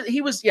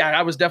he was, yeah,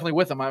 I was definitely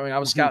with him. I mean, I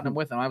was scouting him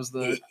with him. I was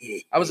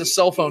a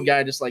cell phone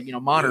guy, just like,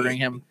 monitoring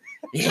him.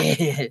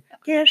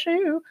 Guess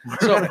who?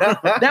 So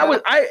that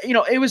was,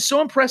 it was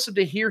so impressive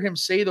to hear him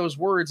say those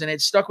words and it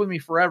stuck with me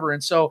forever.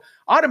 And so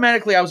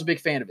automatically I was a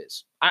big fan of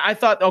his. I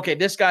thought, okay,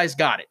 this guy's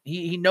got it.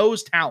 He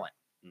knows talent.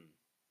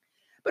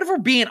 But if we're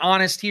being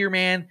honest here,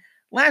 man,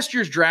 last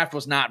year's draft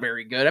was not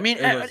very good. I mean,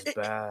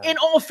 in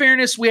all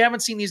fairness, we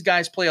haven't seen these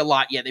guys play a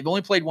lot yet. They've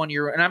only played 1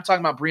 year, and I'm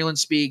talking about Breeland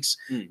Speaks,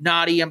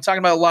 Noddy. I'm talking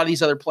about a lot of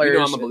these other players.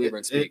 I'm a believer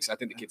in Speaks. I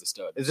think the kid's a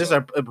stud. Is this a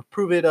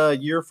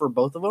prove-it year for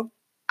both of them?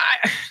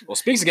 Well,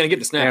 Speaks is going to get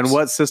the snaps. And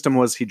what system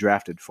was he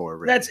drafted for?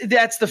 Ray?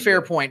 That's the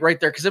fair point right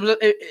there because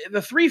the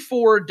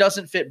 3-4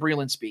 doesn't fit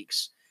Breeland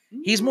Speaks.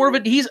 He's more of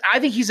I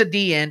think he's a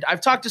D end. I've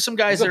talked to some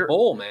guys that are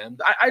bowl, man.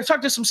 I've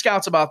talked to some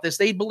scouts about this.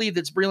 They believe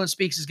that Breeland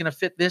Speaks is going to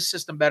fit this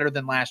system better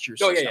than last year's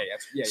system.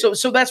 Yeah.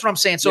 So that's what I'm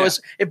saying. So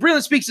if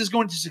Breeland Speaks is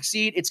going to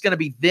succeed, it's going to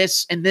be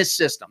this and this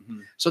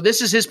system. So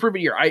this is his proven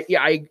year.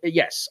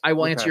 Yes, I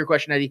will answer your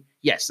question, Eddie.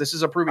 Yes, this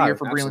is a proven year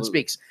for Breeland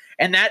Speaks.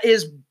 And that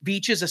is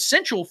Veach's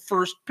essential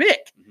first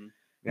pick.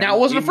 Now, it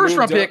wasn't a first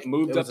round pick.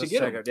 Moved up to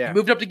get him. He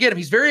moved up to get him.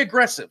 He's very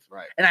aggressive.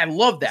 Right. And I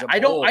love that.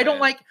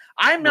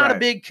 I'm not a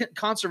big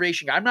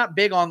conservation guy. I'm not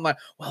big on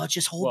let's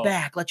just hold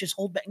back. Let's just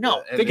hold back.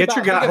 No.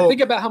 Think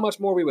about how much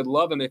more we would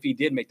love him if he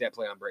did make that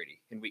play on Brady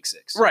in week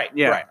 6. Right.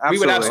 Yeah. Right. Absolutely. We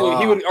would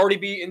absolutely. He would already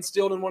be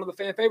instilled in one of the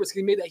fan favorites.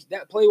 He made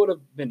that play would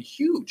have been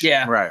huge.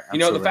 Yeah. Right.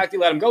 The fact he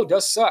let him go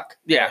does suck.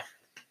 Yeah.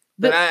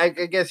 But I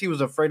guess he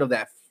was afraid of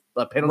that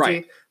penalty.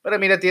 Right. But I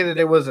mean, at the end of the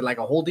day, was it like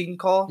a holding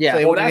call? Yeah.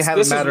 So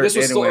this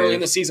was still early in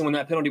the season when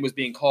that penalty was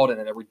being called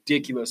at a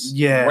ridiculous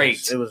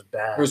rate. It was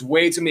bad. There was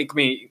way too many. I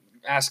mean,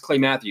 ask Clay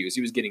Matthews. He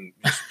was getting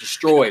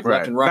destroyed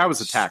left and right. That was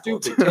a tackle.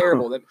 Stupid,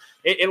 terrible.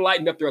 It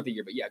lightened up throughout the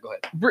year. But yeah, go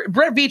ahead.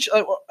 Brett Veach,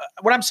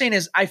 what I'm saying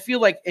is I feel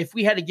like if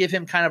we had to give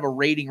him kind of a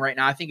rating right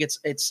now, I think it's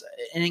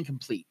an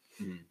incomplete.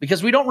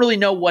 Because we don't really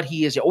know what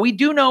he is. What we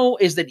do know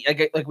is that,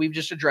 like we've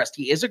just addressed,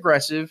 he is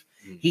aggressive.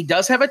 He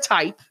does have a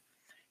type.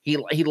 He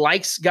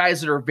likes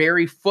guys that are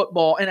very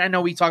football. And I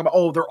know we talk about,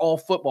 they're all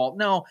football.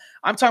 No,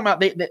 I'm talking about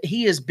that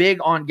he is big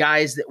on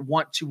guys that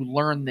want to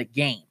learn the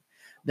game.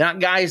 Not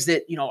guys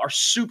that, are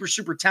super,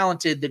 super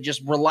talented that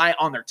just rely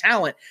on their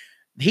talent.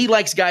 He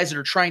likes guys that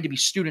are trying to be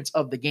students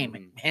of the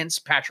game. Hence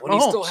Patrick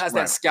Mahomes. He still has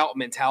that scout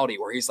mentality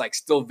where he's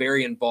still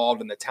very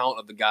involved in the talent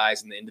of the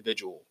guys and the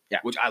individual. Yeah.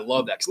 Which I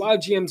love that. Because a lot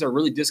of GMs are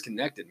really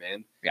disconnected,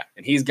 man. Yeah.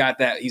 And he's got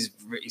that. He's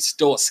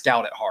still a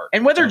scout at heart.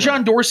 And whether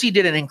John Dorsey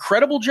did an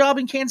incredible job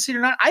in Kansas City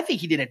or not, I think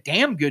he did a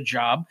damn good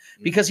job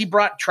because he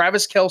brought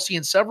Travis Kelce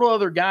and several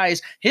other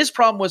guys. His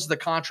problem was the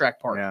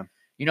contract part.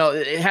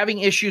 Yeah. Having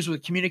issues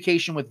with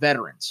communication with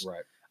veterans.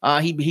 Right.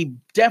 He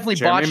definitely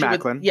Jeremy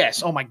botched Maclin. it with,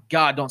 yes. Oh my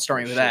God, don't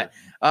start me with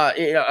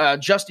that.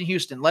 Justin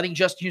Houston, letting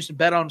Justin Houston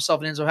bet on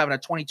himself and ends up having a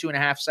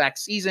 22.5 sack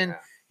season. Yeah.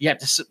 You have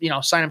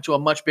to, sign him to a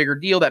much bigger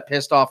deal that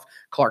pissed off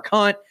Clark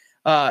Hunt.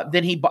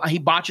 Then he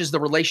botches the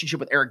relationship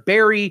with Eric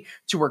Berry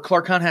to where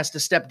Clark Hunt has to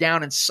step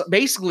down and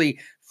basically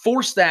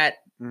force that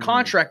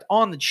contract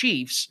on the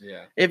Chiefs.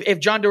 Yeah. If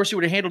John Dorsey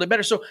would have handled it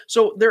better. So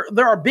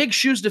there are big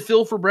shoes to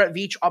fill for Brett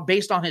Veach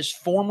based on his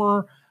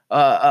former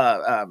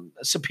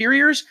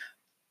superiors.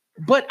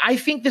 But I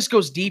think this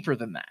goes deeper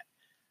than that.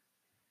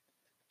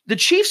 The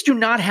Chiefs do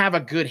not have a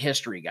good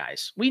history,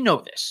 guys. We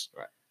know this.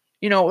 Right.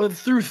 You know,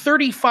 through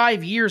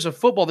 35 years of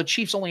football, the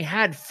Chiefs only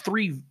had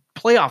 3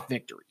 playoff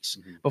victories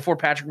before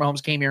Patrick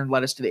Mahomes came here and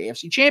led us to the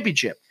AFC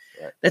Championship.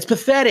 Right. That's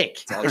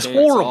pathetic. It's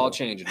horrible. It's all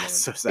changing, man.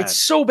 So sad. It's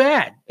so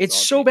bad. It's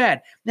so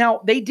bad.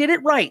 Now, they did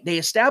it right. They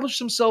established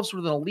themselves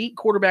with an elite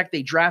quarterback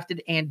they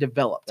drafted and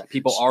developed. That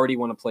people already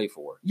want to play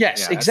for.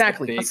 Yes,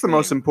 exactly. That's the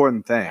most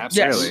important thing.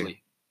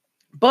 Absolutely.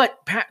 But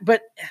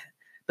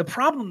the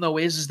problem, though,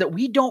 is that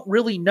we don't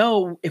really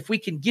know if we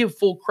can give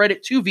full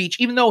credit to Veach,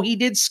 even though he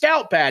did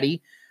scout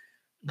Patty.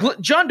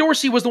 John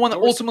Dorsey was the one that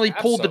ultimately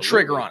pulled the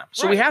trigger on him.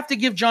 So we have to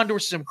give John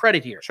Dorsey some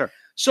credit here. Sure.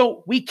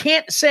 So we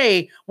can't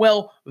say,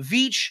 well,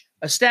 Veach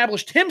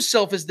established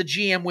himself as the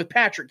GM with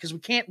Patrick, because we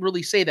can't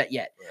really say that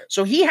yet. Right.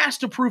 So he has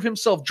to prove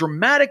himself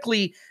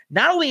dramatically,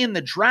 not only in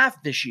the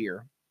draft this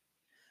year,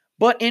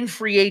 but in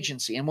free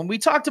agency. And when we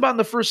talked about in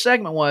the first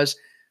segment was,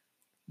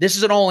 this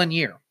is an all-in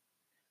year.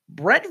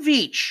 Brett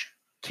Veach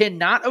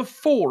cannot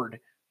afford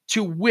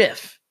to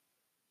whiff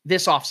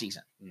this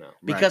offseason. No.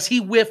 Because he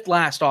whiffed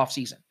last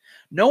offseason.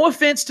 No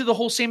offense to the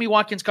whole Sammy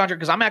Watkins contract,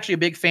 because I'm actually a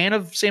big fan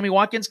of Sammy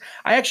Watkins.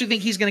 I actually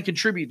think he's going to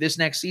contribute this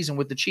next season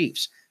with the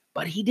Chiefs.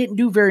 But he didn't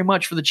do very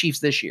much for the Chiefs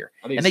this year.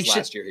 I think it's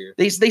last year here.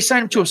 They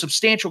signed him to a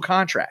substantial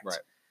contract. Right.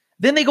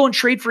 Then they go and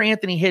trade for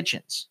Anthony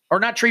Hitchens. Or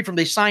not trade for him,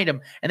 they signed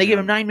him, and they gave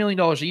him $9 million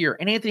a year.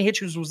 And Anthony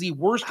Hitchens was the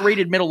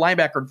worst-rated middle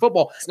linebacker in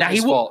football. It's not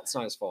his fault. It's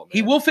not his fault, man.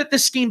 He will fit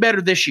this scheme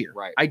better this year.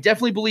 Right. I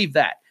definitely believe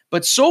that.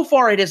 But so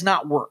far, it has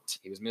not worked.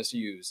 He was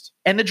misused.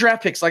 And the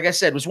draft picks, like I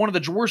said, was one of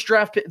the worst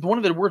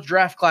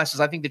draft classes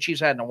I think the Chiefs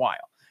had in a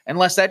while.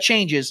 Unless that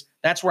changes,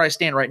 that's where I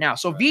stand right now.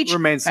 So Veach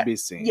remains to be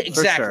seen. Yeah,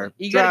 exactly. Sure.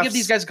 You got to give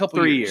these guys a couple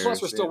 3 years.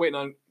 Plus, we're still waiting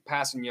on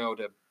Passanio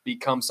to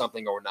become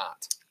something or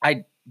not.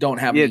 I don't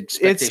have any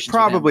expectations. It's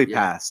probably with him.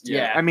 past.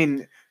 Yeah. I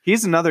mean,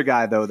 he's another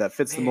guy though that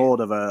fits the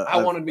mold of a.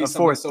 I want to be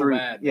something so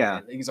bad. Yeah,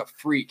 man. He's a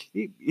freak.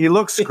 He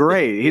looks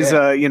great. He's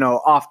a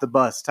off the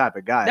bus type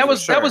of guy. That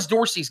was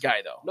Dorsey's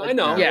guy though. No, I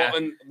know. Yeah,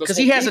 because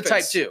he has a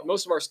type too.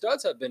 Most of our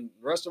studs have been.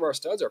 The rest of our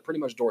studs are pretty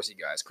much Dorsey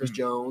guys. Chris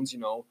Jones,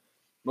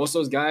 most of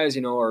those guys,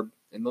 are.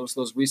 And most of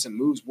those recent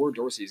moves were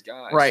Dorsey's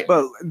guys. Right.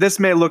 But this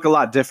may look a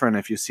lot different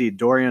if you see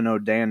Dorian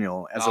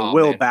O'Daniel as a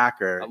Will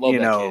backer. I love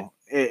that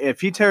kid.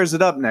 If he tears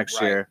it up next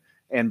year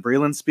and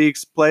Breeland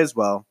Speaks plays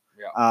well,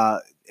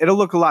 it'll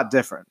look a lot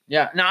different.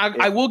 Yeah. Now,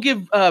 I will give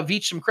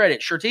Veach some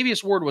credit.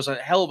 Shartavius Ward was a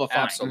hell of a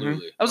find.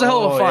 Absolutely. That was a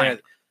hell of a find.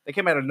 Yeah. They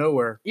came out of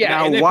nowhere.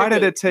 Yeah. Now, why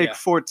did it take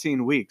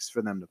 14 weeks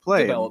for them to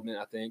play? Development,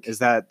 I think. Is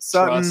that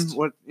Sutton? Trust.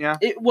 What? Yeah.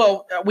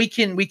 We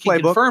can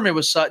Playbook. confirm it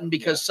was Sutton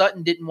because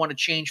Sutton didn't want to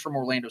change from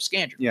Orlando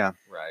Scandrick. Yeah.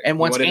 Right. And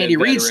once Andy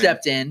Reid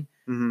stepped in,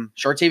 Mm-hmm.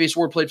 Shartavius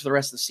Ward played for the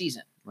rest of the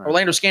season. Right.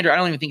 Orlando Scandrick, I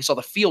don't even think he saw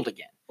the field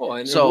again. Well,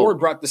 and Ward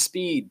brought the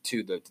speed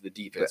to the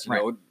defense.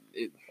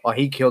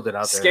 He killed it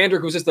out there.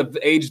 Scandrick was just the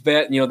aged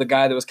vet, the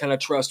guy that was kind of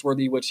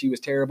trustworthy, which he was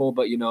terrible.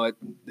 But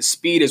the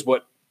speed is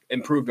what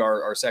improved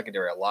our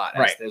secondary a lot.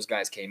 As those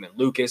guys came in.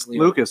 Lucas, as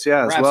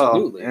well.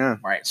 Absolutely. Yeah.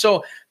 Right.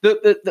 So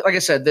the like I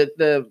said,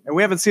 and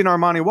we haven't seen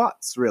Armani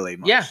Watts really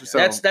much. Yeah, so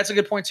that's a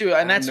good point too.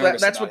 And that's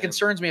what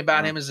concerns me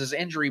about him is his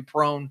injury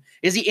prone.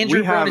 Is he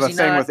injury we prone? have Is a he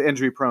thing not? with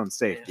injury prone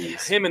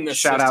safeties. Him in the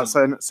shout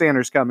system. out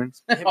Sanders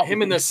Cummings.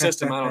 Him in this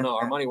system, I don't know.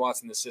 Armani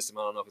Watts in this system,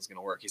 I don't know if it's going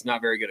to work. He's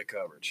not very good at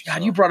coverage.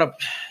 God, you brought up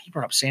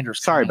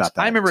Sanders. Sorry Cummings. about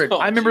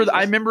that. I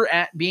remember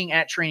being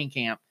at training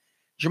camp.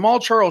 Jamal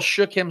Charles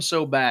shook him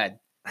so bad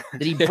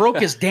that he broke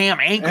his damn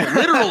ankle.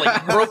 Literally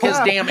broke his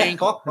damn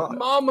ankle.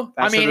 Mom.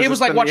 I mean, it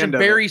was like watching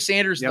Barry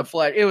Sanders in the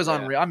flesh. It was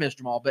unreal. I miss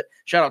Jamal, but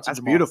shout out to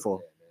Jamal.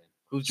 Beautiful.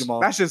 Who's Jamal?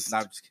 That's just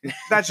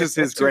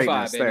his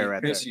greatness there,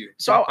 right there.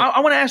 So I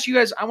want to ask you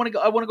guys. I want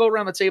to go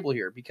around the table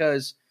here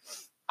because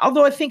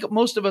although I think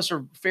most of us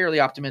are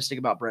fairly optimistic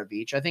about Brett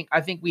Veach,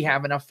 I think we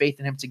have enough faith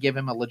in him to give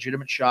him a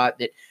legitimate shot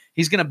that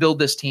he's going to build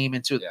this team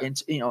into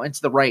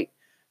the right.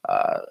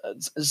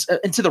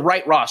 Into the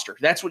right roster.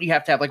 That's what you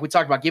have to have. Like we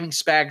talked about, giving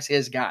Spags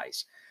his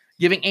guys,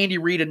 giving Andy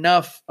Reid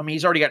enough. I mean,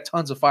 he's already got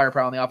tons of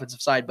firepower on the offensive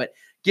side, but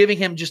giving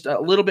him just a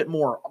little bit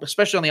more,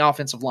 especially on the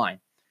offensive line.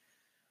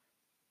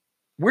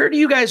 Where do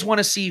you guys want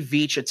to see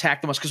Veach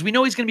attack the most? Because we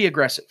know he's going to be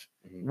aggressive.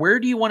 Mm-hmm. Where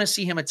do you want to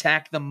see him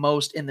attack the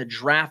most in the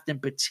draft, in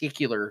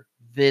particular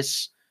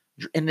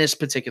in this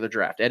particular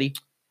draft, Eddie?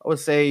 I would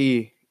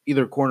say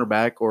either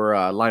cornerback or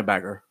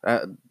linebacker.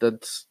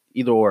 That's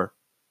either or.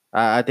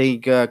 I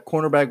think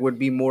cornerback would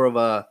be more of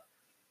a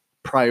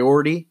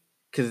priority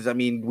because, I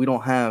mean, we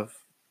don't have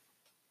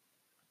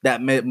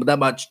that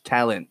much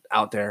talent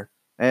out there.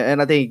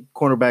 And I think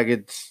cornerback,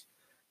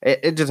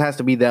 it just has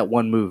to be that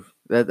one move.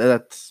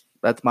 That's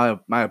my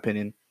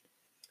opinion.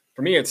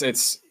 For me,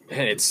 it's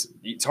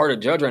hard to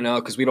judge right now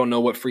because we don't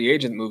know what free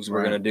agent moves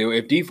we're going to do.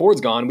 If D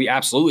Ford's gone, we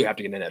absolutely have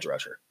to get an edge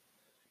rusher.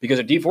 Because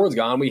if D Ford's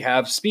gone, we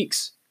have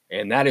Speaks.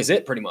 And that is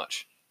it pretty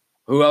much.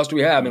 Who else do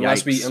we have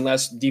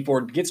unless D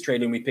Ford gets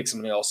traded and we pick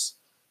someone else,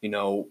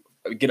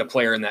 get a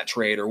player in that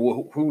trade or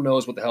who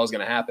knows what the hell is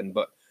going to happen.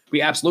 But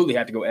we absolutely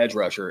have to go edge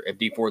rusher if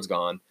D Ford's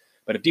gone.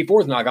 But if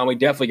D4 is not gone, we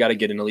definitely got to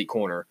get an elite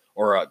corner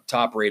or a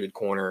top-rated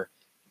corner,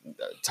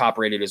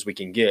 top-rated as we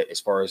can get as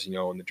far as, in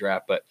the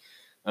draft. But,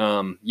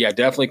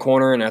 definitely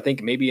corner, and I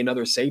think maybe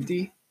another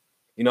safety.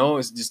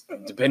 It's just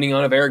depending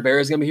on if Eric Berry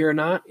is going to be here or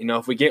not.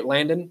 If we get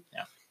Landon,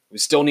 we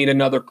still need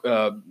another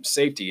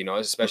safety,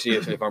 especially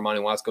if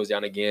Armani Watts goes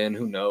down again.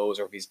 Who knows?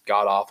 Or if he's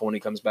god-awful when he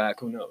comes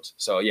back, who knows?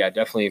 So,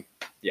 definitely,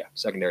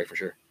 secondary for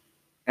sure.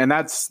 And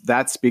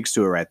that speaks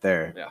to it right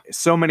there. Yeah.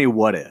 So many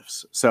what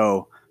ifs.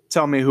 So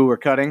tell me who we're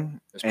cutting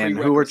and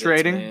who we're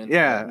trading. Man.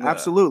 Yeah,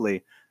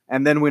 absolutely.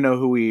 And then we know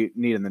who we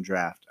need in the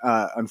draft.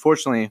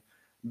 Unfortunately,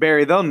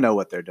 Barry, they'll know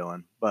what they're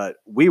doing, but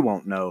we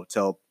won't know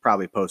till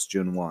probably post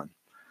June 1.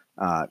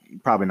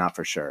 Probably not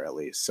for sure, at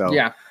least. So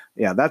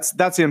yeah, that's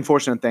the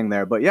unfortunate thing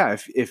there. But yeah,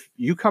 if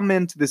you come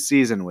into the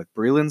season with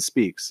Breeland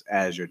Speaks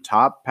as your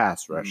top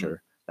pass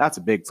rusher, that's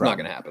a big problem.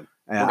 It's not going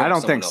to happen. I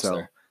don't think so.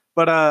 There.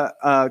 But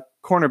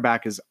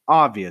cornerback is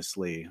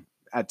obviously,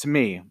 to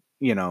me,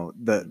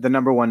 the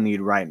number one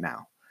need right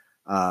now.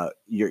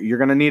 You're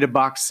going to need a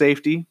box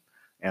safety,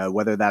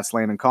 whether that's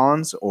Landon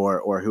Collins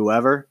or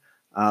whoever.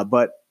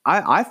 But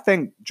I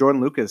think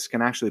Jordan Lucas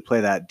can actually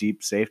play that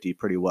deep safety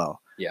pretty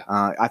well. Yeah.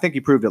 I think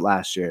he proved it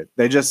last year.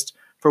 They just,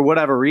 for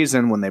whatever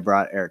reason, when they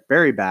brought Eric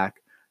Berry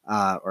back,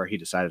 or he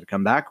decided to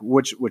come back,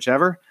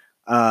 whichever,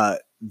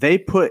 they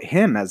put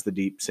him as the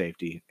deep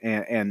safety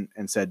and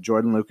said,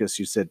 Jordan Lucas,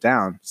 you sit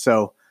down.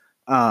 So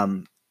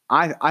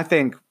I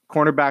think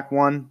cornerback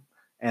 1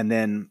 and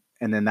then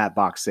that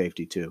box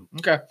safety 2.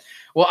 Okay.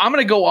 Well, I'm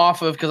going to go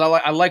off of, because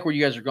I like where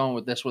you guys are going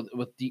with this,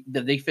 with the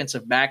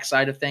defensive back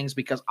side of things,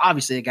 because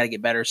obviously they got to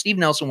get better. Steve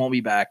Nelson won't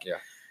be back. Yeah.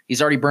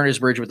 He's already burned his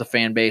bridge with the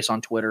fan base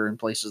on Twitter and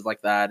places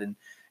like that. And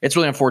it's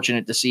really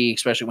unfortunate to see,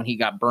 especially when he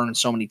got burned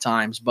so many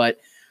times. But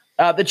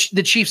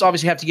the Chiefs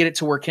obviously have to get it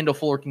to where Kendall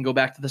Fuller can go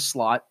back to the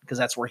slot, because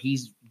that's where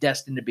he's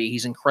destined to be.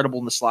 He's incredible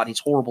in the slot. He's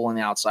horrible on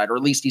the outside, or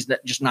at least he's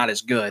just not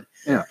as good.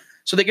 Yeah.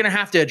 So they're going to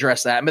have to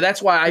address that. But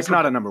that's why it's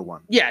not a number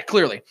one. Yeah,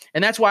 clearly.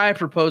 And that's why I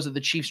propose that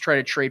the Chiefs try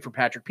to trade for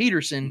Patrick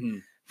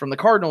Peterson from the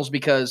Cardinals,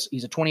 because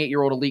he's a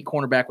 28-year-old elite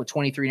cornerback with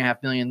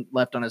 $23.5 million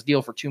left on his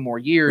deal for 2 more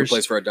years. Who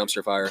plays for a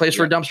dumpster fire. For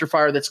a dumpster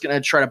fire that's going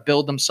to try to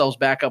build themselves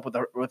back up with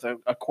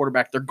a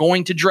quarterback they're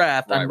going to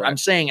draft. Right, I've been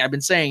saying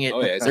it.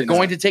 Oh, yeah, they're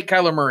going to take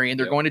Kyler Murray, and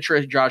they're going to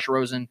trade Josh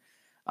Rosen.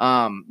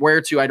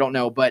 Where to, I don't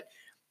know. But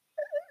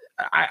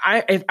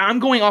I'm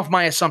going off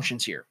my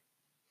assumptions here,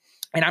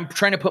 and I'm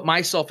trying to put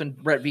myself in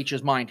Brett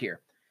Veach's mind here.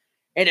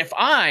 And if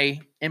I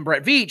am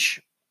Brett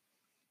Veach,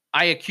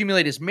 I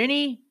accumulate as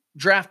many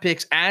draft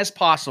picks as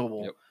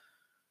possible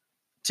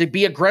to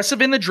be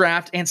aggressive in the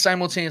draft and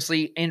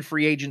simultaneously in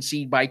free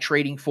agency by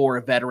trading for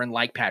a veteran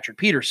like Patrick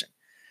Peterson.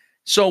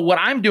 So what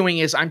I'm doing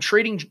is I'm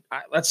trading.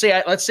 Let's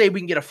say we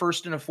can get a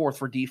first and a fourth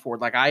for D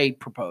Ford, like I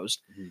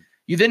proposed.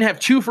 You then have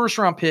 2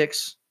 first-round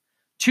picks,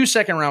 2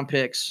 second-round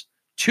picks,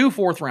 2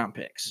 fourth-round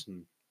picks.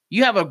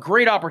 You have a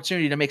great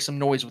opportunity to make some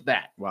noise with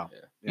that. Wow.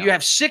 Yeah. You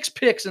have 6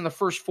 picks in the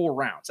first 4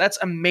 rounds. That's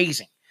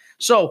amazing.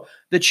 So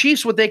the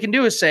Chiefs, what they can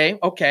do is say,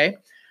 okay,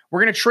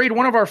 we're going to trade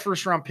one of our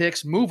first-round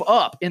picks, move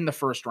up in the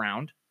first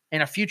round,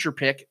 and a future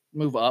pick,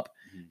 move up.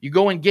 You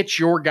go and get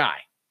your guy.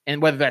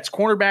 And whether that's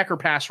cornerback or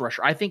pass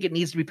rusher, I think it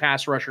needs to be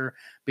pass rusher,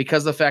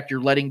 because of the fact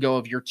you're letting go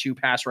of your 2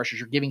 pass rushers.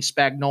 You're giving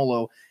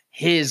Spagnuolo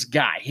his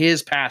guy,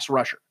 his pass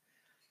rusher.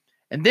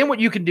 And then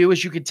what you can do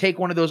is you can take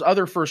one of those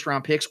other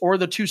first-round picks or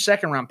the 2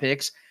 second-round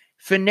picks,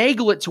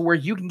 finagle it to where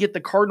you can get the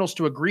Cardinals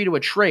to agree to a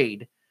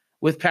trade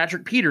with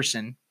Patrick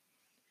Peterson.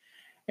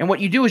 And what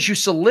you do is you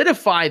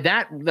solidify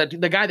that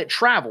the guy that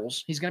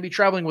travels, he's going to be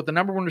traveling with the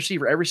number 1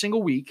 receiver every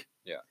single week.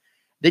 Yeah.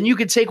 Then you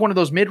could take one of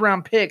those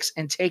mid-round picks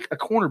and take a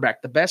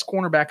cornerback, the best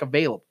cornerback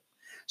available.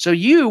 So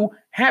you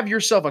have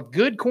yourself a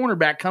good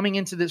cornerback coming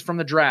into this from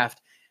the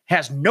draft,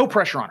 has no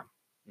pressure on him.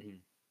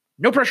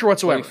 No pressure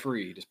whatsoever. Play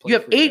free. Just play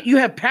free. You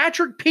have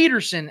Patrick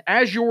Peterson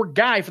as your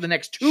guy for the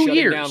next 2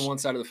 years. Shutting down one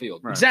side of the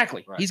field. Right.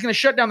 Exactly. Right. He's going to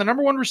shut down the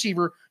number 1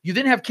 receiver. You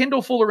then have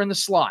Kendall Fuller in the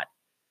slot.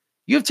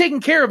 You have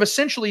taken care of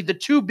essentially the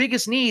 2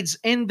 biggest needs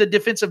in the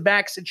defensive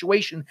back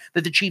situation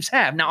that the Chiefs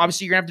have. Now,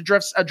 obviously, you're going to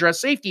have to address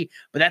safety,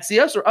 but that's the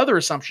other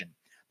assumption.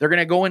 They're going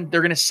to go and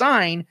they're going to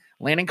sign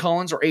Landon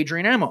Collins or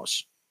Adrian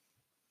Amos.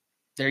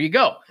 There you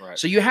go. Right.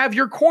 So you have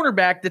your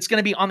cornerback that's going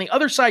to be on the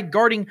other side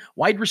guarding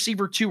wide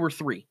receiver 2 or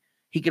 3.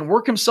 He can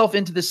work himself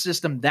into the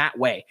system that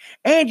way.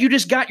 And you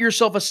just got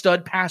yourself a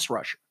stud pass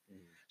rusher.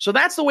 So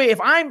that's the way, if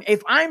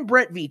I'm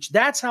Brett Veach,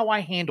 that's how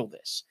I handle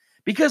this.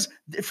 Because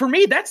for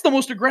me, that's the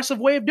most aggressive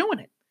way of doing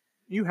it.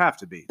 You have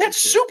to be. That's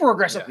super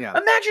aggressive. Yeah.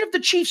 Imagine if the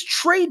Chiefs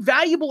trade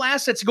valuable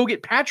assets to go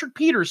get Patrick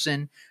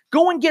Peterson,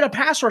 go and get a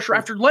pass rusher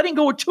after letting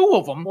go of 2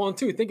 of them. Well, and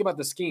 2, think about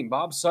the scheme.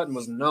 Bob Sutton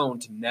was known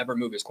to never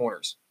move his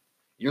corners.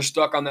 You're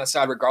stuck on that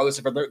side regardless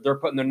if they're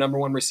putting their number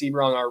 1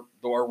 receiver on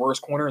our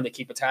worst corner and they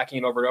keep attacking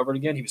it over and over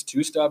again. He was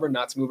too stubborn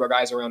not to move our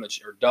guys around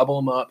or double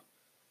them up.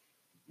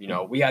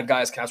 We had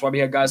guys. That's why we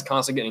had guys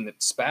constantly getting that.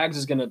 Spags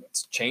is going to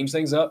change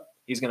things up.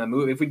 He's going to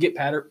move. If we get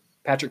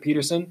Patrick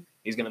Peterson,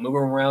 he's going to move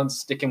him around,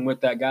 stick him with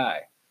that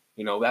guy.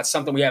 That's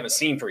something we haven't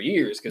seen for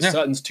years because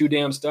Sutton's too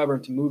damn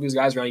stubborn to move his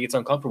guys around. He gets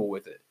uncomfortable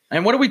with it.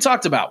 And what have we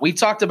talked about? We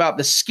talked about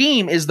the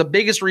scheme is the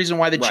biggest reason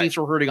why the Chiefs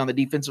were hurting on the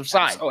defensive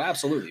side. Oh,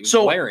 absolutely. It was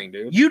so glaring,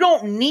 dude. You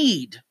don't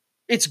need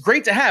 – it's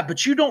great to have,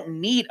 but you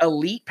don't need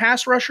elite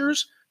pass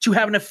rushers to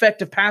have an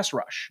effective pass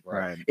rush.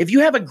 Right. If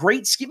you have a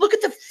great scheme – look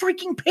at the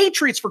freaking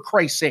Patriots, for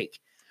Christ's sake.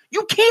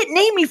 You can't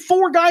name me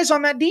 4 guys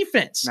on that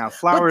defense. Now,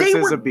 Flowers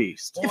is a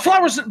beast.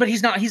 Flowers, but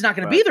he's not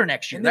going to be there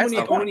next year. And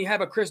then when you have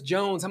a Chris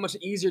Jones, how much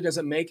easier does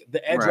it make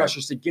the edge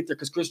rushers to get there?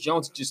 Because Chris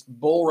Jones just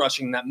bull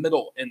rushing that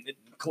middle and it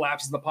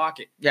collapses the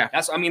pocket. Yeah,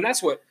 that's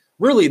what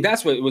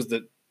it was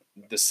the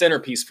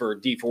centerpiece for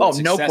D Ford. Oh,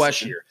 no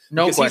question. Here.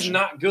 No because question. He's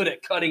not good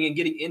at cutting and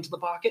getting into the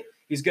pocket.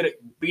 He's good at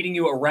beating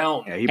you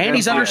around. Yeah, and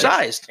he's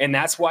undersized. And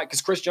that's why,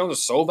 because Chris Jones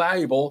is so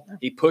valuable,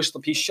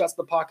 he shuts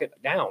the pocket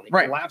down. He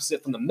collapses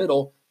it from the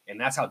middle. And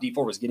that's how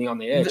D4 was getting on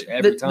the edge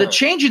every time. The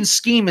change in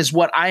scheme is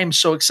what I am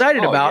so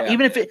excited about. Yeah.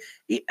 Even if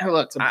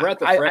look, it's a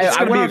breath of fresh. It's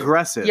going to be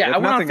aggressive. Yeah, I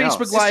went on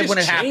Facebook Live when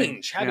it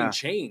happened.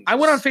 Change. I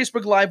went on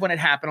Facebook Live when it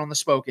happened on the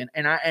Spoken,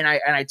 and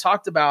I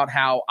talked about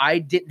how I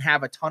didn't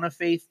have a ton of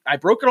faith. I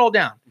broke it all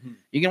down. Mm-hmm.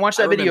 You can watch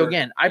that video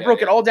again. I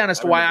broke it all down as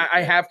to why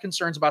I have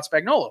concerns about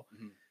Spagnuolo.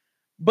 Mm-hmm.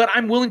 But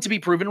I'm willing to be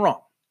proven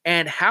wrong.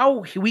 And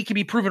how we can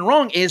be proven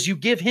wrong is you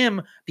give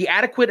him the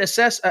adequate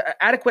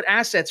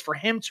assets for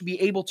him to be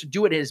able to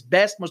do it in his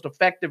best, most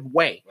effective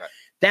way. Right.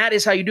 That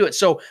is how you do it.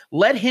 So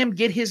let him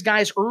get his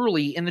guys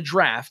early in the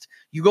draft.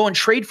 You go and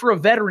trade for a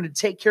veteran to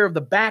take care of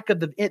the back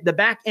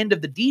end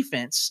of the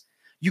defense.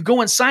 You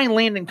go and sign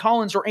Landon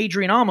Collins or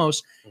Adrian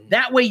Amos. Mm-hmm.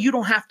 That way you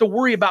don't have to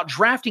worry about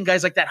drafting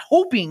guys like that,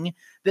 hoping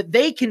that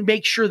they can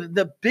make sure that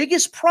the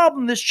biggest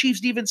problem this Chiefs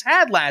defense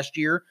had last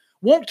year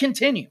won't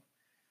continue.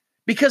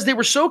 Because they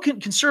were so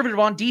conservative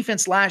on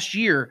defense last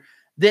year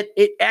that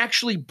it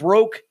actually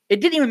broke. It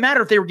didn't even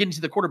matter if they were getting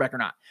to the quarterback or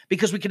not,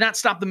 because we could not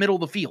stop the middle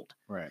of the field.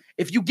 Right.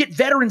 If you get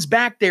veterans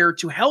back there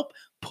to help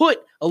put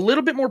a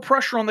little bit more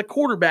pressure on the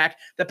quarterback,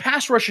 the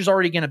pass rush is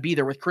already going to be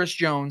there with Chris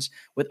Jones,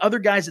 with other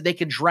guys that they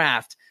can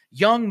draft,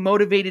 young,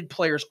 motivated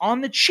players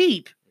on the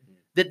cheap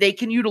that they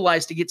can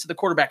utilize to get to the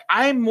quarterback.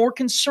 I am more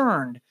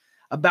concerned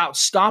about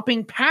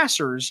stopping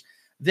passers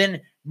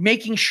than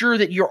making sure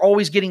that you're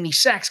always getting these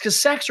sacks, because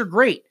sacks are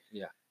great.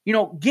 Yeah. You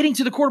know, getting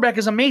to the quarterback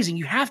is amazing.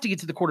 You have to get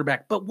to the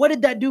quarterback. But what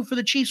did that do for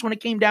the Chiefs when it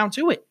came down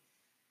to it?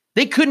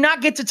 They could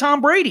not get to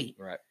Tom Brady.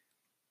 Right.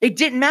 It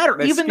didn't matter.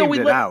 They even though we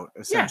let out,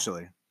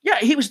 essentially. Yeah,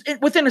 he was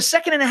within a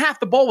second and a half,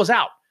 the ball was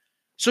out.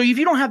 So if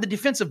you don't have the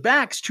defensive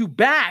backs to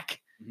back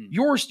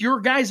your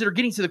guys that are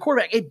getting to the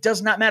quarterback, it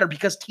does not matter,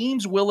 because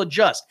teams will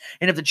adjust.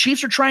 And if the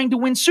Chiefs are trying to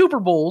win Super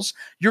Bowls,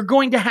 you're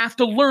going to have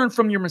to learn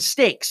from your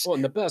mistakes. Well,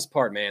 and the best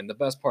part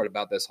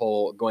about this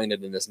whole going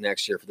into this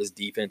next year for this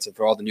defense and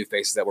for all the new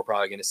faces that we're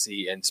probably going to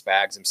see, and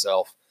Spags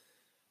himself,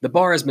 the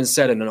bar has been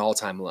set at an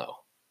all-time low.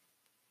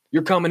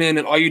 You're coming in,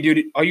 and all you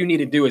need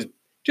to do is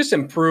just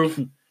improve.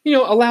 You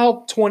know,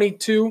 allow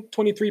 22,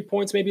 23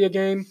 points maybe a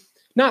game,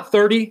 not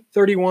 30,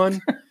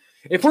 31.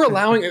 If we're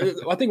allowing,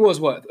 I think it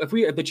was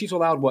if the Chiefs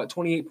allowed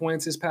 28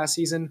 points this past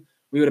season,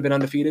 we would have been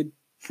undefeated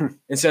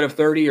instead of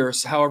 30 or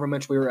however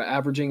much we were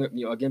averaging,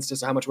 against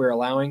us, how much we were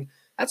allowing.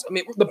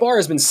 The bar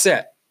has been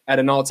set at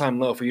an all-time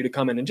low for you to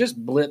come in and just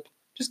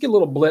get a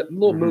little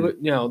move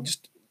it,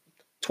 just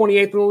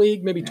 28th in the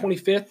league, maybe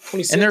 25th,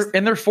 26th.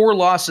 And their 4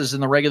 losses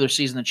in the regular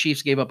season, the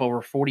Chiefs gave up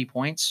over 40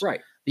 points. Right.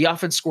 The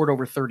offense scored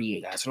over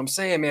 38. That's what I'm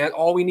saying, man.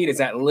 All we need is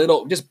that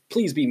little. Just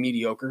please be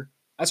mediocre.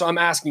 That's what I'm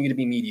asking you to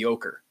be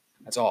mediocre.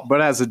 That's all. But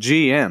as a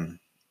GM,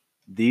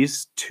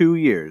 these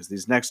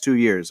next 2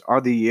 years are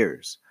the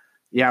years.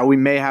 Yeah, we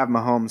may have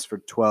Mahomes for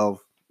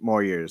 12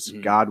 more years,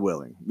 God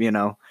willing.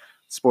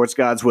 Sports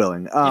gods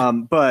willing.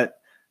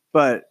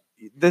 But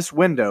this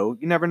window,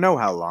 you never know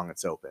how long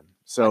it's open.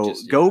 So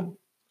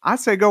I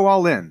say go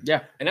all in.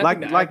 Yeah, and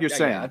you're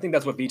saying. I think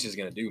that's what Beach is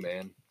going to do,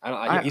 man.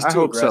 He's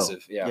too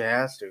aggressive. So. Yeah, he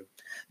has to.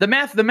 The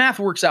math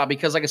works out,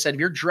 because, like I said, if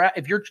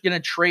you're going to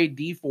trade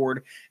D Ford,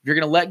 if you're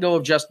going to let go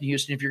of Justin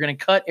Houston, if you're going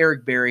to cut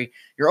Eric Berry,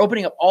 you're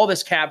opening up all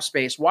this cap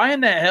space. Why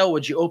in the hell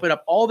would you open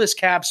up all this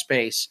cap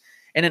space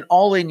in an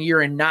all-in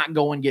year and not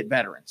go and get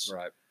veterans?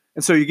 Right.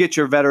 And so you get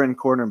your veteran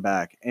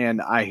cornerback,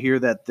 and I hear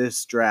that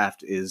this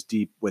draft is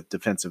deep with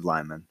defensive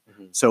linemen.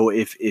 Mm-hmm. So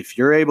if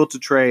you're able to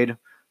trade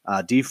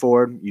D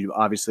Ford, you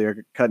obviously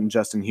are cutting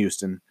Justin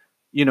Houston.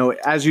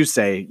 As you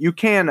say, you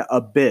can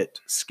a bit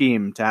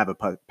scheme to have a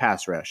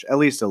pass rush, at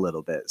least a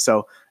little bit.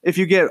 So if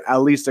you get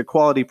at least a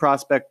quality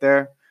prospect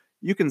there,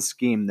 you can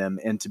scheme them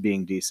into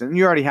being decent. And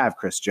you already have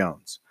Chris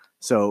Jones.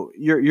 So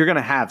you're going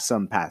to have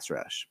some pass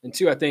rush. And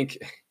two, I think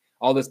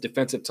all this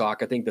defensive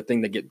talk, I think the thing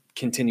that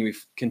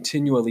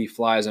continually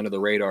flies under the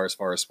radar as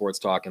far as sports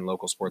talk and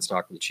local sports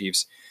talk for the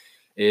Chiefs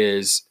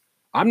is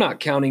I'm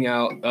not counting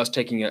out us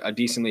taking a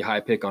decently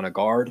high pick on a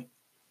guard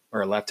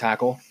or a left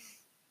tackle.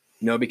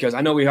 Because I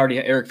know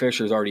Eric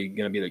Fisher is already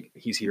going to be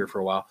he's here for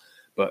a while,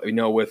 but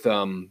with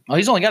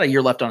he's only got a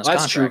year left on his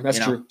contract. That's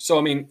true.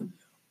 So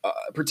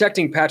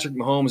protecting Patrick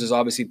Mahomes is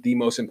obviously the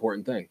most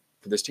important thing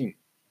for this team.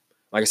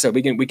 Like I said,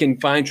 we can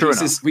find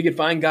pieces. We can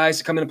find guys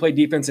to come in and play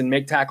defense and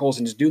make tackles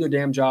and just do their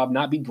damn job,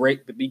 not be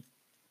great, but be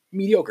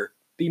mediocre,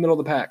 be middle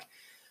of the pack.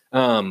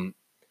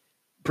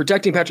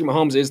 protecting Patrick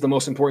Mahomes is the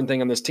most important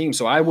thing on this team.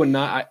 So I would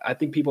not. I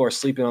think people are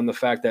sleeping on the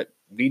fact that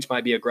Veach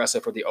might be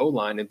aggressive for the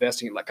O-line,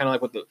 investing kind of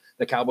like what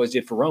the Cowboys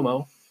did for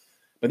Romo.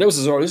 But this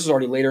was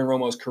already later in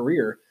Romo's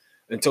career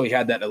until he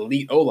had that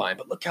elite O-line.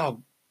 But look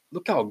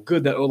how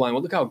good that O-line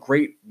was. Look how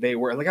great they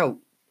were.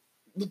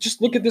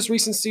 Just look at this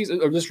recent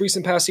season or this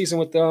recent past season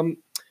with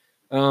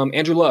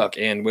Andrew Luck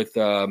and with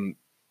Tom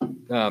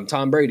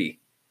Brady.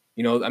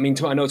 I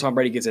know Tom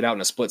Brady gets it out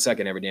in a split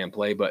second every damn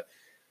play, but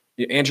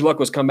Andrew Luck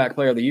was comeback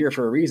player of the year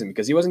for a reason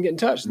because he wasn't getting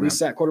touched. Least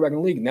sack quarterback in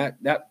the league. And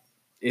that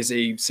is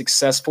a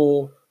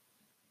successful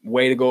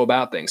way to go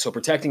about things. So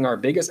protecting our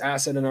biggest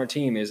asset in our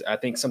team is, I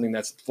think, something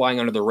that's flying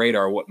under the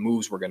radar. What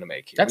moves we're going to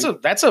make here.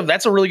 That's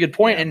a really good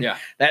point.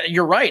 That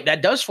you're right.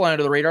 That does fly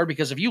under the radar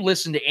because if you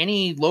listen to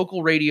any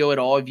local radio at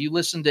all, if you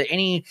listen to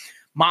any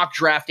mock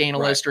draft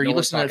analyst or you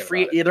listen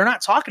to they're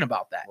not talking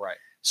about that. Right.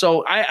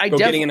 So I definitely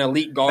getting an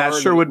elite guard.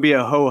 That sure would be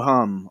a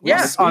ho-hum.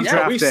 On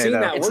draft we've day. Seen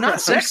that. It's not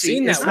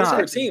sexy. We've seen that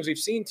with teams. We've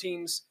seen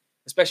teams,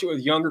 especially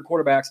with younger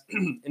quarterbacks,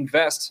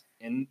 invest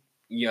in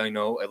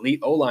elite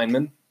O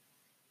linemen.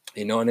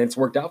 And it's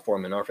worked out for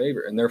them in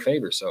their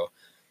favor. So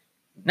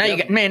now you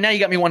got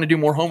me wanting to do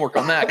more homework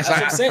on that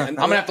because I'm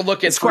gonna have to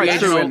look at quite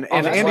true. And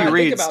Andy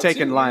Reid's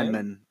taken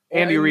linemen.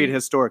 Andy Reid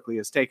historically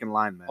has taken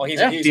linemen. Well,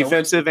 he's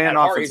defensive and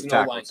offensive he's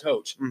tackles. an O-line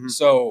coach. Mm-hmm.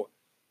 So,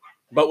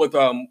 but with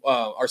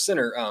our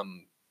center,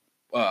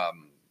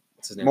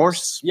 what's his name?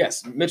 Morse.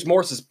 Yes, Mitch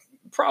Morse is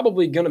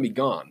probably going to be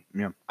gone.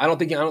 Yeah, I don't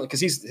think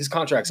because his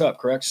contract's up,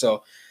 correct?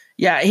 So.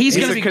 Yeah, he's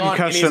going to be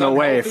concussion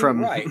away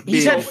from. Right.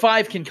 He's had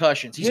 5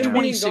 concussions. He's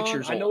 26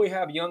 years old. I know we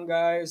have young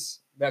guys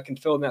that can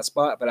fill in that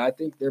spot, but I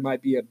think there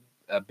might be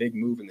a big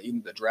move in either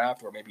the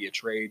draft or maybe a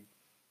trade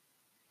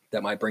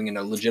that might bring in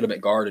a legitimate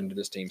guard into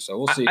this team. So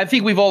we'll see. I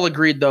think we've all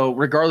agreed, though,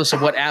 regardless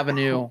of what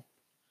avenue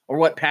or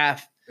what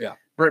path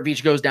Brett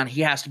Veach goes down,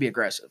 he has to be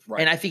aggressive. Right.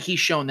 And I think he's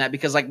shown that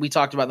because, like we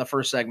talked about in the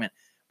first segment,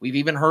 we've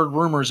even heard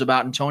rumors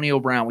about Antonio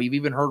Brown. We've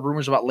even heard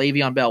rumors about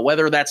Le'Veon Bell.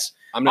 Whether that's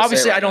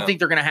obviously, I don't think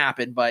they're going to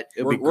happen, but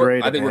it'd be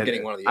great. I think we're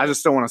getting one of these. I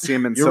just don't want to see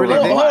him in Hold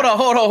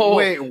on.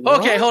 Wait,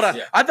 okay, hold on.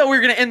 Yeah. I thought we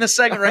were going to end the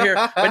segment right here,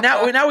 but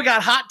now we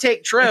got hot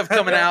take Trev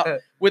coming out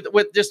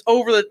with just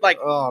over the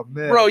Oh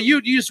man, bro,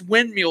 you just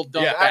windmill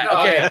dunk that.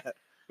 Okay,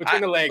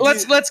 between the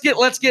legs. Let's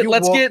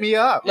get me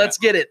up. Let's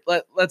get it.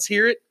 Let's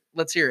hear it.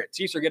 Let's hear it.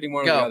 Chiefs are getting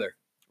one or the other.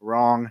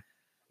 Wrong.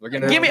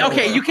 Give me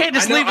okay. You can't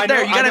just leave it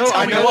there. You got to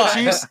tell me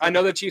what. I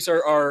know the Chiefs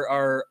are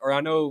or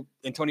I know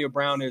Antonio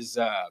Brown is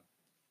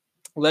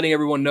letting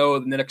everyone know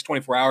in the next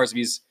 24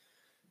 hours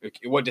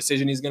what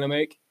decision he's going to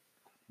make.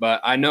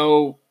 But I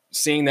know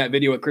seeing that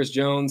video with Chris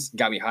Jones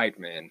got me hyped,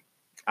 man.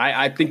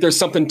 I think there's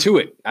something to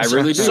it. I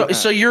really do.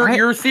 So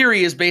your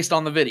theory is based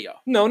on the video?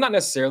 No, not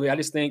necessarily. I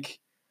just think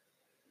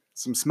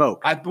some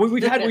smoke.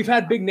 We've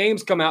had big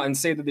names come out and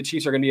say that the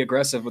Chiefs are going to be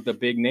aggressive with a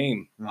big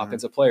name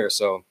offensive player.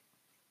 So.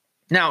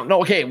 Now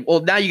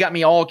you got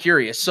me all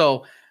curious.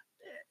 So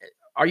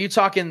are you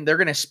talking they're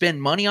going to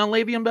spend money on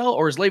Le'Veon Bell,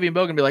 or is Le'Veon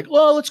Bell going to be like,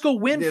 well, let's go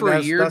win for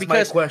a year? That's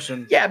my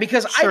question. Yeah,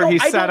 because he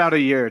sat out a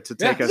year to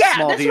take a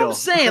small that's deal. What I'm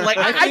saying. Like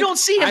I don't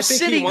see him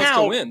sitting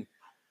out. To win.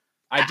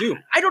 I do.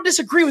 I don't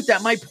disagree with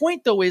that. My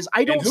point, though, is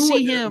I don't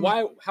see him.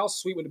 How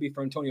sweet would it be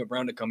for Antonio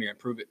Brown to come here and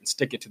prove it and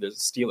stick it to the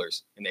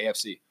Steelers in the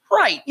AFC?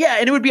 Right. Yeah,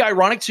 and it would be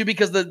ironic too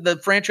because the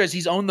franchise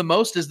he's owned the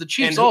most is the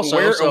Chiefs.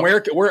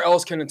 And where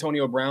else can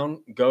Antonio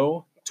Brown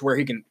go to where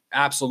he can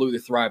absolutely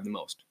thrive the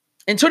most?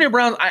 Antonio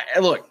Brown,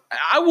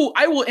 I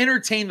will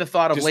entertain the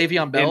thought of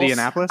Le'Veon Bell.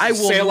 Indianapolis? I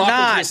will sail not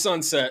off into the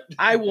sunset.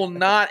 I will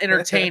not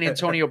entertain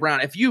Antonio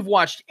Brown. If you've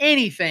watched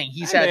anything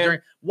he's had during,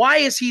 why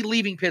is he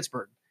leaving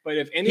Pittsburgh? But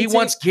if he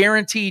wants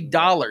guaranteed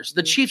dollars,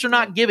 the Chiefs are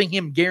not giving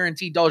him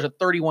guaranteed dollars at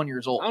 31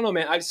 years old. I don't know,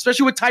 man.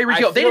 Especially with Tyreek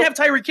Hill. They didn't have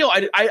Tyreek Hill.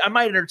 I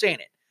might entertain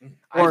it.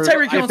 Or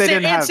Tyreek Hill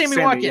and Sammy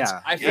Watkins.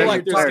 Yeah. I feel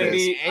like there's going to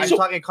be. And you're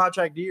talking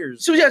contract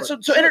years. So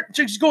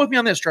just go with me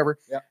on this, Trevor.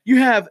 Yeah. You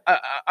have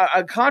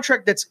a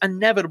contract that's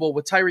inevitable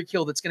with Tyreek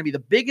Hill. That's going to be the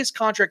biggest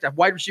contract that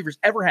wide receivers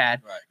ever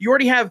had. Right. You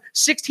already have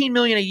 $16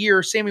 million a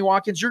year, Sammy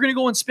Watkins. You're going to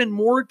go and spend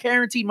more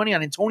guaranteed money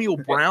on Antonio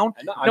Brown?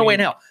 No way in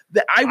hell.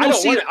 I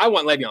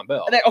want Le'Veon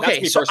Bell.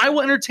 Okay, so I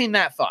will entertain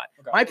that thought.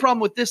 Okay. My problem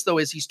with this though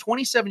is he's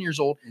 27 years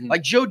old. Mm-hmm.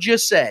 Like Joe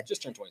just said,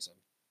 just turned 27.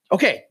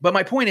 Okay, but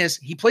my point is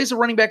he plays the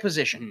running back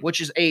position, which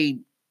is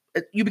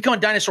you become a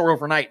dinosaur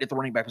overnight at the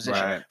running back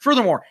position. Right.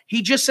 Furthermore,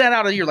 he just sat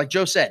out a year, like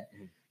Joe said.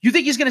 You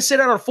think he's going to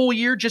sit out a full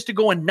year just to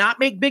go and not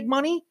make big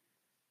money?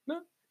 No.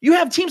 You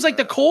have teams like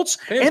the Colts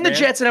and the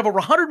Jets that have over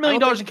 $100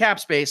 million in cap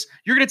space.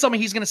 You're going to tell me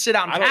he's going to sit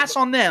out and pass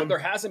on them. But there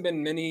hasn't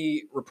been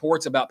many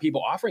reports about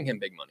people offering him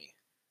big money.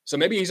 So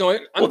maybe he's only.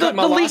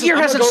 The league year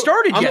hasn't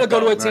started yet. I'm going to go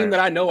to a team that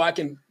I know I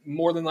can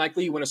more than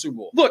likely win a Super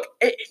Bowl. Look,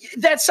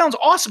 that sounds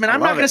awesome, and I'm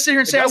not going to sit here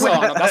and say I will.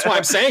 That's why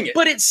I'm saying it.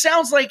 But it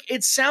sounds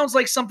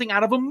like something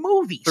out of a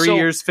movie. 3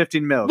 years,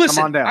 $15 million. Listen,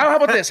 come on down. How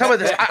about this?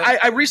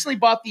 I recently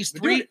bought these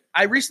three.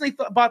 I recently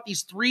bought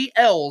these 3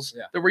 L's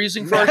that we're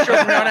using for our show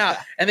from now on out,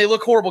 and they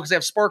look horrible because they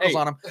have sparkles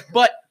on them.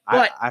 But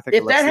I think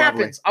if that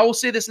happens, I will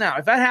say this now: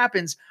 if that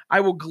happens,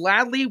 I will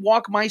gladly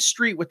walk my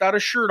street without a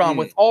shirt on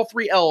with all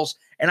 3 L's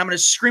and I'm going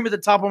to scream at the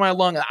top of my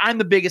lung that I'm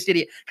the biggest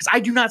idiot because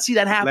I do not see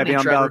that happening.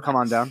 Le'Veon Trevor. Bell, come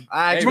on down.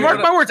 Mark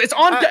my words, it's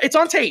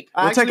on tape.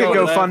 We'll take a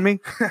GoFundMe.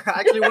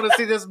 I actually want to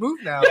see this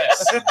move now.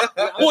 Yes.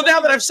 Well,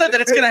 now that I've said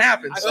that, it's going to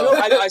happen. So.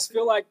 I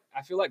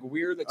feel like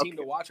we're the team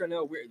to watch right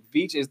now.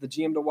 Veach is the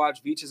GM to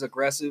watch. Veach is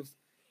aggressive.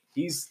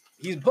 He's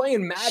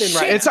playing Madden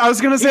right now. I was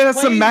gonna say He's that's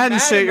some playing Madden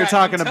shit you're right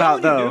talking now. about,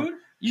 I'm though. telling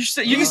you,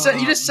 dude. You just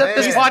set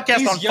this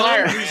podcast on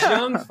fire. These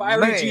young,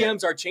 fiery Man.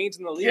 GMs are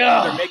changing the league.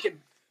 Yeah. They're making.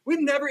 We've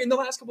never in the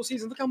last couple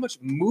seasons. Look how much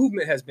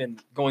movement has been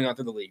going on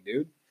through the league,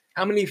 dude.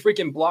 How many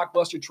freaking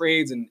blockbuster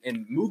trades and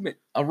movement?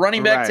 A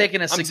running back Right. taking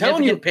a I'm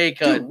telling you, significant pay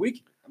cut. dude.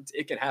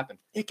 It could happen.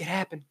 It could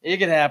happen. It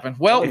could happen.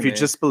 Well, If you man.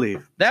 just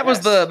believe. that was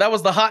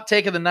the hot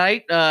take of the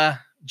night.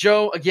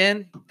 Joe,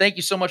 again, thank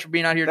you so much for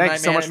being out here Thank tonight,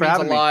 you so man. much It for means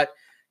having a me. lot.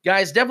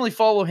 Guys, definitely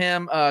follow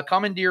him.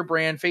 Commandeer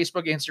Brand,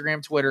 Facebook,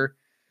 Instagram, Twitter.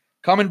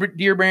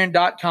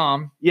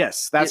 Commandeerbrand.com.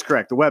 Yes, that's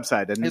correct. The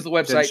website Is the didn't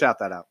website. shout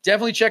that out.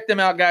 Definitely check them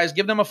out, guys.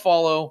 Give them a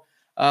follow.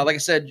 Like I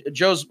said,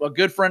 Joe's a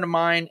good friend of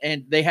mine,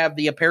 and they have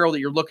the apparel that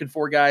you're looking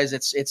for, guys.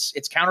 It's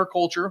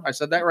counterculture. I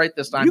said that right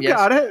this time. You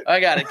got it. I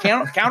got it.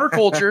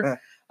 Counterculture.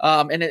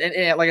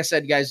 And like I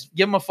said, guys,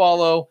 give them a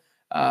follow.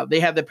 They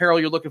have the apparel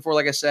you're looking for,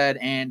 like I said,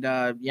 and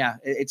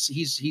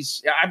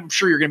he's. I'm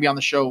sure you're going to be on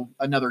the show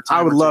another time.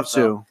 I would or love two,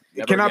 so.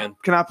 to.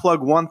 Can I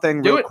plug one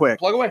thing Do real it. quick?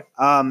 Plug away.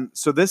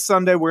 So this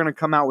Sunday we're gonna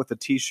come out with a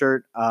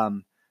T-shirt.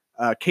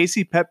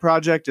 Casey Pet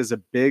Project is a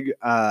big,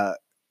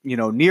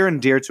 near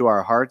and dear to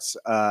our hearts.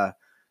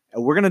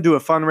 We're gonna do a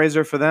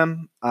fundraiser for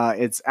them.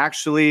 It's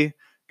actually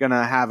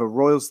gonna have a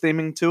Royals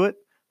theming to it.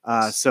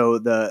 So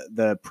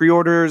the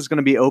pre-order is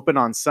gonna be open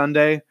on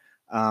Sunday.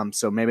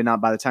 So maybe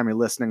not by the time you're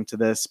listening to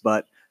this,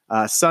 but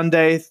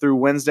Sunday through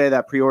Wednesday,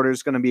 that pre-order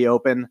is going to be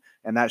open,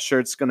 and that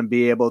shirt's going to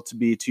be able to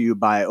be to you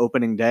by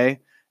opening day.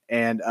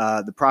 And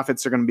the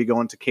profits are going to be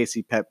going to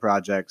Casey Pet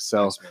Project,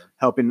 so Nice,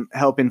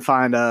 helping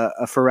find a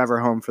forever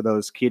home for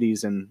those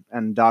kitties and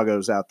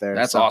doggos out there.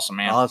 That's So, awesome,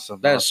 man.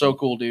 Awesome. That is so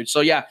cool, dude. So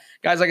yeah,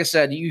 guys, like I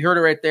said, you heard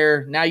it right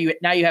there. Now you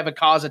have a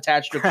cause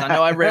attached to it. I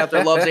know everybody out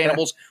there loves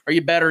animals. Are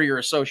you better? You're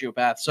a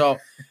sociopath. So,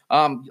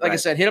 like I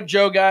said, hit up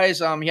Joe,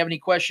 guys. You have any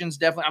questions?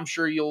 Definitely, I'm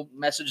sure you'll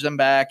message them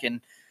back. And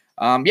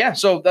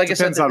so like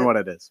Depends I said, on what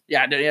it is.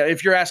 Yeah,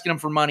 if you're asking him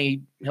for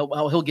money,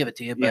 he'll give it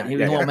to you. But he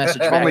Yeah. won't message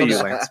back. Only He'll you,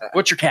 just, Lance.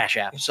 What's your Cash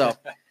App? So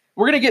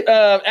we're gonna get.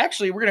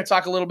 We're gonna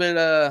talk a little bit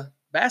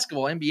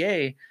basketball,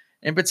 NBA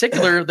in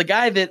particular. The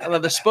guy that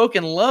the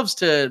Spoken loves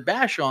to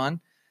bash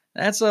on.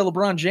 That's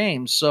LeBron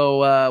James. So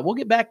we'll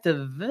get back to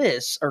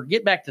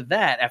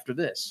that after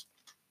this.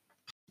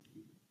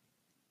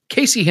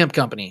 Casey Hemp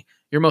Company,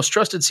 your most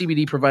trusted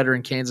CBD provider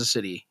in Kansas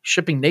City,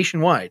 shipping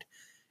nationwide.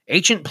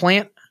 Ancient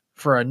plant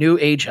for a new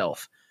age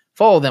health.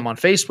 Follow them on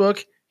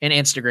Facebook and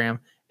Instagram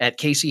at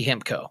Casey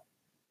Hemp Co.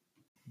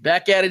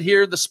 Back at it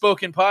here, the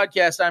Spoken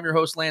Podcast. I'm your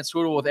host, Lance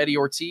Twidwell, with Eddie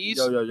Ortiz,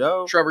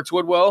 Yo. Trevor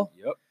Twidwell,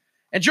 Yep.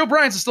 and Joe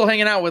Bryant's is still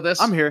hanging out with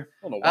us. I'm here.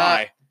 I don't know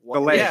why. The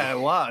leg, Yeah,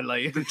 wow.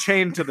 Like, the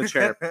chain to the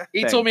chair.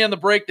 He thing. told me on the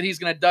break that he's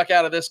going to duck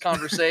out of this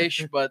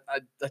conversation, but I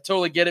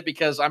totally get it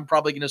because I'm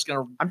probably just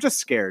going I'm just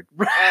scared.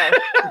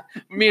 to.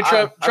 Me and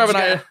Trev and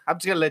I. I'm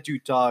just gonna let you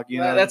talk. You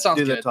know, That sounds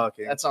do the good.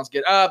 talking. That sounds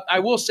good. I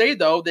will say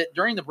though that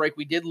during the break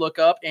we did look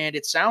up, and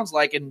it sounds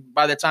like, and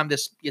by the time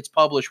this gets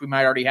published, we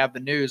might already have the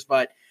news,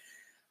 but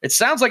it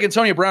sounds like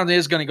Antonio Brown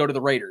is going to go to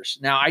the Raiders.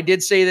 Now, I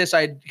did say this.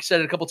 I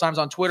said it a couple times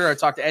on Twitter. I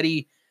talked to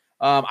Eddie.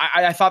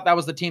 I thought that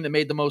was the team that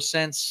made the most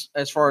sense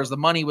as far as the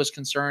money was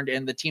concerned,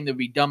 and the team that would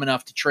be dumb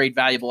enough to trade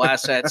valuable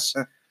assets,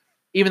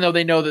 even though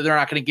they know that they're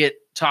not going to get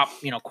top,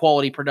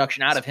 quality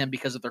production out of him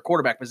because of their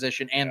quarterback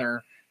position and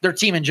their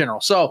team in general.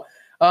 So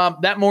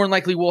that more than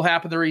likely will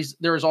happen. There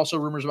is also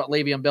rumors about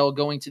Le'Veon Bell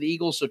going to the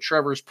Eagles, so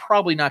Trevor's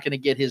probably not going to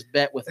get his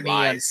bet with me.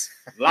 Lies.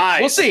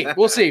 We'll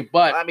see.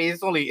 But I mean,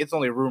 it's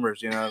only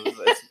rumors, you know.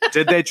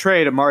 Did they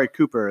trade Amari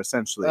Cooper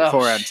essentially Oh.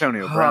 for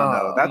Antonio Brown?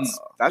 Though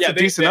that's a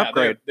decent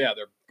upgrade. They're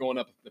going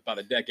up about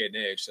a decade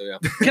in age. So yeah,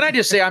 can I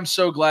just say I'm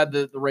so glad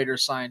that the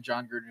Raiders signed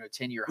John Gruden to a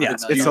 10-year, Yeah,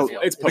 $100 million deal.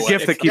 it's the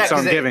gift that keeps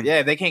on giving.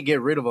 Yeah, they can't get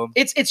rid of him.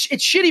 It's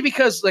shitty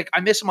because like I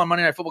miss him on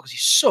Monday Night Football because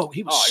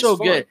he was he's so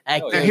fun. good. I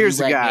tell tell Here's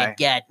you the what, guy. man,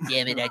 God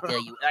damn it, I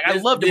tell you, I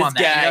loved him on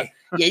that. guy.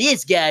 Yeah,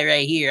 this guy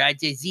right here. I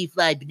just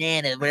Z-Fly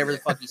Banana, whatever the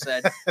fuck he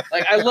said.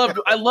 Like I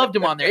loved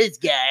him on there. This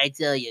guy, I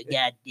tell you,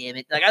 God damn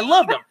it. Like I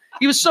loved him.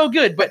 He was so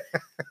good, but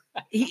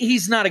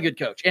he's not a good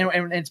coach, and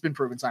it's been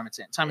proven time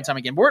and time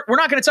again. We're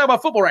not going to talk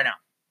about football right now.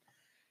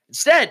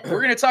 Instead,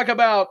 we're going to talk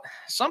about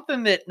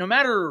something that no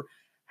matter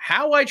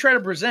how I try to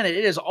present it,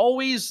 it is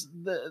always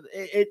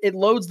it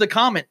loads the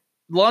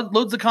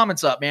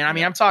comments up, man. I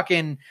mean, I'm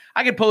talking,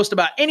 I could post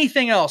about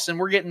anything else and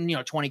we're getting,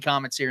 20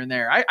 comments here and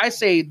there. I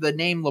say the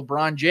name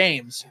LeBron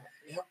James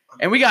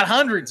and we got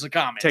hundreds of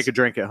comments. Take a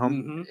drink at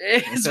home.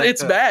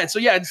 It's bad. So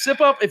yeah, and sip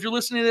up. If you're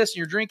listening to this and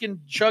you're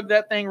drinking, chug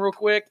that thing real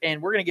quick.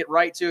 And we're going to get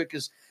right to it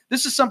because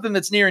this is something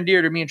that's near and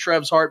dear to me and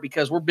Trev's heart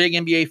because we're big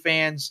NBA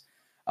fans.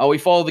 We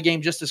follow the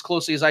game just as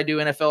closely as I do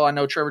NFL. I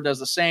know Trevor does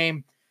the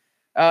same.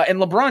 And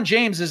LeBron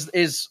James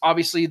is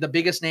obviously the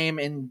biggest name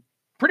in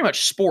pretty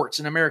much sports,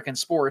 in American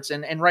sports,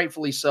 and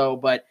rightfully so.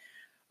 But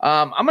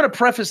I'm going to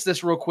preface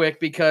this real quick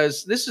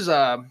because this is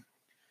going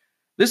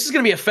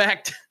to be a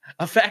fact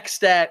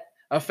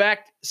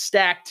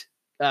stacked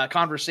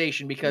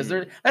conversation because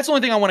that's the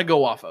only thing I want to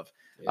go off of.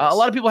 Yes. A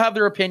lot of people have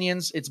their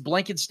opinions. It's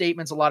blanket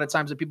statements a lot of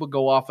times that people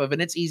go off of,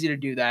 and it's easy to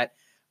do that.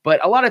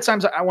 But a lot of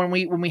times when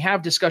we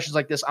have discussions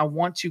like this, I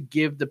want to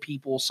give the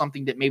people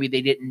something that maybe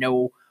they didn't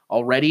know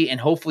already, and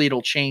hopefully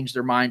it'll change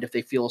their mind if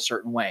they feel a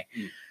certain way.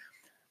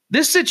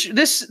 This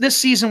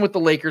season with the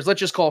Lakers, let's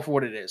just call it for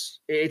what it is.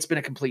 It's been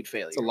a complete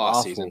failure. It's a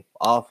lost season.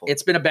 Awful.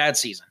 It's been a bad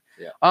season.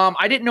 Yeah.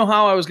 I didn't know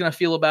how I was going to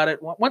feel about it.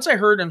 Once I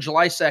heard on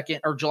July 2nd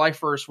or July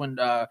 1st when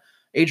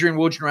Adrian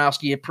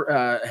Wojnarowski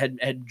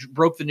had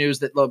broke the news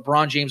that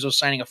LeBron James was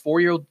signing a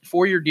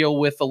four-year deal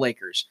with the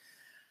Lakers,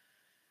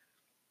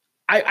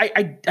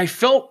 I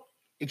felt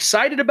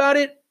excited about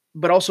it,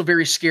 but also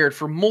very scared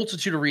for a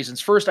multitude of reasons.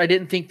 First, I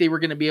didn't think they were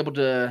going to be able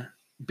to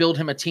build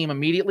him a team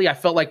immediately. I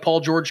felt like Paul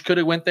George could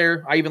have went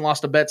there. I even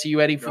lost a bet to you,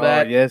 Eddie, for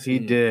that. Yes, he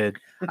did.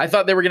 I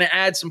thought they were going to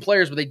add some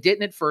players, but they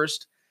didn't at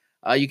first.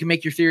 You can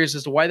make your theories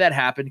as to why that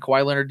happened.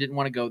 Kawhi Leonard didn't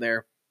want to go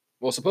there.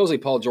 Well, supposedly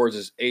Paul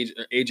George's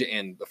agent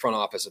and the front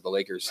office of the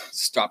Lakers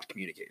stopped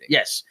communicating.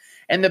 Yes.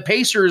 And the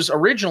Pacers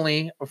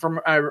originally, from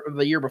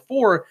the year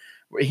before,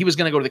 he was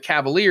going to go to the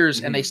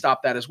Cavaliers, and they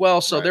stopped that as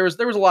well. So there was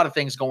a lot of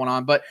things going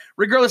on. But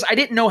regardless, I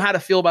didn't know how to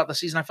feel about the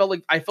season. I felt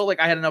like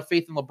I had enough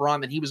faith in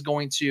LeBron that he was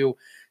going to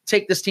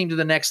take this team to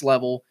the next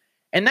level.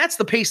 And that's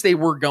the pace they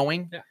were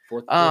going. Yeah,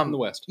 fourth in the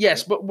West.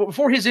 Yes, but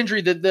before his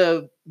injury,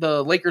 the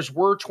Lakers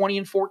were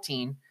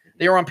 20-14.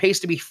 They were on pace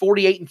to be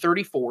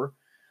 48-34.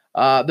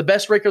 The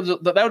best record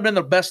that would have been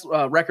the best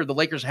record the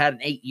Lakers had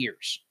in 8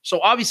 years. So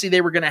obviously they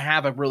were going to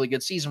have a really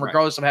good season,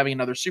 regardless of having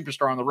another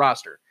superstar on the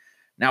roster.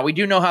 Now we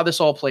do know how this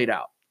all played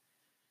out.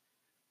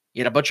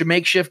 You had a bunch of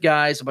makeshift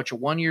guys, a bunch of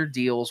one-year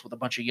deals with a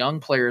bunch of young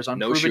players,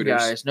 unproven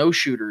guys, no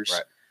shooters.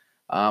 Right.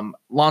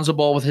 Lonzo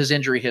Ball with his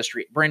injury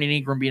history, Brandon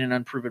Ingram being an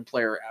unproven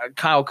player,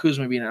 Kyle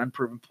Kuzma being an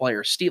unproven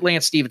player,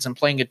 Lance Stevenson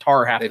playing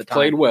guitar half the time. They've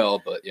played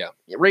well, but yeah.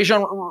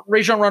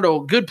 Rajon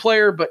Rondo, good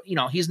player, but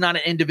he's not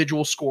an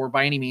individual scorer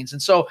by any means.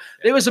 And so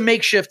it was a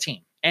makeshift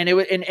team. And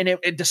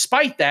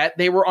despite that,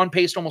 they were on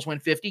pace to almost win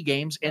 50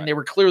 games, and they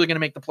were clearly going to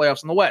make the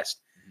playoffs in the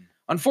West.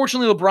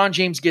 Unfortunately, LeBron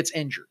James gets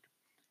injured,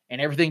 and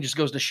everything just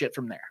goes to shit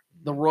from there.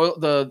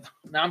 Now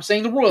I'm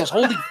saying the Royals.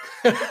 Holy,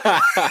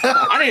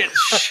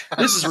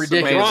 this is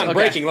ridiculous.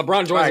 Breaking.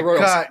 LeBron joins the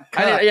Royals.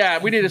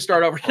 Cut. We need to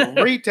start over.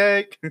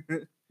 Retake.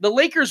 The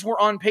Lakers were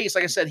on pace.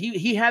 Like I said,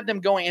 he had them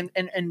going,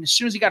 and as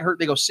soon as he got hurt,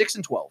 they go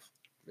 6-12.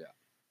 Yeah,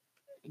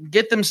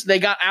 get them. They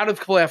got out of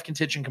playoff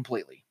contention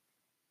completely.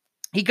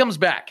 He comes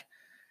back,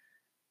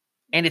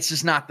 and it's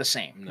just not the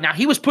same. No. Now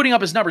he was putting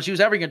up his numbers. He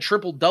was averaging a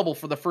triple-double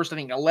for the first,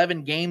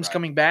 11 games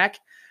coming back.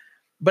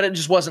 But it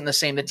just wasn't the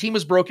same. The team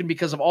was broken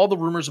because of all the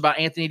rumors about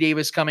Anthony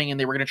Davis coming, and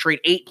they were going to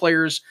trade 8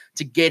 players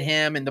to get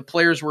him, and the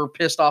players were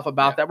pissed off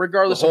about that,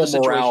 regardless of the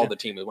situation. Morale of the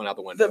team went out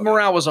the window. The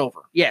morale was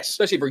over, yes.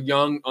 Especially for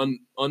young,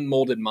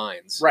 unmolded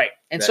minds. Right.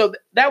 And so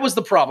that was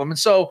the problem. And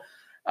so,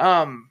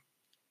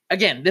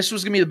 again, this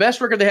was going to be the best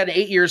record they had in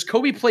 8 years.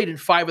 Kobe played in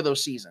 5 of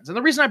those seasons. And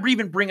the reason I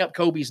even bring up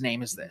Kobe's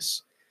name is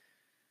this.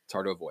 It's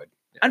hard to avoid.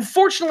 Yeah.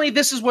 Unfortunately,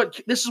 this is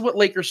what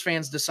Lakers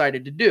fans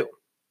decided to do.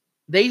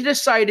 They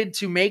decided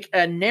to make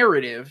a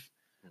narrative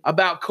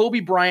about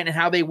Kobe Bryant and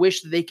how they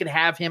wish that they could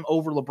have him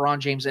over LeBron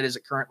James as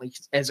it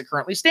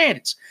currently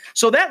stands.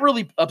 So that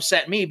really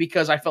upset me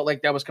because I felt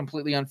like that was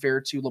completely unfair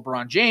to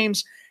LeBron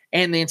James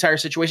and the entire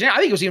situation. I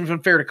think it was even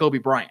unfair to Kobe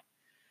Bryant.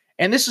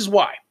 And this is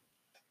why.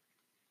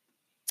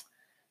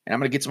 And I'm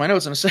going to get to my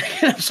notes in a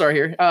second. I'm sorry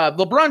here.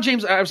 LeBron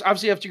James,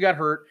 obviously after he got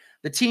hurt,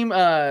 the team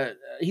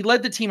he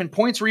led the team in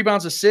points,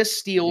 rebounds, assists,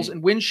 steals,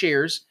 and win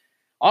shares.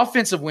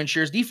 Offensive win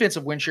shares,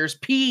 defensive win shares,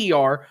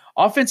 PER,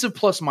 offensive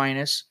plus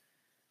minus.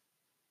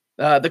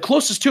 The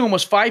closest to him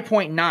was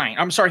 5.9.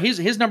 I'm sorry,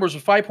 his numbers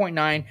were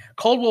 5.9.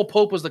 Caldwell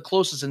Pope was the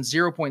closest in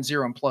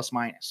 0.0 in plus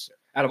minus.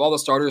 Out of all the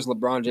starters,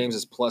 LeBron James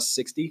is plus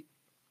 60,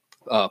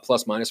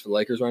 plus minus for the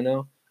Lakers right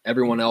now.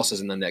 Everyone else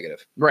is in the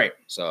negative. Right.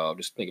 So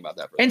just think about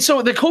that. And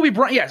so the Kobe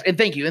Bryant, yes, and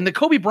thank you. And the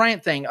Kobe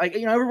Bryant thing,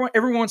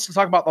 everyone wants to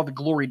talk about all the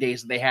glory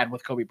days that they had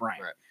with Kobe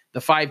Bryant,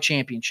 the 5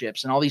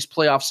 championships and all these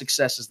playoff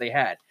successes they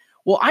had.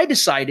 Well, I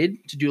decided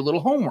to do a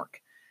little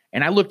homework,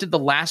 and I looked at the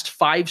last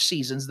 5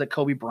 seasons that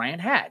Kobe Bryant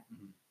had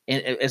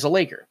as a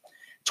Laker.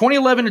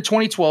 2011 to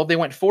 2012, they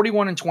went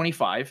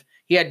 41-25.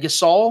 He had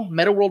Gasol,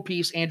 Metta World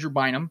Peace, Andrew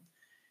Bynum.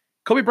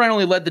 Kobe Bryant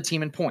only led the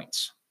team in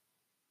points.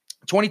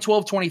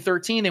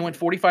 2012-2013, they went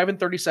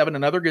 45-37,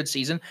 another good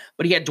season,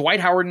 but he had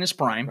Dwight Howard in his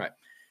prime. Right.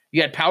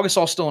 You had Pau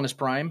Gasol still in his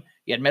prime.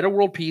 You had Metta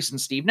World Peace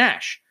and Steve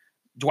Nash.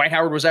 Dwight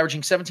Howard was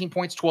averaging 17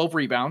 points, 12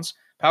 rebounds.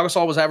 Pau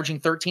Gasol was averaging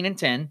 13 and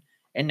 10.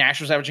 And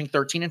Nash was averaging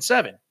 13 and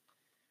 7.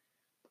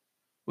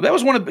 Well, that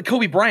was one of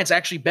Kobe Bryant's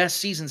actually best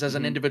seasons as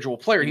an individual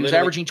player. He was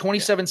averaging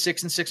 27,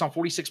 6 and 6 on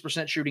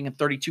 46% shooting and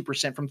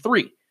 32% from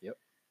 3. Yep.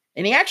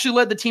 And he actually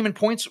led the team in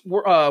points,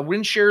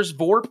 win shares,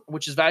 VORP,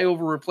 which is value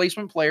over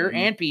replacement player,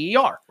 and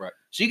PER. Right.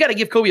 So you got to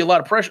give Kobe a lot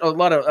of pressure, a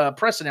lot of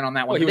precedent on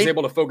that one. Well, he was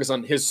able to focus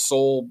on his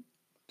sole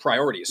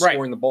priority,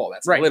 scoring the ball.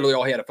 That's literally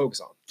all he had to focus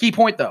on. Key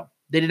point, though.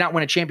 They did not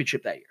win a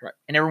championship that year. Right.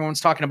 And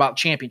everyone's talking about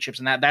championships,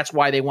 and that's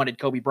why they wanted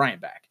Kobe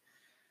Bryant back.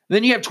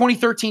 Then you have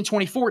 2013,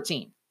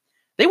 2014.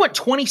 They went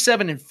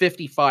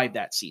 27-55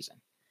 that season.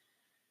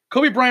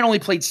 Kobe Bryant only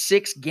played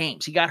 6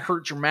 games. He got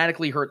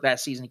dramatically hurt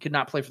that season. He could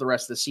not play for the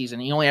rest of the season.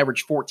 He only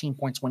averaged 14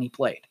 points when he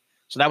played.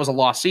 So that was a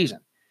lost season.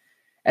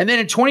 And then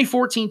in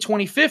 2014,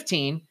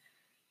 2015,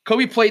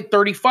 Kobe played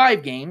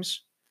 35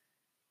 games,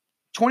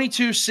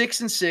 22,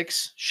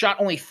 6-6, shot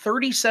only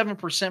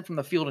 37% from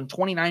the field and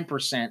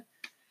 29%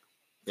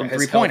 from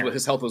three-pointer.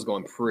 His health was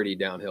going pretty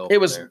downhill. It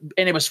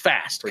was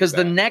fast because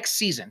the next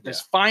season, this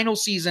final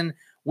season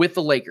with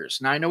the Lakers.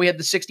 Now I know he had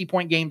the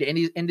 60-point game to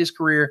end his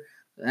career.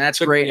 And that's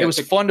great. It was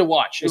fun to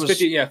watch. It was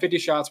 50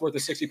 shots worth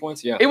of 60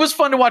 points. Yeah. It was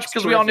fun to watch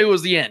because we all knew it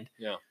was the end.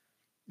 Yeah.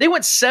 They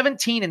went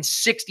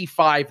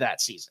 17-65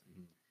 that season.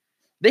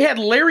 They had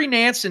Larry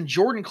Nance and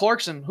Jordan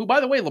Clarkson, who,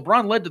 by the way,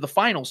 LeBron led to the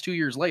finals 2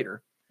 years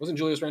later. Wasn't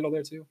Julius Randle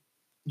there too?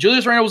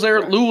 Julius Randle was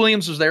there. Right. Lou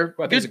Williams was there.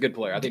 Well, I think he's a good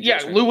player. I think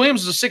Lou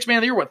Williams was a 6-man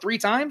of the year, 3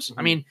 times? Mm-hmm.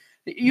 I mean,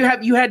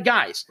 you had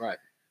guys. Right.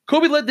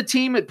 Kobe led the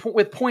team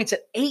with points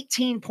at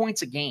 18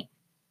 points a game.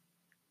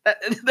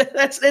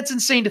 That's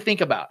insane to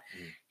think about.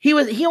 Mm-hmm.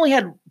 He only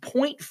had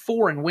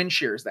 0.4 in win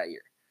shares that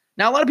year.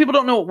 Now, a lot of people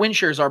don't know what win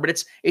shares are, but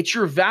it's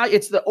your value.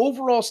 It's the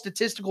overall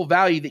statistical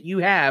value that you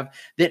have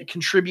that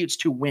contributes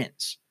to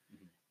wins.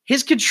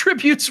 His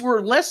contributes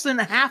were less than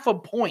half a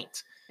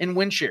point in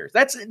win shares.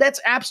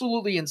 That's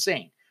absolutely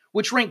insane,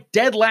 which ranked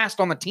dead last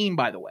on the team,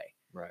 by the way.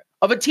 Right.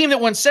 Of a team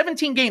that won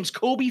 17 games,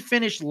 Kobe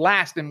finished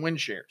last in win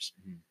shares.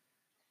 Mm-hmm.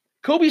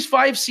 Kobe's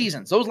 5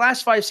 seasons, those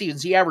last 5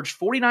 seasons, he averaged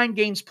 49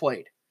 games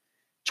played.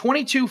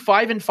 22,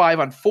 5-5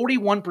 on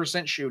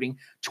 41% shooting,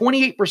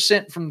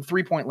 28% from the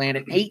three-point land,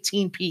 and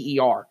 18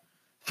 PER.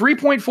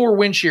 3.4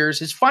 win shares.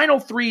 His final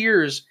 3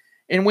 years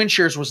in win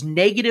shares was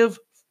negative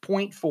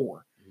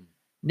 0.4.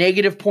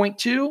 Negative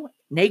 0.2,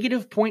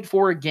 negative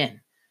 0.4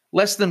 again.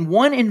 Less than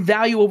 1 in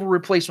value over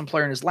replacement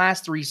player in his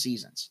last 3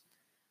 seasons.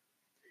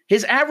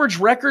 His average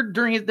record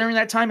during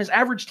that time, his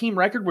average team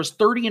record was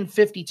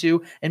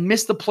 30-52 and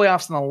missed the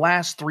playoffs in the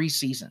last 3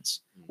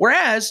 seasons.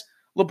 Whereas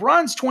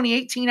LeBron's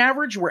 2018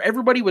 average, where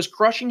everybody was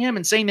crushing him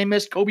and saying they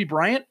missed Kobe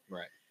Bryant,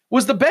 right,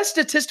 was the best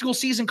statistical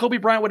season Kobe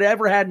Bryant would have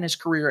ever had in his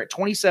career at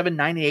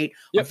 27-98,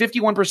 on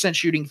 51%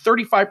 shooting,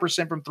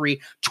 35% from 3,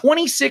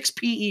 26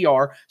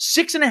 PER,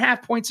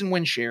 6.5 points in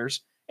win shares,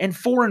 and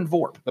 4 in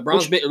VORP.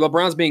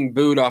 LeBron's being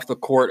booed off the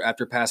court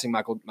after passing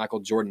Michael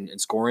Jordan in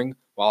scoring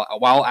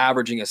while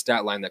averaging a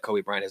stat line that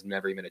Kobe Bryant has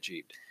never even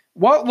achieved.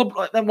 While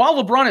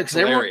LeBron, because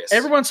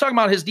everyone's talking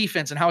about his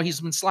defense and how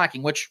he's been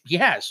slacking, which he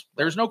has.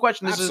 There's no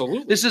question. This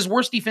is his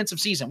worst defensive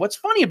season. What's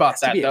funny about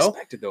that, though?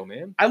 Expected, though,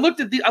 man. I looked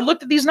at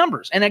these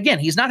numbers, and again,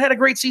 he's not had a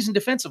great season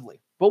defensively.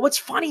 But what's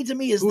funny to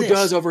me is who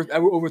does over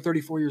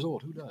 34 years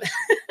old? Who does?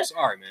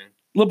 Sorry, man.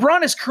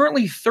 LeBron is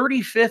currently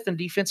 35th in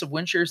defensive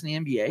win shares in the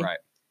NBA. Right.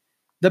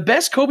 The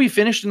best Kobe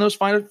finished in those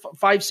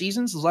five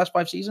seasons, those last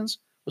 5 seasons,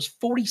 was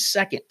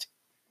 42nd.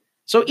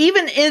 So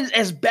even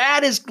as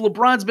bad as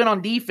LeBron's been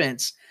on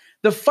defense,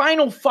 the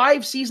final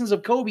 5 seasons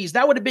of Kobe's,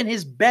 that would have been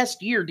his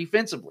best year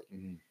defensively.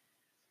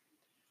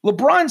 Mm-hmm.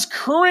 LeBron's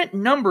current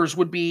numbers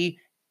would be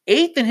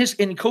 8th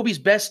in Kobe's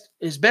best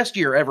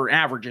year ever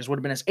averages would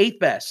have been his 8th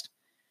best.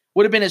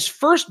 Would have been his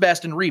first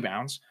best in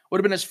rebounds, would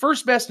have been his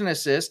first best in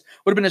assists,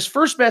 would have been his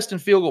first best in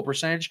field goal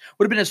percentage,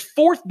 would have been his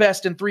 4th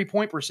best in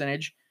 3-point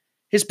percentage.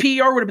 His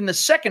PER would have been the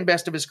 2nd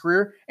best of his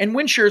career, and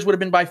win shares would have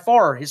been by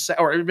far it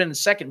would have been the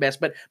 2nd best,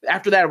 but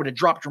after that it would have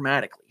dropped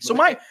dramatically. So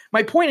my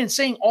point in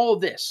saying all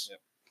of this,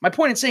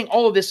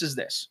 is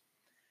this.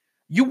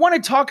 You want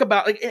to talk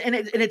about, and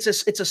it's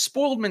a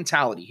spoiled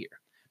mentality here.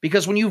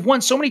 Because when you've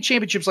won so many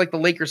championships like the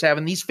Lakers have,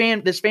 and this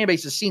fan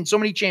base has seen so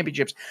many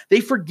championships,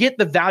 they forget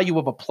the value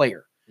of a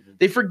player. Mm-hmm.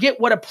 They forget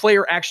what a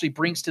player actually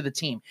brings to the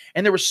team.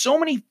 And there were so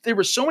many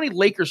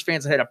Lakers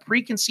fans that had a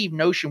preconceived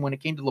notion when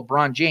it came to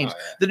LeBron James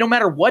that no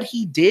matter what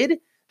he did,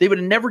 they would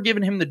have never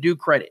given him the due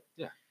credit.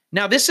 Yeah.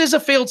 Now, this is a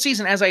failed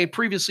season, as I had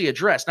previously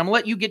addressed. I'm going to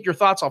let you get your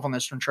thoughts off on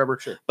this one, Trevor.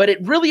 Sure. But it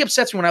really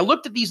upsets me when I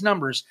looked at these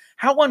numbers,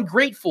 how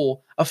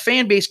ungrateful a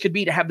fan base could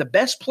be to have the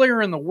best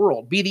player in the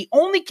world be the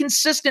only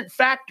consistent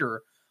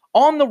factor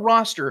on the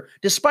roster,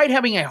 despite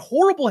having a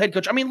horrible head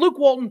coach. I mean, Luke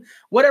Walton,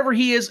 whatever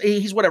he is,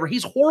 he's whatever.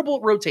 He's horrible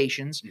at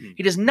rotations. Mm-hmm.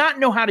 He does not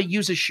know how to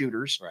use his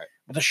shooters, right?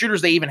 The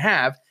shooters they even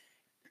have.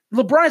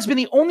 LeBron has been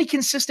the only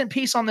consistent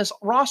piece on this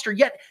roster,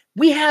 yet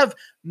we have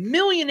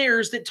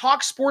millionaires that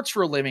talk sports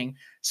for a living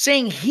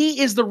saying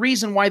he is the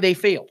reason why they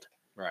failed.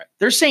 Right.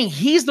 They're saying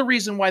he's the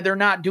reason why they're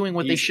not doing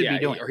what they should be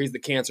doing. Or he's the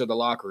cancer of the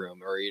locker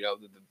room, or,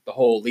 the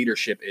whole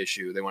leadership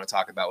issue they want to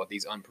talk about with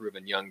these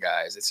unproven young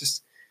guys.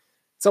 It's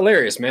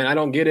hilarious, man. I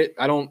don't get it.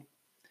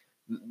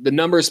 The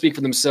numbers speak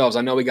for themselves.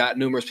 I know we got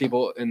numerous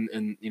people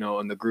in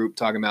the group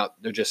talking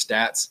about they're just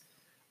stats.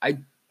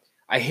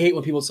 I hate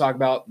when people talk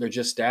about they're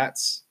just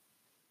stats.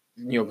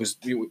 Because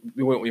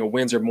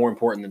wins are more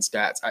important than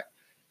stats.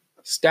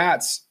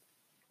 Stats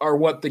are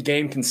what the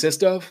game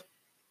consists of.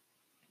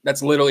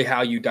 That's literally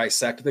how you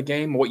dissect the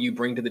game. What you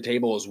bring to the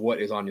table is what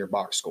is on your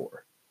box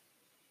score.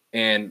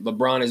 And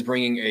LeBron is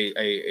bringing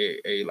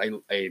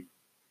a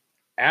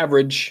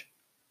average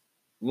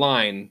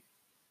line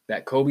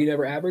that Kobe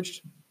never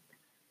averaged,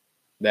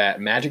 that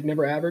Magic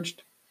never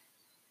averaged,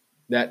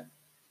 that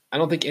I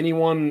don't think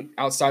anyone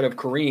outside of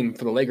Kareem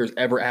for the Lakers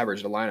ever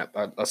averaged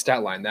a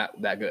stat line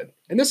that good.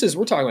 And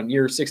we're talking about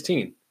year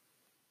 16,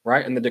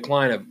 right? And the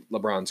decline of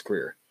LeBron's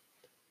career.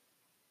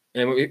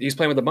 And he's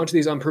playing with a bunch of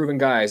these unproven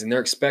guys, and they're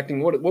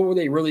expecting what were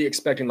they really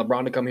expecting?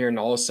 LeBron to come here and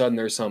all of a sudden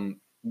there's some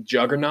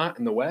juggernaut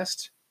in the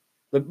West?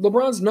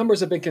 LeBron's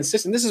numbers have been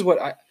consistent. This is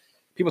what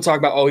people talk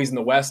about. Oh, he's in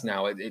the West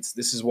now.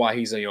 This is why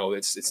he's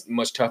it's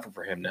much tougher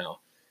for him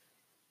now.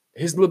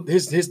 His look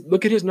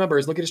at his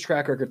numbers, look at his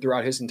track record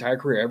throughout his entire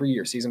career, every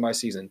year, season by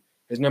season.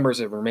 His numbers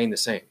have remained the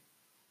same.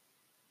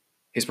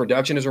 His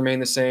production has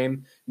remained the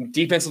same.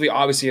 Defensively,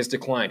 obviously, has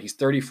declined. He's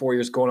 34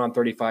 years, going on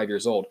 35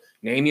 years old.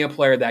 Name me a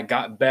player that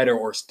got better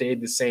or stayed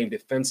the same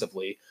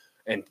defensively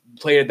and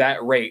played at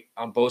that rate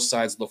on both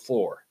sides of the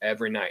floor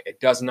every night. It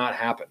does not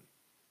happen.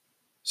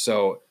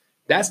 So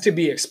that's to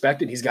be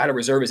expected. He's got to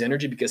reserve his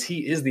energy because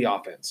he is the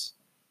offense.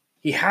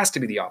 He has to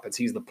be the offense.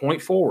 He's the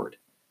point forward,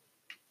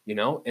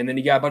 And then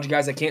you got a bunch of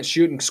guys that can't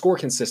shoot and score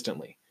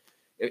consistently.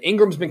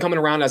 Ingram's been coming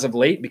around as of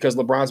late because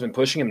LeBron's been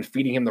pushing him and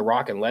feeding him the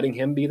rock and letting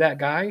him be that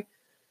guy.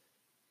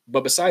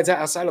 But besides that,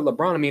 outside of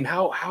LeBron, I mean,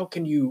 how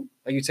can you,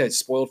 like you said,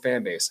 spoiled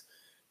fan base?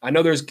 I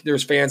know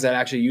there's fans that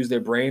actually use their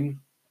brain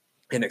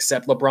and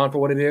accept LeBron for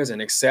what it is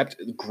and accept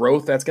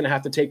growth that's going to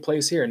have to take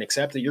place here and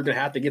accept that you're going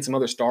to have to get some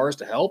other stars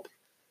to help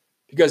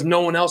because no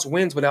one else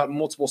wins without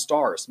multiple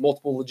stars,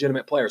 multiple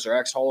legitimate players or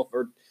Hall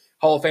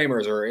of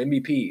Famers or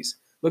MVPs.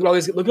 Look at all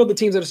these. Look at all the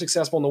teams that are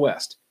successful in the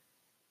West.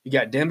 You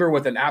got Denver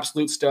with an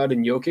absolute stud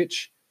in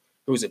Jokic,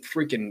 who's a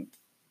freaking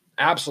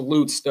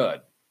absolute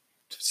stud.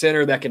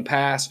 Center that can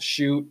pass,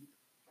 shoot,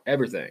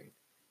 everything.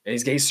 And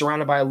he's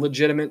surrounded by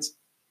legitimate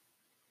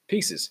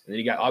pieces. And then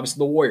you got, obviously,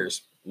 the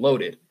Warriors,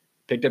 loaded.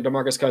 Picked up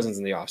DeMarcus Cousins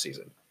in the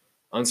offseason.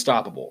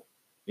 Unstoppable.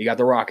 You got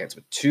the Rockets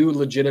with two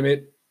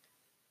legitimate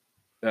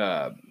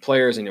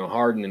players,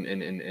 Harden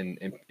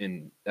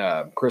and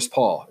Chris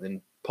Paul. And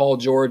Paul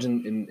George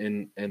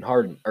and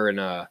Harden, or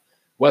in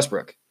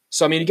Westbrook.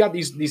 So, I mean, you got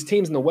these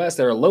teams in the West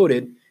that are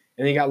loaded, and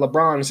then you got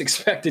LeBron who's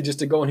expected just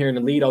to go in here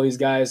and lead all these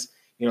guys,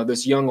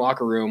 this young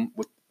locker room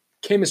with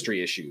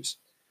chemistry issues.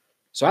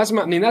 So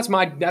that's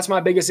my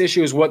biggest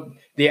issue is what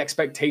the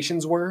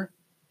expectations were.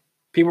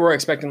 People were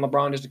expecting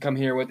LeBron just to come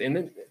here with,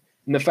 and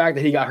the fact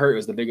that he got hurt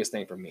was the biggest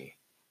thing for me.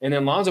 And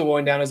then Lonzo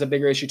going down is a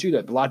bigger issue too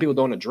that a lot of people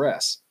don't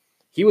address.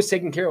 He was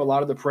taking care of a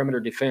lot of the perimeter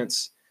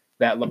defense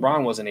that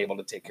LeBron wasn't able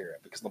to take care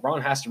of because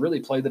LeBron has to really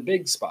play the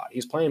big spot.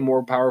 He's playing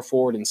more power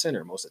forward and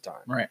center most of the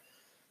time. Right.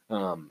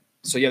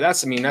 So yeah,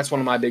 that's one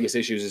of my biggest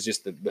issues is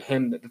just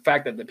the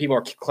fact that the people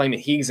are claiming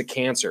he's a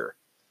cancer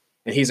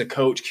and he's a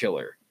coach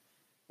killer.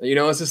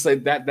 It's just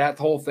like that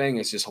whole thing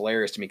is just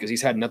hilarious to me because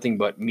he's had nothing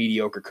but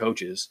mediocre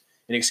coaches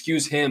and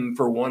excuse him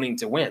for wanting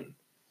to win.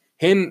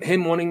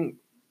 Him wanting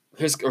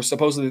or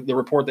supposedly the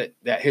report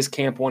that his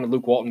camp wanted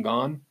Luke Walton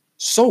gone.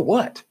 So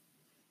what?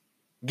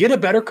 Get a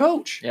better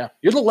coach. Yeah.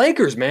 You're the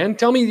Lakers, man.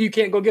 Tell me you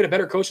can't go get a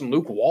better coach than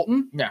Luke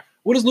Walton? Yeah.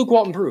 What has Luke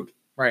Walton proved?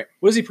 Right.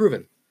 What has he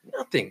proven?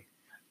 Nothing.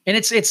 And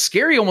it's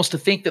scary almost to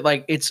think that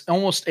like it's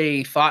almost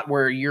a thought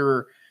where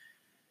you'd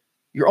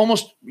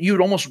almost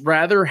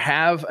rather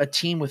have a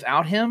team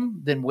without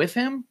him than with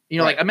him. Right.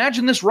 Like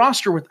imagine this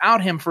roster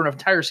without him for an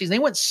entire season. They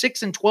went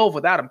 6-12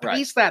 without him. Right.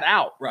 Piece that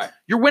out. Right.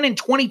 You're winning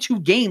 22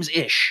 games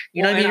ish.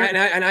 You know what I mean?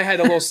 And I had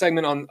a little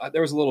segment on.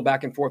 There was a little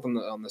back and forth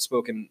on the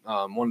spoken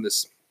one of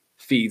the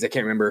feeds. I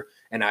can't remember,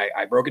 and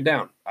I broke it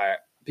down.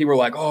 People were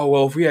like, "Oh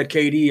well, if we had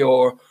KD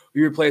or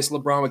we replaced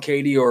LeBron with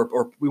KD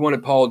or we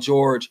wanted Paul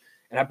George,"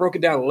 and I broke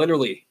it down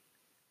literally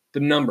the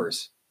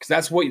numbers.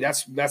 Because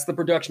that's the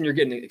production you're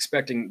getting,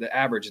 expecting the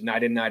average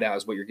night in, night out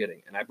is what you're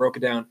getting. And I broke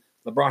it down.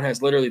 LeBron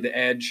has literally the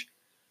edge.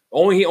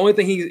 Only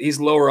thing he's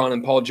lower on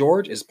than Paul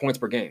George is points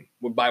per game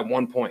by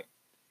 1 point,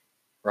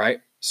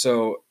 right?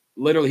 So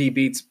literally he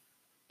beats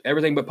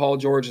everything but Paul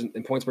George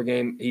in points per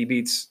game. He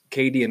beats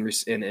KD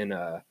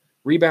in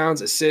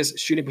rebounds, assists,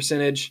 shooting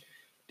percentage,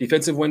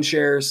 defensive win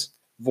shares,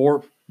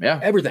 VORP,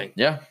 everything.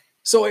 Yeah.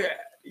 So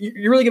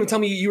you're really going to tell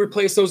me you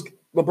replace those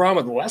LeBron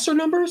with lesser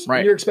numbers?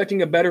 Right. You're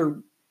expecting a better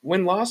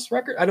win-loss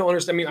record? I don't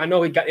understand. I mean, I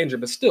know he got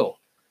injured, but still,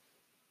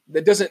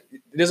 it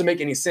doesn't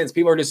make any sense.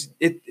 People are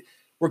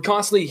we're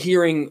constantly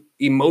hearing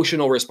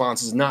emotional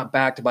responses not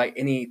backed by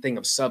anything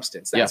of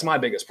substance. That's my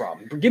biggest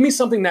problem. Give me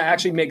something that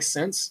actually makes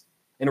sense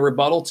in a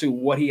rebuttal to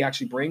what he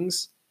actually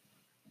brings,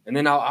 and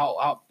then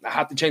I'll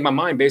have to change my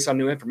mind based on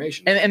new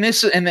information. And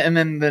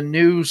then the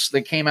news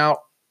that came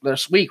out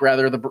this week,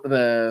 rather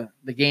the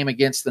game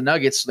against the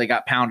Nuggets, they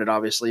got pounded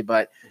obviously,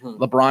 but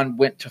LeBron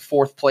went to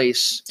 4th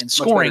place in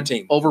scoring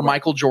over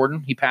Michael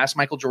Jordan. He passed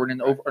Michael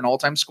Jordan over an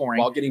all-time scoring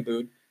while getting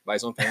booed by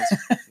his own fans.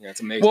 Yeah, it's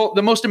amazing. Well,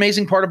 the most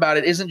amazing part about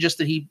it isn't just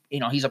that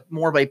he's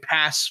more of a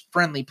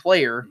pass-friendly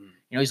player.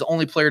 He's the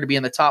only player to be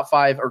in the top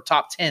 5 or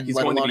top 10, he's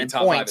let going alone to be in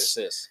top points.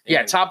 5 assists.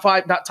 Yeah, top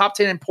 5, not top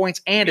 10 in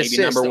points and maybe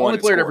assists. The only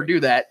player to ever do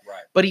that.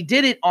 Right. But he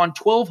did it on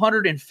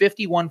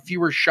 1,251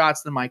 fewer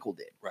shots than Michael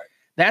did. Right.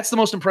 That's the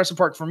most impressive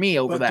part for me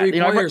over But that.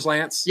 3-pointers,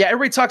 Lance. Yeah,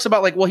 everybody talks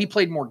about like, well, he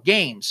played more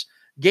games.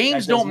 Games That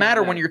does don't not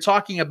matter when matter. you're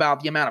talking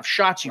about the amount of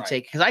shots you Right.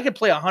 take. Because I could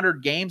play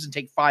 100 games and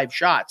take 5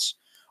 shots,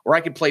 or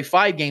I could play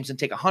 5 games and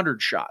take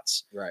 100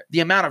 shots. Right.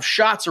 The amount of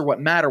shots are what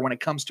matter when it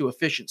comes to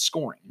efficient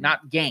scoring,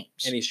 not games.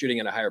 And he's shooting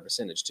at a higher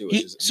percentage too, which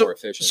He- is so, more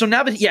efficient. So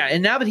now that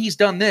now that he's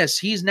done this,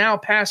 he's now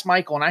past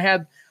Michael. And I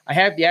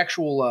have the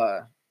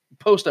actual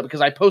post up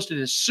because I posted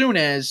as soon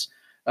as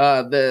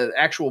the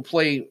actual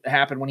play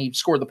happened when he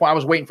scored the point. I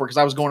was waiting for it because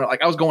I was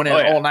going in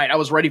all night. I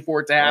was ready for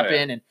it to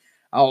happen, and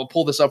I'll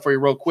pull this up for you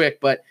real quick.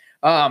 But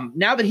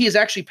now that he has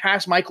actually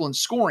passed Michael in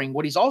scoring,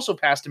 what he's also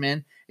passed him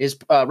in is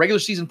regular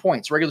season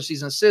points, regular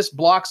season assists,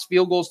 blocks,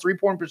 field goals,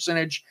 3-point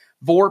percentage,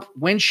 VORP,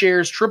 win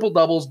shares, triple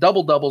doubles,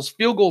 double doubles,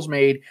 field goals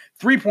made,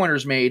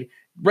 3-pointers made,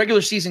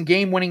 regular season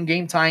game winning,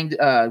 game tying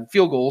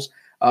field goals,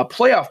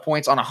 playoff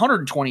points on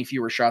 120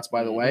 fewer shots,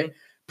 by the way.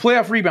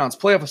 Playoff rebounds,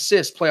 playoff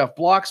assists, playoff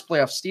blocks,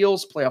 playoff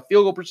steals, playoff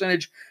field goal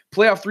percentage,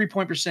 playoff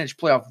 3-point percentage,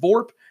 playoff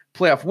VORP,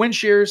 playoff win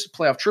shares,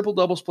 playoff triple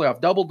doubles, playoff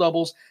double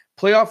doubles,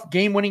 playoff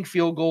game-winning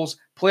field goals,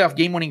 playoff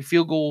game-winning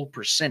field goal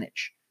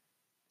percentage.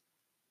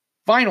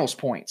 Finals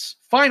points,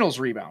 finals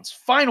rebounds,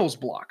 finals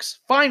blocks,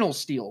 finals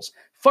steals,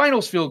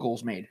 finals field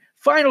goals made,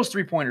 finals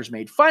 3-pointers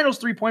made, finals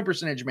 3-point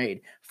percentage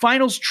made,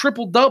 finals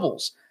triple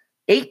doubles,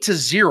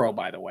 8-0,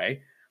 by the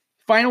way,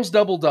 finals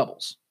double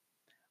doubles.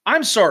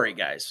 I'm sorry,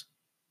 guys.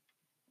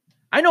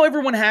 I know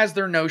everyone has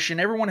their notion,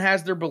 everyone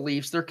has their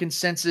beliefs, their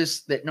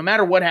consensus that no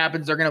matter what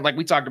happens, they're going to, like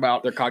we talked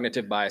about, their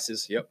cognitive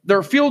biases. Yep.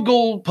 Their field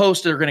goal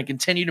posts are going to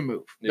continue to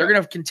move. They're going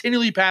to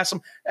continually pass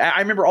them. I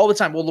remember all the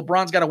time, well,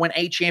 LeBron's got to win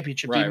 8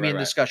 championships to even be in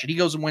discussion. He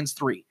goes and wins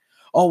 3.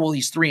 Oh, well,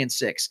 he's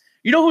 3-6.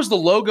 You know who's the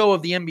logo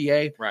of the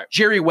NBA? Right.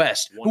 Jerry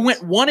West, who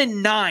went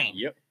 1-9.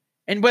 Yep.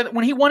 And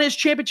when he won his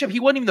championship, he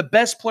wasn't even the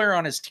best player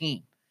on his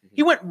team.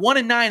 He went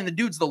 1-9, and the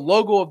dude's the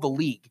logo of the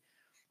league.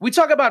 We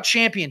talk about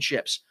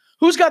championships.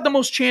 Who's got the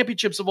most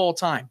championships of all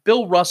time?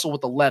 Bill Russell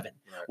with 11.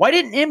 Right. Why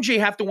didn't MJ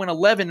have to win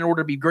 11 in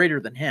order to be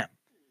greater than him?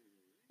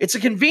 It's a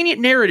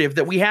convenient narrative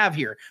that we have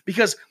here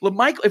because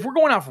Michael, if we're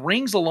going off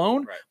rings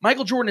alone,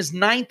 Michael Jordan is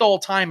 9th all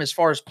time as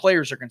far as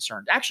players are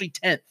concerned. Actually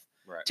 10th.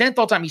 10th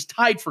all time. He's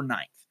tied for 9th.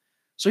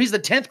 So he's the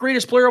 10th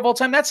greatest player of all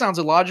time. That sounds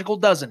illogical,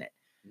 doesn't it?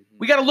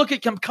 We got to look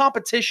at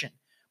competition.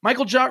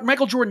 Michael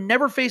Jordan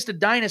never faced a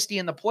dynasty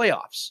in the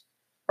playoffs.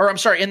 Or I'm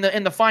sorry, in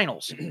the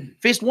finals.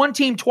 Faced one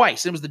team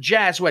twice. It was the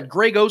Jazz, who had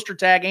Greg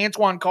Ostertag,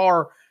 Antoine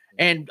Carr,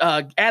 and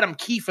Adam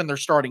Keefe in their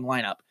starting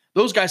lineup.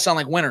 Those guys sound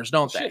like winners,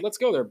 don't they? Let's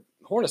go there.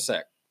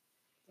 Hornacek.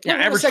 Yeah,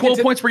 average 12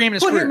 points per game in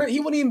his career. He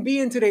wouldn't even be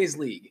in today's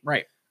league.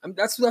 Right.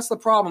 That's the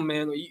problem,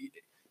 man.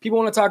 People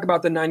want to talk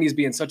about the 90s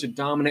being such a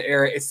dominant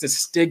era. It's the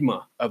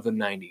stigma of the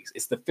 90s.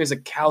 It's the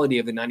physicality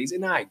of the 90s.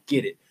 And I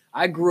get it.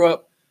 I grew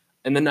up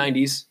in the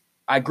 90s.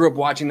 I grew up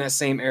watching that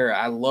same era.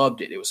 I loved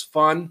it. It was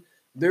fun.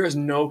 There is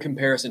no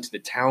comparison to the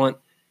talent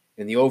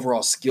and the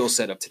overall skill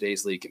set of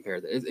today's league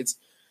compared to it's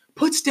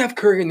put Steph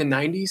Curry in the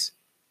 90s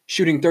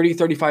shooting 30,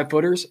 35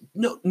 footers.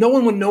 No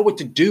one would know what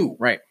to do.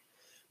 Right.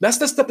 That's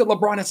the stuff that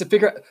LeBron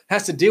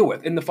has to deal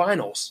with in the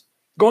finals.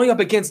 Going up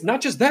against not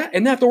just that,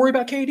 and not have to worry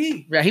about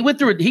KD. Yeah,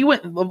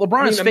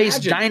 LeBron has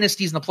faced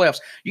dynasties in the playoffs.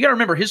 You got to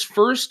remember his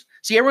first.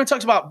 See, everyone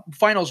talks about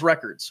finals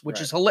records, which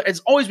is hilarious. It's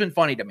always been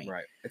funny to me.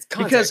 Right. It's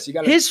context.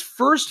 Because his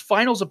first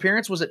finals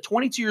appearance was at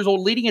 22 years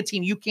old, leading a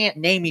team you can't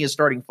name me as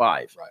starting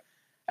 5. Right.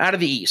 Out of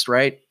the East,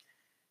 right?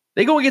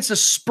 They go against the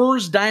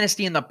Spurs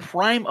dynasty in the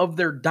prime of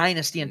their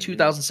dynasty in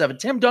 2007.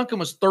 Tim Duncan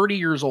was 30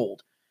 years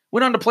old.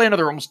 Went on to play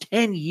another almost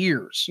 10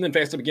 years. And then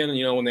faced up again,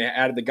 when they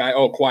added the guy,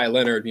 Kawhi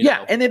Leonard. You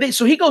know. And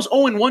so he goes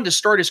 0-1 to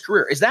start his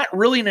career. Is that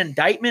really an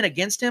indictment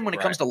against him when it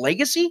comes to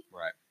legacy?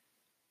 Right.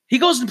 He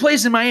goes and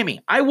plays in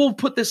Miami. I will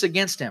put this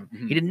against him.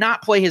 Mm-hmm. He did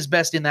not play his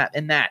best in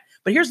that.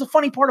 But here's the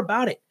funny part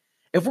about it.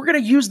 If we're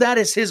going to use that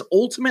as his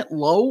ultimate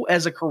low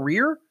as a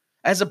career,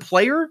 as a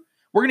player,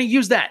 we're going to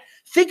use that.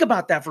 Think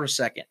about that for a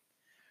second.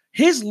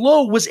 His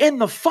low was in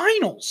the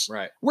finals.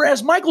 Right.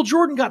 Whereas Michael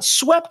Jordan got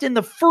swept in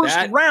the first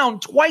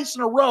round twice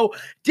in a row.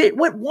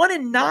 Went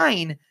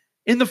 1-9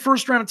 in the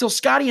first round until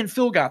Scottie and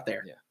Phil got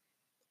there. Yeah.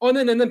 Oh,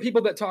 and then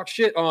people that talk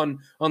shit on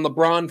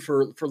LeBron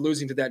for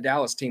losing to that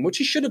Dallas team, which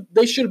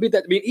they should have beat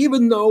that. I mean,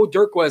 even though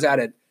Dirk was at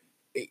an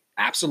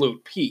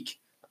absolute peak,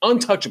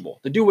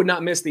 untouchable. The dude would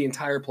not miss the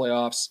entire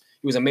playoffs.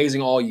 He was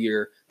amazing all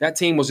year. That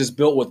team was just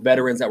built with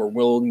veterans that were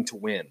willing to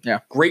win.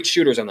 Yeah. Great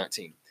shooters on that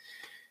team.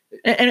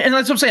 And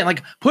that's what I'm saying.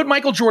 Like, put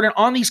Michael Jordan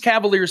on these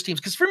Cavaliers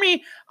teams. Because for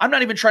me, I'm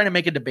not even trying to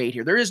make a debate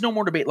here. There is no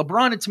more debate.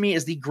 LeBron, to me,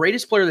 is the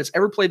greatest player that's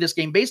ever played this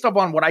game based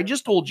upon what I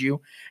just told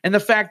you and the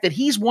fact that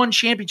he's won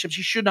championships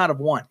he should not have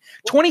won.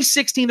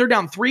 2016, they're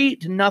down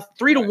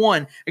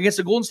 3-1 against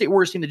the Golden State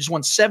Warriors team that just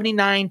won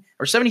 79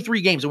 or 73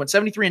 games. They went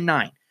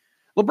 73-9.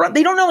 LeBron,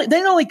 they don't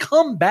only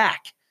come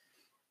back.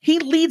 He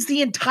leads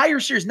the entire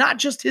series, not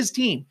just his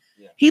team.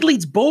 Yeah. He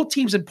leads both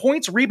teams in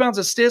points, rebounds,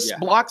 assists,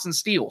 blocks, and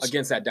steals.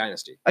 Against that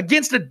dynasty.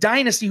 Against a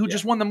dynasty who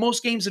just won the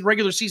most games in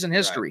regular season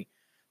history.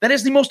 That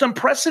is the most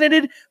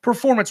unprecedented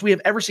performance we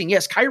have ever seen.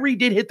 Yes, Kyrie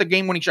did hit the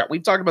game-winning shot.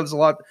 We've talked about this a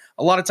lot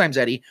of times,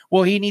 Eddie.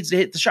 Well, he needs to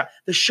hit the shot.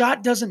 The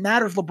shot doesn't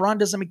matter if LeBron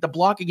doesn't make the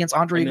block against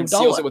Andre Iguodala. And then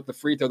seals it with the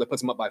free throw that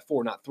puts him up by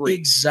 4, not 3.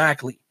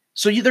 Exactly.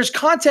 So there's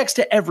context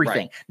to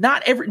everything.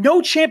 Right.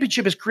 No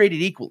championship is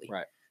created equally.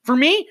 Right. For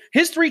me,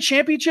 his 3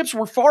 championships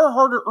were far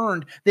harder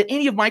earned than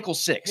any of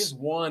Michael's 6. His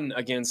 1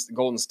 against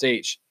Golden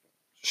State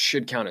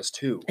should count as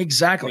 2.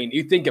 Exactly. I mean,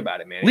 you think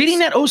about it, man. Leading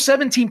that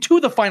 07 team to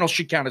the finals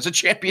should count as a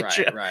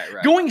championship. Right.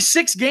 Going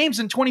 6 games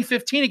in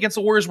 2015 against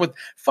the Warriors with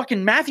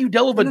fucking Matthew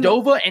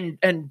Dellavedova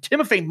and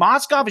Timofey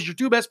Mozgov as your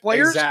 2 best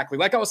players. Exactly.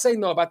 Like I was saying,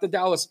 though, about the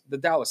Dallas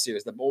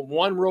series, the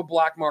one real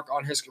black mark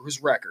on his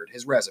record,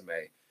 his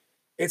resume.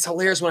 It's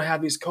hilarious when I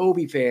have these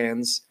Kobe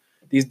fans,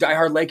 these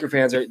diehard Laker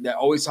fans that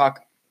always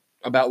talk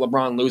about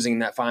LeBron losing in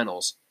that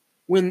finals.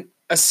 When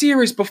a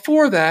series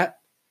before that,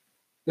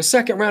 the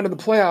second round of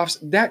the playoffs,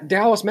 that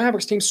Dallas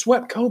Mavericks team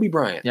swept Kobe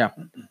Bryant. Yeah.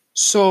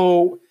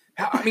 So,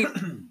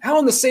 how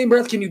in the same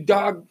breath can you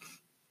dog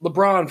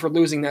LeBron for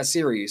losing that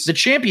series? The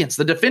champions,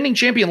 the defending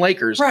champion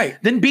Lakers,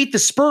 then beat the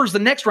Spurs the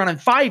next round in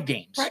 5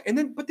 games. Right,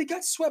 but they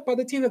got swept by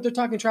the team that they're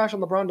talking trash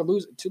on LeBron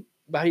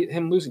about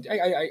him losing.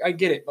 I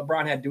get it.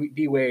 LeBron had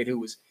D Wade,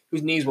 whose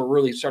knees were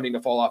really starting to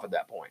fall off at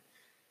that point.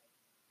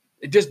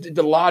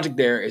 The logic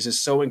there is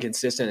just so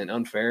inconsistent and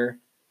unfair,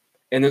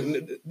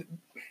 and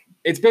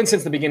it's been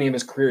since the beginning of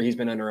his career he's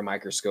been under a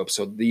microscope.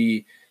 So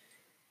the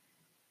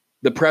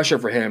pressure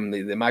for him,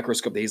 the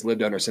microscope that he's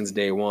lived under since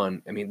day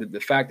one. I mean, the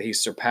fact that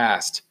he's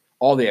surpassed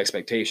all the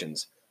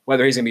expectations,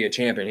 whether he's going to be a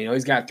champion.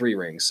 He's got 3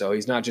 rings, so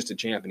he's not just a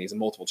champion; he's a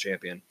multiple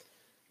champion.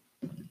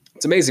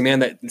 It's amazing, man,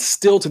 that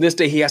still to this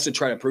day he has to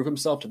try to prove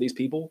himself to these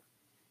people.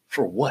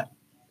 For what?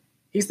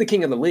 He's the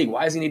king of the league.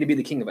 Why does he need to be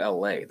the king of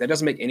LA? That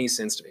doesn't make any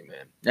sense to me,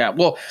 man. Yeah,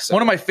 well,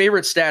 one of my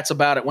favorite stats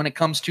about it when it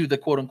comes to the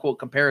quote-unquote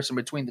comparison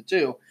between the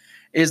two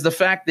is the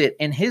fact that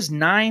in his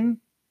 9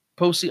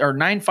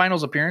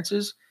 finals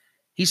appearances,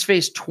 he's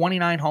faced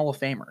 29 Hall of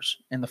Famers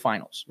in the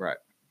finals. Right.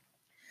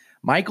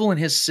 Michael in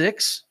his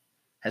 6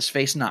 has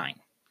faced 9.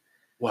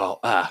 Well,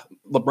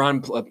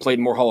 LeBron played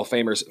more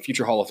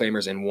future Hall of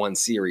Famers in one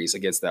series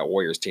against that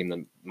Warriors team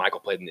than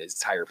Michael played in his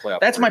entire playoff.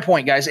 That's my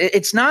point, guys.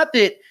 It's not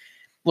that –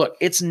 look,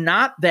 it's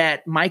not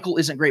that Michael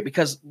isn't great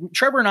because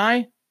Trevor and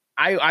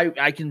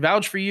I can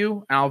vouch for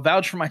you, and I'll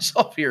vouch for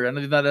myself here. I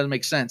know that doesn't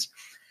make sense.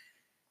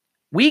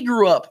 We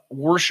grew up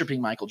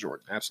worshiping Michael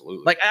Jordan.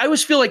 Absolutely. Like, I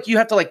always feel like you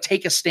have to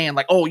take a stand.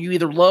 Like, oh, you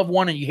either love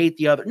one and you hate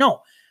the other.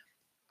 No.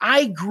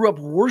 I grew up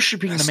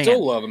worshiping the man. I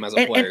still love him as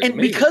a player. And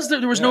because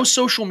there was no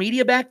social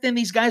media back then,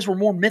 these guys were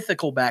more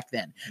mythical back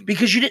then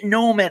because you didn't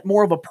know them at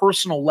more of a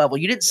personal level.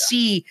 You didn't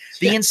see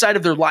the inside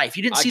of their life.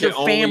 You didn't see their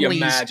families. I can only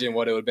imagine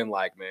what it would have been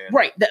like, man.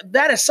 Right.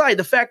 That aside,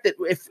 the fact that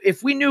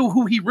if we knew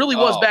who he really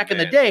was back in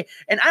the day,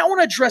 and I want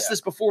to address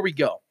this before we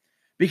go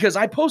because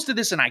I posted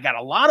this and I got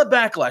a lot of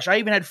backlash. I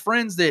even had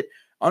friends that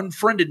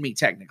unfriended me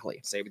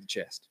technically. Save the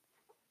chest.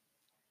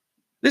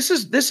 This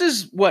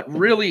is what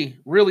really,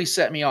 really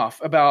set me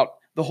off about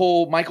the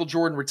whole Michael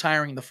Jordan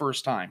retiring the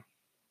first time.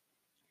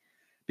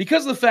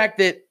 Because of the fact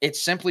that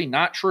it's simply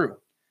not true.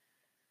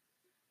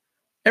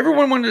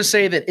 Everyone wanted to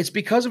say that it's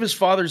because of his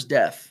father's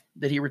death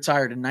that he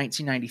retired in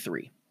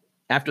 1993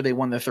 after they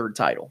won their 3rd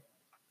title.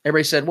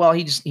 Everybody said, well,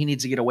 he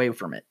needs to get away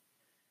from it.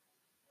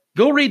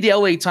 Go read the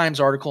LA Times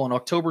article on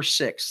October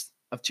 6th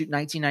of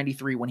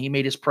 1993 when he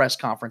made his press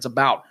conference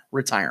about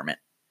retirement.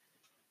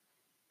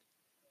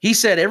 He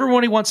said,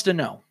 everybody wants to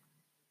know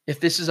if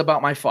this is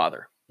about my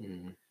father.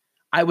 Mm-hmm.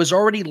 I was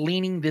already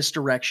leaning this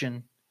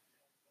direction.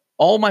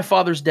 All my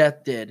father's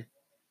death did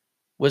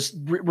was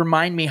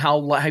remind me how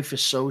life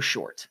is so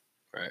short.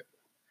 Right.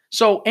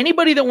 So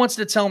anybody that wants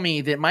to tell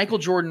me that Michael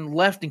Jordan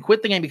left and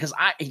quit the game because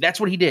that's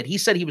what he did. He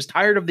said he was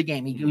tired of the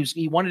game.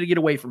 He wanted to get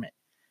away from it.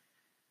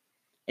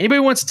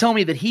 Anybody wants to tell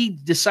me that he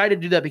decided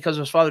to do that because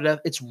of his father's death,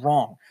 it's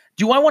wrong.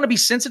 Do I want to be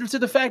sensitive to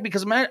the fact?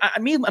 Because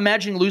me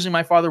imagining losing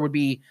my father would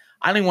be,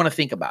 I don't even want to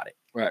think about it.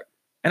 Right.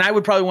 And I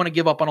would probably want to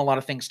give up on a lot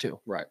of things too.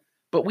 Right.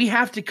 But we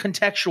have to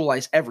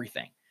contextualize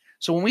everything.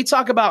 So when we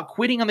talk about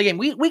quitting on the game,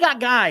 we got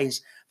guys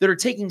that are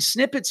taking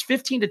snippets,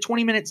 15 to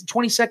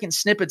 20-second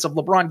snippets of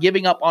LeBron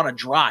giving up on a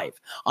drive,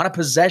 on a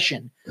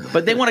possession.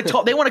 But they want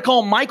to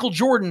call Michael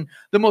Jordan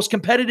the most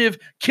competitive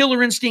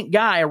killer instinct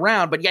guy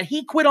around, but yet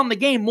he quit on the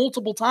game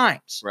multiple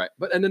times. Right.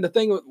 And then the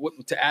thing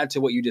to add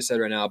to what you just said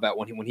right now about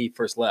when he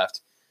first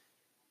left,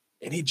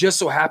 and he just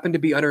so happened to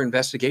be under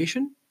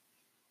investigation.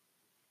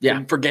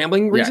 Yeah. For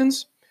gambling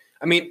reasons. Yeah.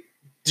 I mean,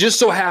 just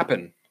so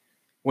happened.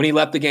 When he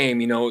left the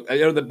game, I know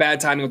the bad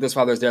timing with his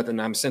father's death,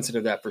 and I'm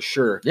sensitive to that for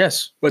sure.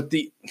 Yes. But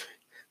the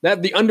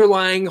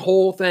underlying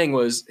whole thing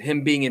was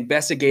him being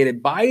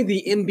investigated by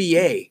the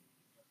NBA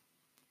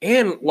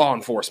and law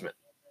enforcement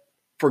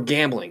for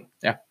gambling.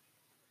 Yeah.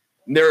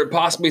 They were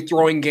possibly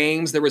throwing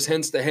games. There was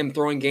hints to him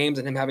throwing games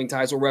and him having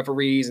ties with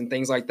referees and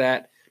things like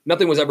that.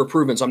 Nothing was ever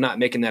proven, so I'm not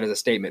making that as a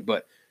statement.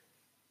 But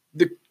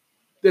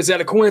is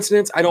that a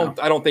coincidence? I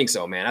don't think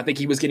so, man. I think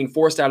he was getting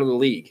forced out of the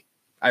league.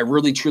 I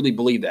really, truly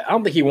believe that. I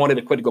don't think he wanted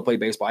to quit to go play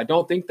baseball. I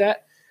don't think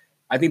that.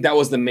 I think that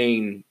was the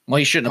main. Well,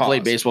 he shouldn't have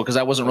played baseball because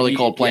that wasn't really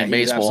called playing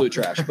baseball. Absolute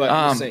trash. But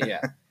I'm saying,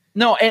 yeah.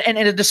 No,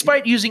 and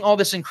despite using all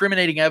this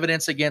incriminating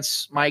evidence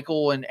against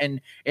Michael, and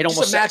it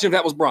almost just imagine if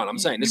that was Braun. I'm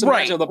saying, just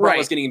imagine if LeBron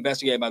was getting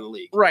investigated by the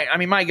league. Right. I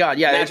mean, my God,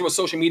 yeah. Imagine what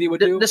social media would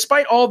do.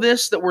 Despite all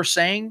this that we're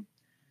saying,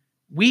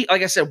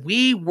 like I said,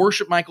 we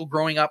worship Michael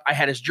growing up. I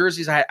had his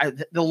jerseys.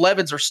 The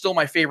 11s are still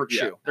my favorite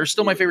shoe. They're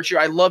still my favorite shoe.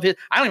 I love his.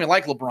 I don't even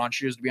like LeBron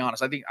shoes, to be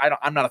honest.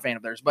 I'm not a fan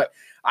of theirs, but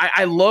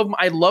I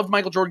loved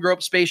Michael Jordan growing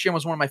up. Space Jam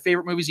was one of my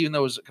favorite movies, even though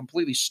it was a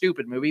completely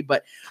stupid movie,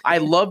 but I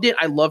loved it.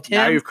 I loved him.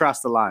 Now you've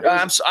crossed the line.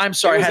 I'm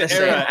sorry. I had to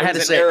say it. I had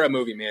to say an era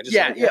movie, man.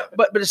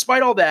 But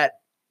despite all that,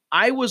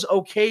 I was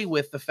okay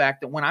with the fact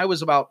that when I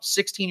was about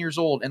 16 years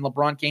old and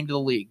LeBron came to the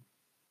league,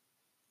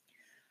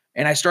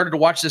 and I started to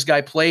watch this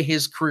guy play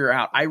his career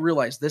out, I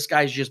realized this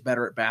guy's just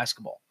better at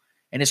basketball.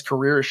 And his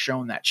career has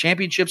shown that.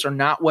 Championships are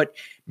not what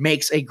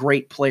makes a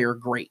great player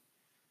great.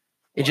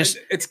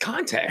 It's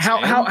context.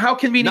 How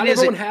convenient is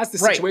it? Not everyone has the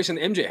situation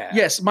that MJ had.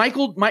 Yes,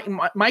 Michael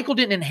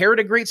didn't inherit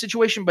a great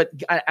situation, but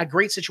a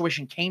great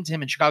situation came to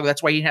him in Chicago.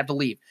 That's why he didn't have to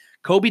leave.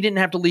 Kobe didn't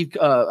have to leave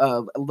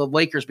the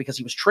Lakers because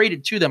he was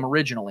traded to them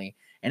originally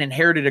and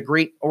inherited a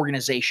great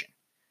organization.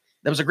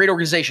 That was a great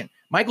organization.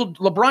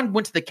 LeBron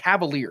went to the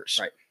Cavaliers.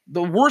 Right.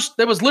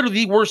 That was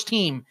literally the worst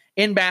team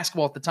in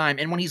basketball at the time.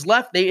 And when he's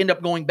left, they end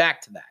up going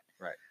back to that.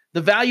 Right.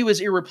 The value is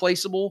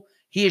irreplaceable.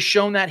 He has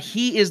shown that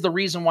he is the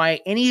reason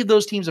why any of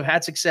those teams have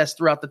had success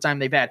throughout the time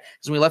they've had.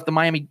 Because when we left the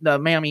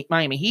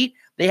Miami Heat,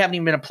 they haven't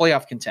even been a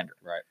playoff contender.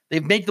 Right.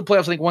 They've made the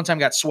playoffs, I think one time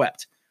got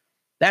swept.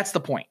 That's the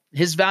point.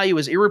 His value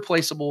is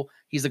irreplaceable.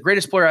 He's the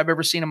greatest player I've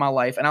ever seen in my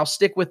life. And I'll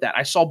stick with that.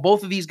 I saw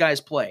both of these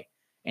guys play,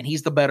 and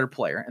he's the better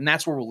player. And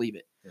that's where we'll leave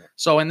it. Yeah.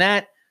 So in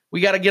that, we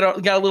got to get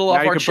a little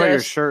off our chest. Now you can put your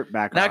shirt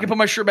back on. Now I can put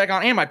my shirt back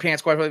on and my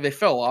pants, quite frankly, they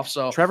fell off.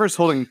 So Trevor's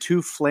holding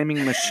 2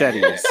 flaming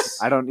machetes.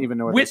 I don't even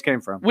know where this came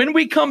from. When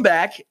we come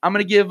back, I'm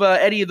going to give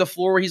Eddie the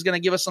floor. He's going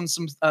to give us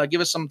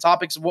some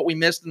topics of what we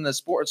missed in the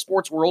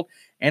sports world,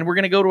 and we're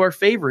going to go to our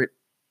favorite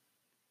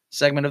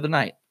segment of the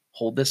night.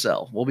 Hold this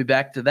L. We'll be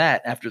back to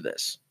that after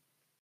this.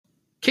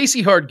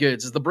 Casey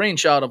Hardgoods is the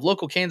brainchild of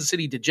local Kansas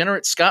City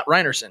degenerate Scott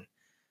Reinerson.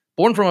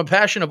 Born from a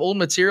passion of old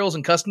materials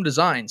and custom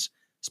designs,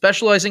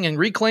 specializing in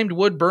reclaimed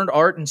wood, burned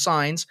art and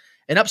signs,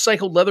 and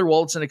upcycled leather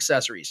wallets and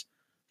accessories.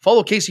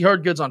 Follow Casey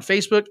Hardgoods on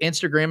Facebook,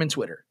 Instagram, and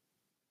Twitter.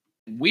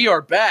 We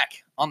are back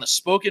on the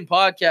Spoken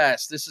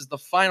Podcast. This is the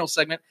final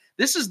segment.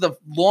 This is the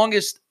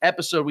longest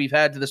episode we've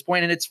had to this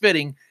point, and it's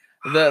fitting.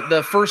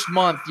 The first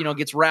month,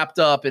 gets wrapped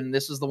up, and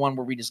this is the one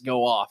where we just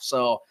go off.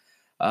 So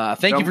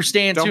thank you for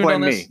staying tuned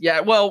on this. Me.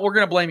 Yeah, well, we're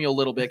going to blame you a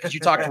little bit because you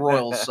talked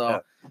Royals.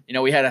 So,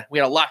 we had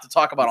a lot to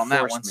talk about on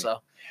that one. So.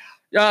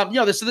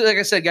 This is, like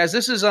I said, guys,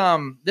 this is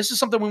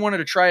something we wanted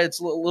to try. It's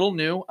a little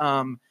new.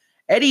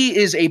 Eddie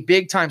is a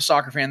big time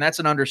soccer fan. That's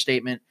an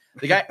understatement.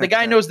 The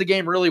guy knows the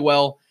game really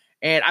well.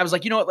 And I was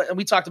like, and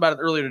we talked about it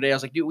earlier today. I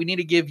was like, dude, we need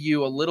to give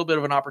you a little bit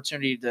of an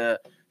opportunity to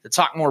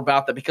talk more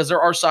about that because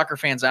there are soccer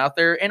fans out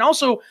there. And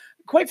also,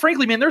 quite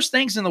frankly, man, there's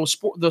things in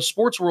the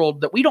sports world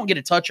that we don't get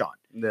to touch on.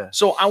 Yeah.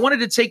 So I wanted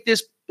to take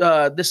this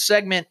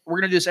segment. We're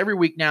going to do this every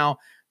week now.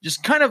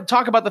 Just kind of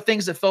talk about the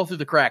things that fell through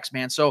the cracks,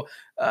 man. So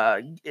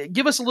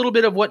give us a little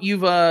bit of what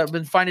you've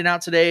been finding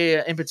out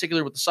today, in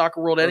particular with the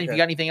soccer world. Eddie, if you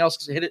got anything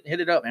else, hit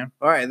it up, man.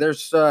 All right,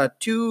 there's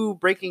 2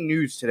 breaking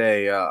news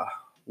today.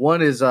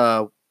 One is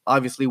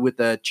obviously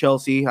with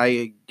Chelsea.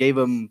 I gave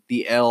them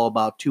the L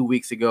about 2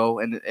 weeks ago,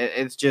 and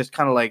it's just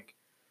kind of like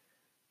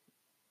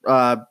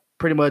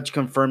pretty much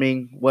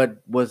confirming what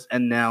was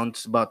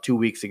announced about 2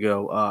 weeks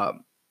ago.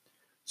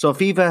 So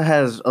FIFA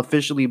has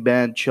officially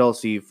banned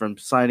Chelsea from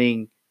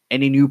signing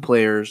any new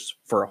players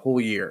for a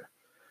whole year,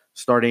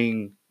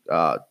 starting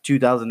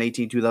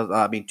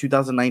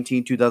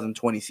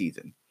 2019-2020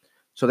 season.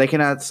 So they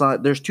cannot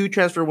sign. There's 2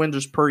 transfer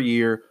windows per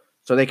year,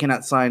 so they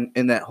cannot sign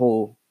in that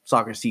whole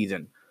soccer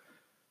season.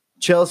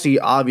 Chelsea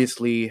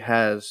obviously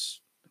has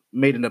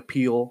made an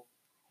appeal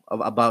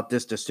about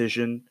this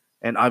decision,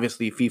 and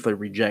obviously FIFA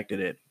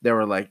rejected it. They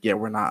were like, "Yeah,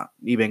 we're not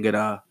even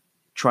gonna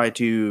try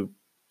to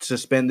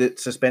suspend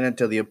it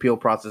until the appeal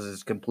process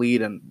is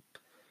complete," and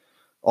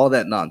all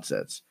that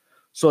nonsense.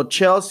 So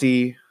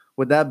Chelsea,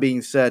 with that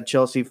being said,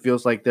 Chelsea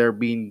feels like they're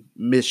being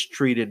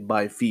mistreated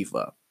by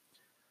FIFA.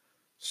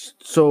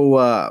 So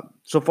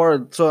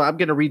I'm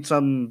going to read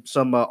some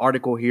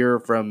article here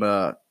from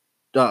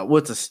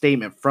what's a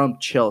statement from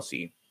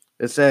Chelsea.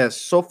 It says,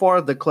 so far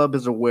the club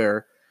is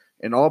aware,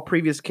 in all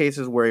previous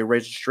cases where a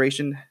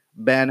registration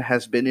ban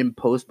has been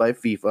imposed by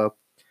FIFA,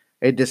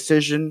 a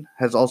decision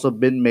has also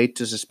been made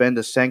to suspend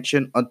the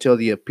sanction until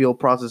the appeal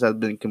process has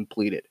been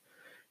completed.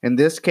 In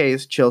this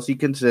case, Chelsea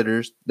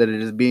considers that it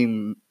is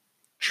being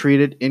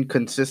treated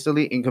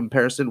inconsistently in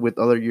comparison with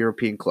other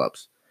European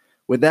clubs.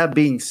 With that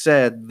being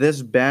said,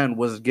 this ban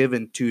was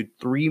given to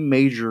 3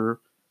 major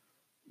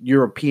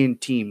European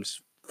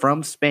teams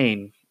from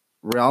Spain,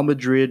 Real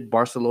Madrid,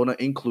 Barcelona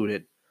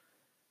included.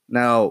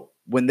 Now,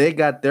 when they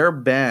got their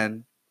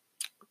ban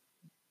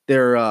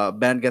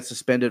gets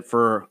suspended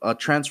for a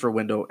transfer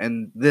window,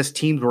 and these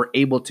teams were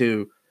able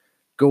to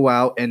go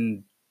out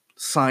and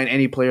sign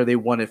any player they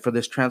wanted for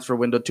this transfer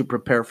window to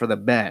prepare for the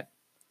ban.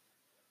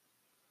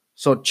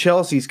 So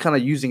Chelsea's kind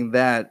of using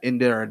that in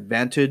their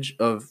advantage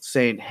of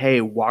saying,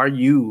 hey, why are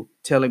you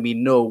telling me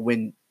no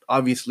when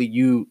obviously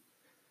you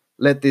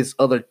let these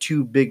other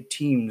two big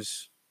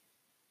teams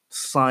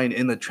sign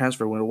in the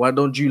transfer window? Why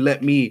don't you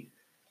let me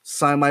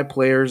sign my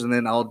players and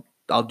then I'll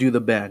do the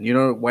ban? You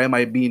know, why am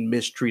I being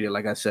mistreated,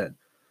 like I said?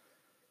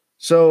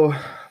 So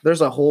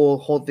there's a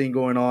whole thing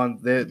going on.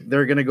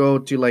 They're going to go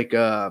to like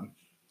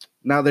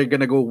now they're going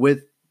to go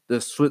with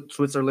the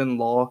Switzerland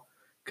law,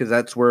 because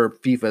that's where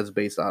FIFA is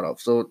based out of.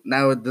 So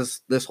now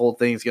this whole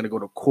thing is going to go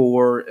to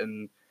court,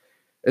 and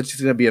it's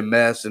just going to be a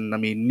mess. And, I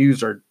mean,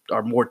 news are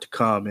more to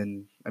come.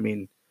 And, I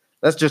mean,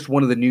 that's just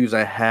one of the news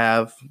I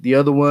have. The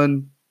other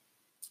one,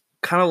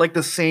 kind of like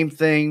the same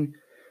thing,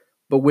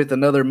 but with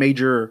another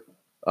major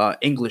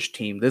English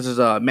team. This is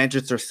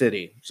Manchester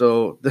City.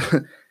 So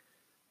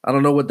I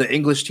don't know what the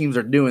English teams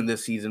are doing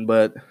this season,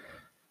 but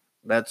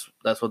that's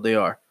what they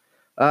are.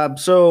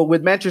 So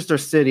with Manchester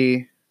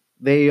City,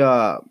 they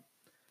are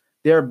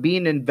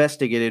being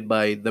investigated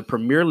by the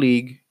Premier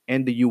League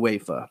and the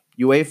UEFA.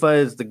 UEFA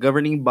is the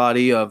governing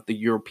body of the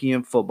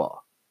European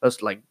football.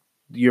 That's like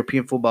the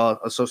European Football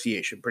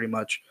Association, pretty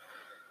much.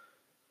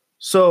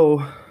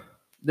 So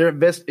they're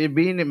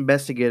being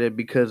investigated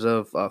because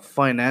of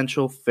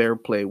financial fair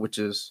play, which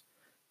is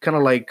kind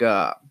of like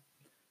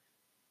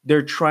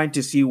they're trying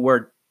to see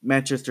where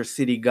Manchester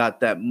City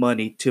got that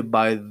money to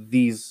buy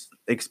these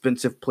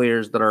expensive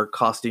players that are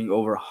costing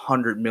over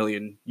 100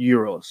 million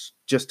euros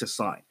just to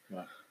sign.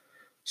 Wow.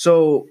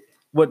 So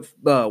what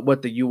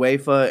the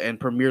UEFA and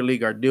Premier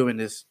League are doing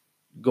is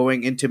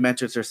going into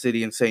Manchester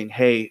City and saying,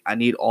 "Hey, I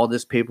need all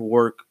this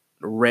paperwork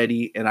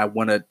ready, and I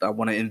want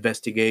to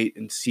investigate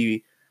and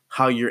see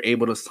how you're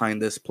able to sign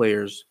these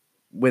players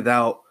with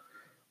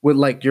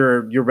like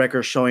your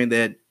record showing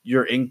that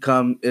your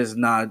income is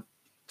not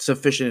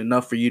sufficient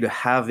enough for you to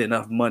have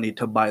enough money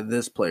to buy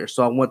this player.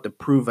 So I want the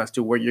proof as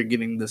to where you're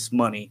getting this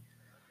money."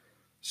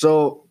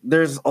 So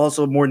there's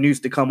also more news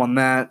to come on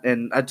that,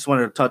 and I just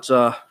wanted to touch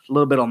a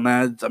little bit on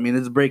that. I mean,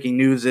 it's breaking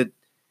news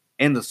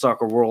in the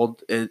soccer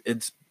world.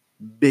 It's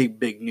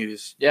big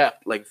news. Yeah,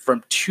 like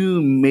from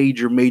two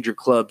major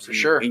clubs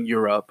in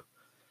Europe.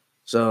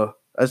 So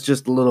that's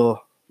just a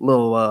little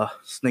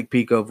sneak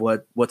peek of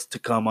what's to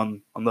come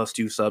on those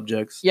two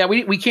subjects. Yeah,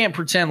 we can't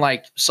pretend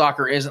like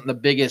soccer isn't the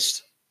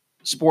biggest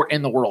sport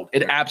in the world.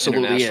 It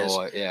absolutely is.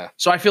 Yeah.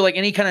 So I feel like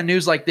any kind of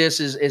news like this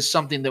is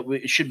something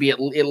that should be at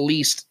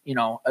least,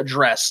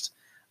 addressed,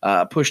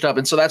 pushed up.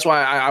 And so that's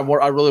why I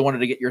really wanted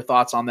to get your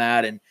thoughts on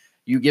that and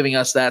you giving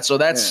us that. So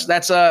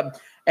that's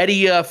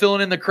Eddie filling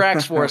in the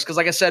cracks for us. Cause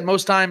like I said,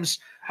 most times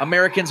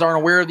Americans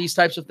aren't aware of these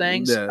types of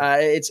things. Yeah.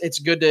 It's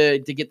good to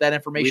get that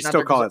information. We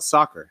still call it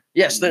soccer.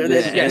 Yes.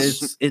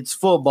 Yes. It's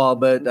football,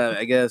 but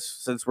I guess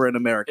since we're in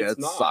America,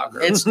 it's soccer.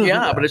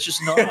 But it's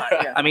just not.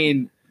 Yeah. I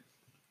mean,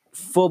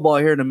 football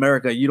here in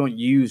America, you don't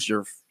use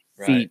your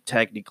feet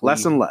technically.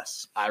 Less and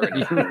less.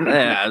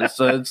 Yeah,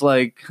 so it's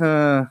like,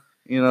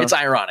 it's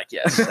ironic.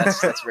 Yes,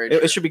 that's very true.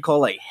 It should be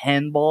called like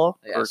handball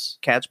or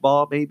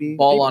catchball, maybe.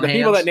 Ball on hands. The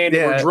people that named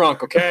it were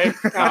drunk. Okay,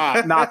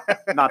 not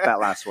that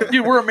last one.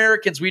 Dude, we're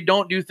Americans. We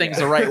don't do things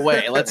the right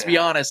way. Let's be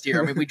honest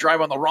here. I mean, we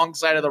drive on the wrong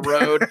side of the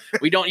road.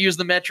 We don't use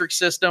the metric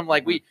system.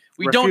 Like we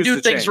don't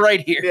do things right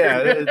here.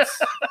 Yeah,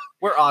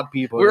 we're odd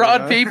people. We're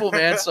odd people,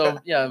 man. So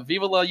yeah,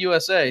 Viva la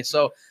USA.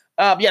 So.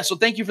 So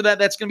thank you for that.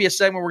 That's going to be a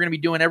segment we're going to be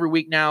doing every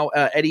week now.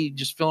 Eddie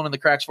just filling in the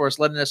cracks for us,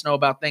 letting us know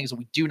about things that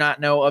we do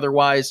not know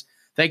otherwise.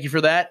 Thank you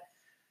for that.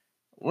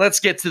 Let's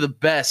get to the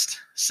best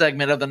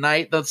segment of the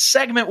night, the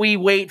segment we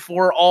wait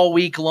for all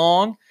week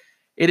long.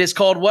 It is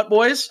called what,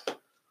 boys?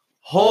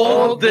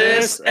 Hold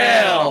This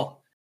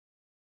L.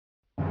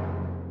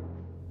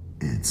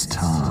 It's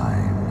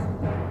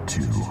time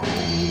to hold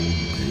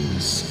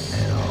this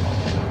L.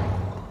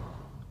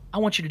 I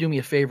want you to do me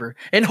a favor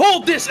and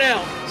hold this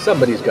L.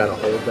 Somebody's got to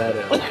hold that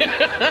L.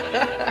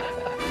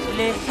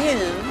 Le who?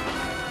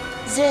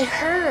 The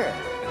her.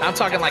 I'm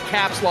talking like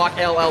caps lock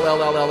L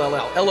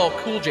LL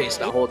Cool J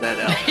style. Hold that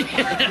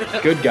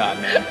L. Good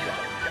God, man.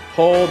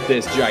 Hold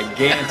this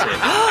gigantic,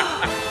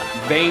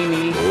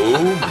 veiny,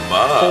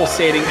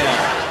 pulsating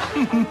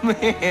L.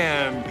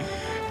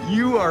 Man,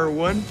 you are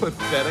one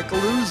pathetic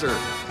loser.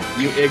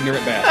 You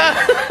ignorant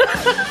bastard.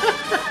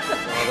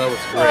 That was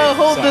great.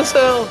 Hold this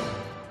L.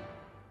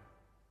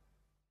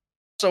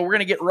 So we're going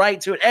to get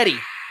right to it. Eddie,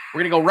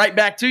 we're going to go right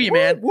back to you,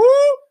 man. Woo!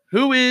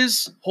 Who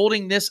is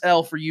holding this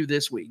L for you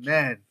this week?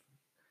 Man,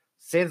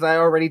 since I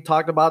already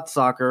talked about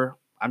soccer,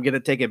 I'm going to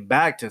take it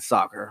back to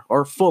soccer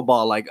or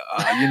football like,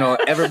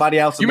 everybody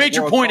else. You made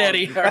your point,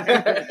 Eddie.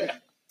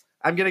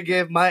 I'm going to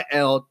give my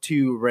L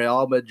to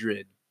Real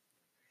Madrid.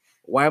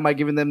 Why am I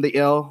giving them the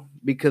L?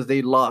 Because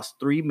they lost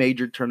 3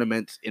 major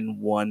tournaments in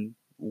 1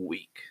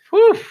 week.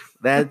 Whew.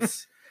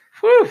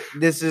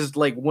 This is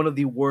like one of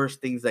the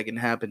worst things that can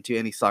happen to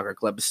any soccer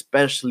club,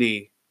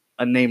 especially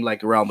a name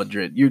like Real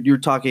Madrid. You're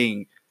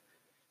talking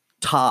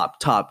top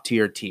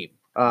tier team.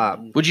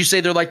 Would you say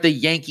they're like the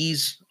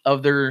Yankees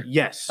of their?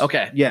 Yes.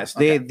 Okay. Yes.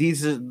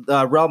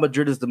 Real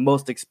Madrid is the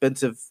most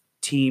expensive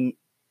team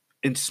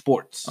in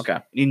sports. Okay.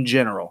 In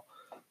general.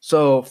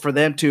 So for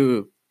them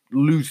to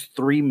lose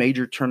 3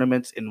 major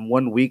tournaments in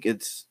 1 week,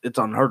 it's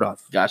unheard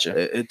of.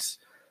 Gotcha. It's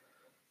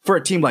for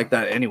a team like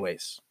that,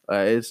 anyways.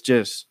 It's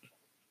just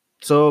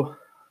so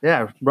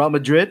yeah. Real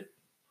Madrid.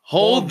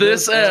 Hold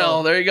this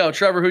L. There you go,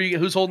 Trevor.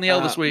 Who's holding the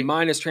L this week?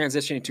 Mine is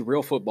transitioning to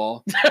real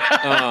football.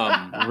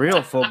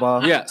 Real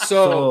football. Yeah.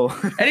 So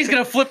and he's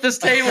gonna flip this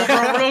table,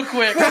 bro, real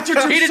quick.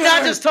 He did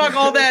not just talk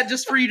all that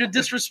just for you to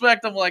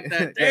disrespect him like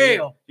that.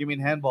 Damn. You mean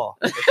handball?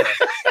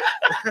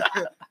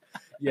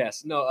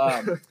 Yes.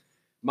 No.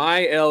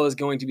 My L is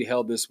going to be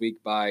held this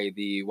week by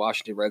the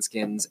Washington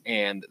Redskins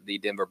and the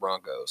Denver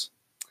Broncos.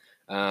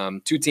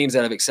 2 teams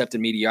that have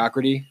accepted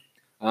mediocrity.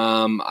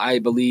 I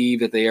believe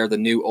that they are the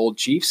new old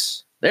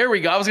Chiefs. There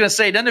we go. I was going to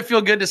say, doesn't it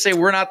feel good to say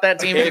we're not that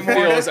team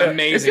anymore? It feels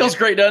amazing. It feels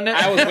great, doesn't it?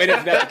 I was waiting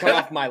for that to come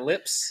off my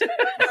lips.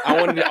 I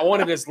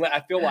wanted this.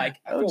 I feel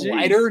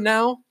lighter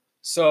now.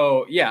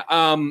 So yeah.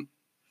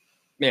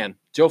 Man,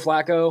 Joe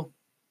Flacco.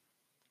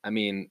 I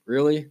mean,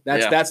 really?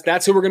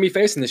 That's who we're going to be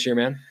facing this year,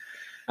 man.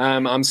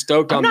 I'm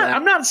stoked on that.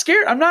 I'm not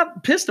scared. I'm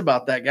not pissed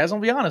about that, guys. I'll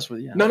be honest with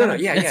you. No.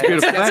 Yeah.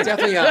 That's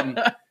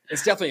definitely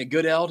it's definitely a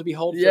good L to be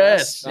held for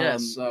us.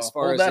 Yes. As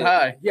far hold as that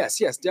high. Yes,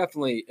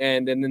 definitely.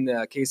 And then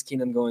Case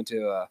Keenum going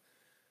to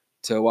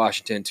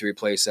Washington to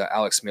replace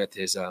Alex Smith,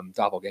 his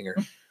doppelganger,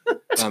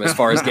 as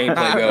far as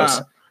gameplay goes.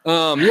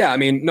 Yeah, I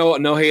mean,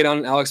 no hate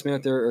on Alex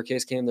Smith or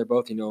Case Keenum. They're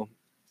both,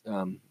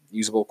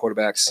 usable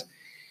quarterbacks.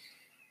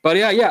 But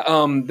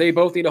yeah. They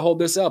both need to hold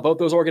this up. Both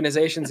those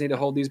organizations need to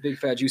hold these big,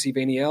 fat, juicy,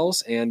 veiny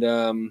L's.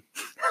 And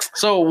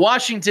so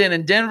Washington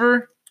and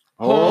Denver.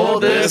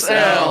 Hold this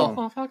L.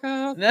 Oh, fuck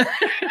off.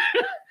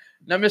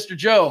 Now, Mr.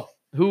 Joe,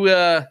 who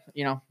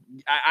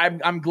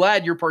I'm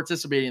glad you're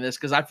participating in this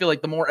because I feel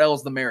like the more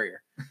L's, the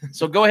merrier.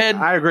 So go ahead.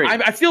 I agree.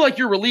 I feel like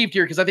you're relieved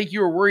here because I think you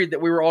were worried that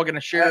we were all going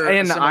to share.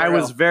 And I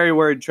was very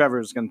worried Trevor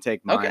was going to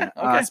take mine, Okay.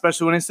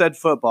 especially when he said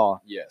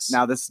football. Yes.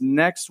 Now this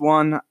next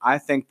one, I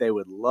think they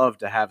would love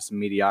to have some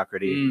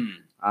mediocrity.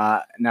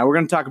 Now we're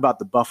going to talk about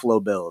the Buffalo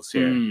Bills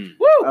here.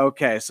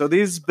 Okay, so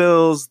these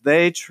Bills,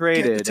 they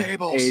traded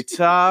a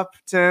top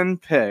 10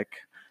 pick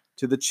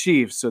to the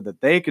Chiefs so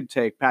that they could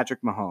take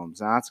Patrick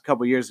Mahomes. Now that's a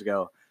couple years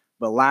ago,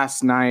 but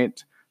last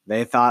night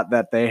they thought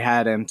that they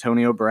had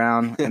Antonio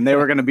Brown and they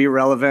were going to be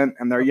relevant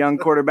and their young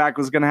quarterback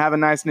was going to have a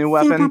nice new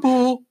weapon. Super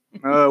Bowl.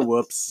 Oh,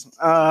 whoops.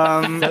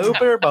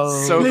 Super Bowl.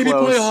 So maybe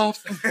close.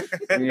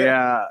 Playoff.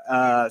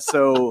 Yeah.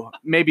 So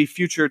maybe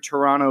future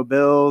Toronto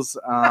Bills.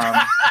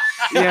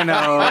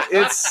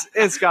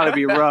 It's got to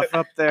be rough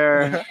up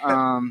there.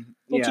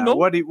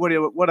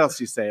 What else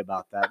do you say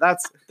about that?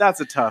 That's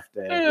a tough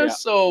day. Yeah.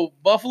 So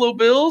Buffalo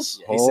Bills,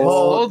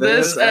 hold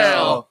this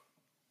L.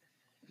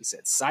 He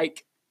said,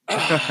 "Psych."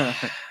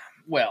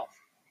 Well,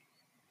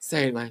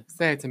 say it, man.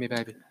 Say it to me,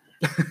 baby.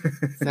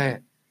 Say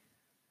it.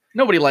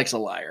 Nobody likes a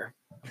liar.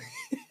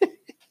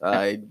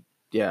 I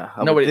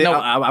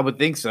would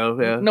think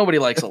so. Yeah. Nobody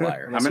likes a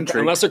liar. I'm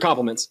intrigued. Unless they're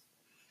compliments.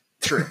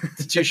 True.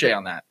 Touche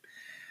on that.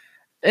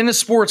 In the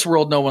sports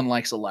world, no one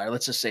likes a liar.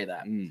 Let's just say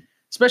that.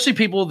 Especially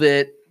people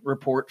that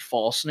report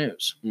false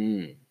news.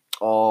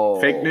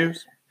 Oh, fake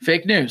news?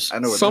 Fake news. I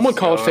know what Someone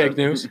called fake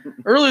news.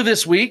 Earlier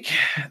this week,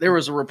 there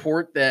was a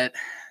report that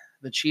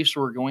the Chiefs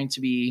were going to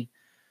be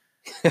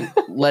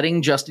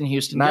letting Justin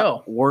Houston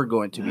go. We're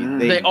going to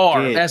be. They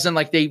are, did. as in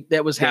like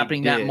that was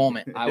happening that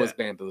moment. I was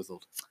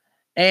bamboozled.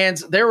 And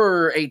there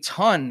were a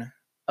ton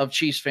of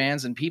Chiefs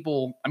fans and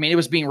people. I mean, it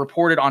was being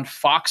reported on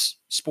Fox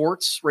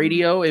Sports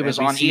Radio. It was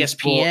on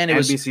ESPN. It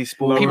was NBC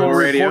Sports people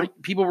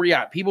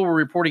were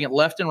reporting it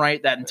left and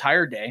right that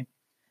entire day.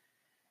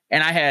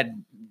 And I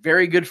had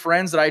very good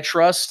friends that I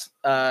trust,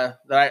 that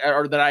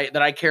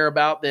I care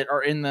about, that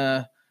are in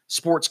the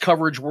sports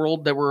coverage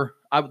world that were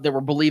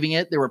believing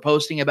it. They were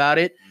posting about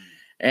it,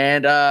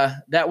 and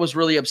that was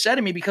really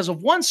upsetting me because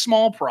of one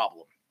small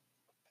problem.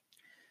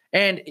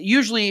 And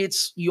usually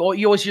it's you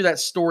always hear that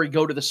story,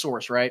 go to the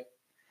source, right?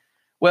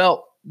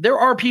 Well, there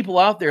are people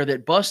out there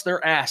that bust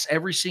their ass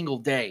every single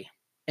day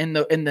in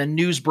the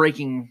news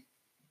breaking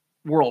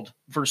world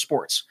for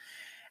sports.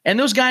 And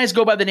those guys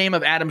go by the name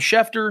of Adam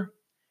Schefter,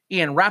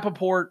 Ian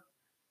Rappaport,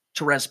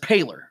 Therese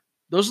Paylor.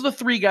 Those are the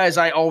 3 guys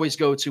I always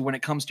go to when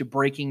it comes to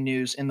breaking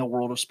news in the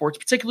world of sports,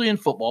 particularly in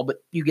football, but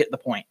you get the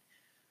point.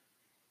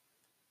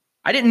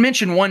 I didn't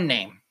mention one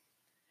name,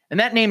 and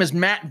that name is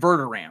Matt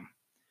Verderame.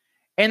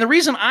 And the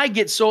reason I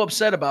get so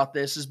upset about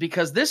this is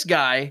because this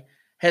guy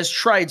has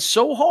tried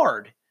so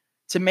hard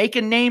to make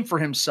a name for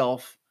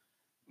himself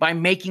by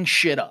making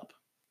shit up.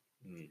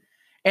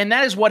 And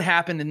that is what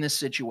happened in this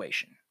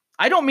situation.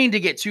 I don't mean to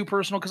get too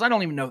personal because I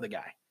don't even know the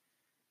guy.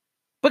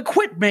 But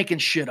quit making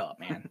shit up,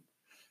 man.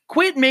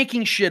 Quit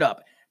making shit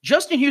up.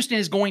 Justin Houston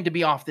is going to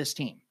be off this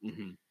team.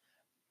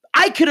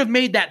 I could have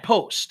made that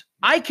post.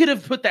 I could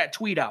have put that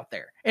tweet out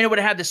there, and it would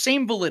have had the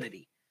same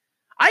validity.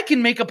 I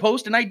can make a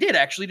post, and I did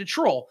actually to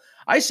troll.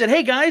 I said,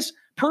 hey, guys,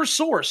 per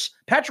source,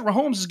 Patrick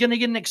Mahomes is going to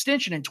get an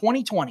extension in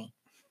 2020.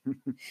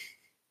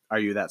 Are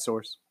you that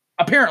source?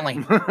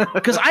 apparently,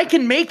 because I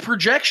can make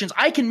projections.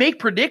 I can make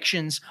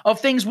predictions of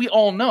things we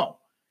all know.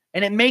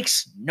 And it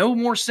makes no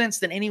more sense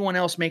than anyone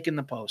else making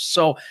the post.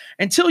 So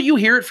until you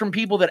hear it from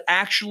people that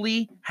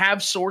actually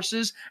have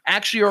sources,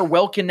 actually are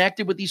well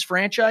connected with these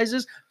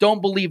franchises,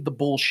 don't believe the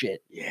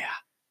bullshit. Yeah.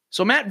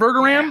 So Matt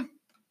Verderame,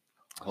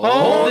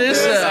 hold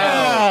this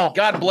out.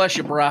 God bless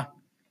you, bruh.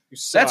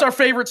 That's our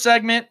favorite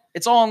segment.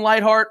 It's all in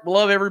Lightheart. We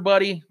love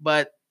everybody,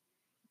 but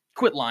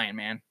quit lying,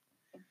 man.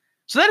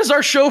 So that is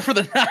our show for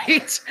the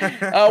night.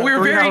 We were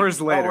 3 very hours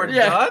later.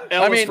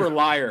 Ellis for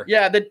liar.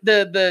 Yeah,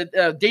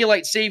 the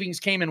daylight savings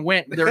came and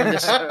went during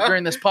this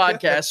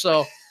podcast.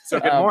 So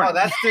good morning.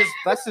 Oh,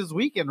 that's his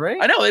weekend, right?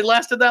 I know they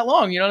lasted that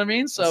long. You know what I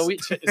mean? So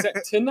is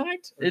that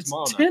tonight? It's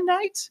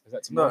tonight. Is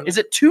that tomorrow? Is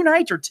it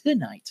tonight or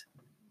tonight?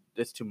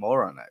 It's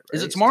tomorrow night. Right?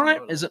 Is it tomorrow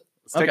night? Is it?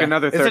 Let's take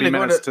another 30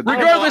 minutes to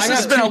regardless,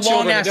 this has been a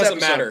long ass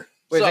episode. Matter.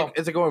 Wait,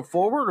 is it going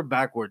forward or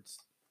backwards?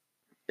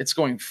 It's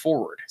going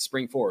forward.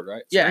 Spring forward,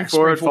 right? Yeah,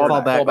 spring forward,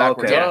 fall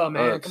backwards. Okay. Yeah. Oh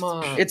man, come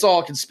on. It's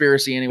all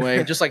conspiracy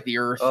anyway, just like the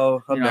Earth.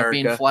 Oh, you know, America.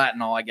 being flat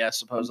and all, I guess,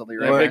 supposedly.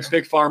 Yeah, Right?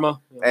 big pharma.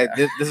 Hey,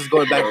 this is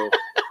going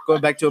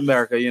back to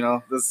America. You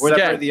know, That's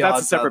the a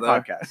odds separate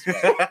out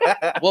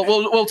podcast.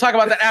 We'll talk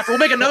about that after. We'll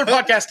make another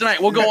podcast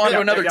tonight. We'll go on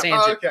to another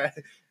tangent. Okay.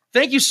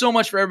 Thank you so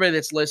much for everybody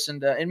that's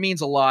listened. It means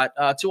a lot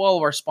to all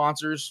of our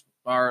sponsors.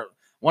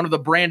 One of the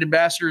brand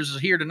ambassadors is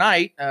here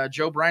tonight.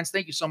 Joe Bryans,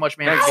 thank you so much,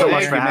 man. Thanks so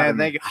much for having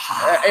me. Thank you.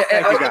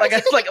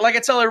 Like I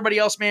tell everybody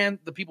else, man,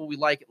 the people we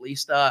like at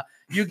least.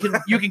 You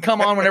can come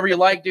on whenever you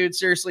like, dude.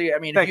 Seriously, I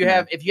mean, if you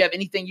have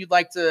anything you'd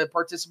like to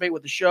participate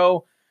with the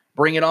show,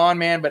 bring it on,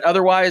 man. But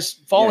otherwise,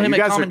 follow him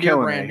at Commandeer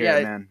Brand.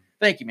 Man.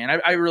 Thank you,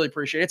 man. I really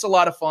appreciate it. It's a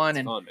lot of fun,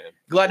 and fun, man.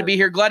 Glad to be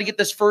here. Glad to get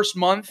this first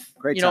month,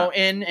 Great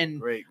in, and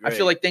Great. I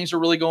feel like things are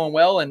really going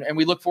well, and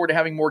we look forward to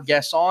having more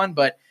guests on.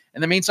 But in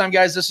the meantime,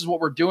 guys, this is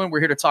what we're doing. We're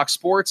here to talk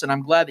sports, and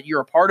I'm glad that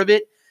you're a part of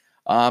it.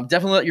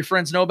 Definitely let your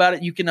friends know about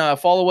it. You can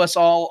follow us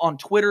all on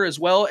Twitter as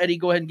well. Eddie,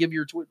 go ahead and give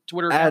your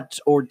Twitter account. At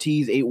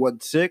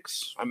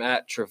Ortiz816. I'm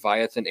at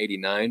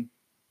Treviathan89.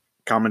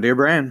 Commandeer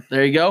Brand.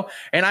 There you go.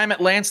 And I'm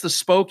at Lance the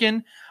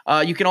Spoken.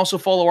 You can also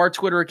follow our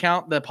Twitter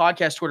account, the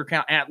podcast Twitter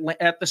account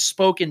at the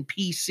Spoken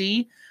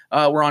PC.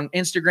 We're on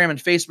Instagram and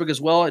Facebook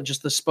as well.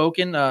 Just the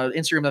Spoken.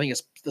 Instagram, I think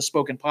it's the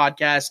Spoken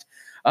Podcast.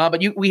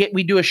 But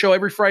we do a show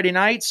every Friday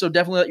night, so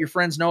definitely let your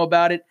friends know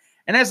about it.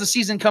 And as the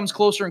season comes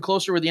closer and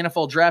closer with the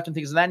NFL draft and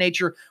things of that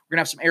nature, we're going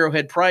to have some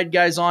Arrowhead Pride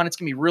guys on. It's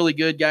going to be really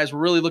good, guys. We're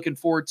really looking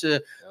forward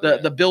to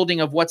the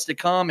building of what's to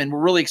come, and we're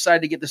really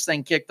excited to get this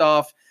thing kicked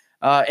off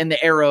in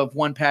the era of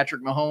one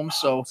Patrick Mahomes.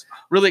 So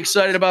really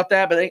excited about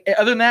that. But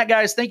other than that,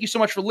 guys, thank you so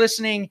much for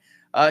listening.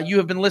 You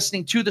have been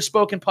listening to the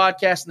Spoken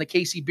Podcast in the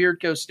KC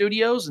Beardco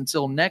Studios.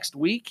 Until next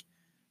week,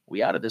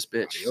 we out of this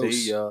bitch.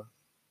 See ya.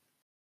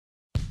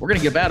 We're going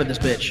to get out of this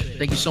bitch.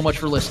 Thank you so much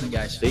for listening,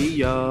 guys. See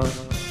ya.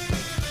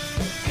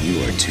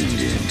 You are tuned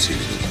into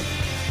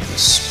the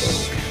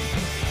Spoken.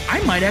 I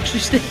might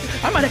actually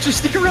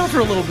stick around for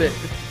a little bit.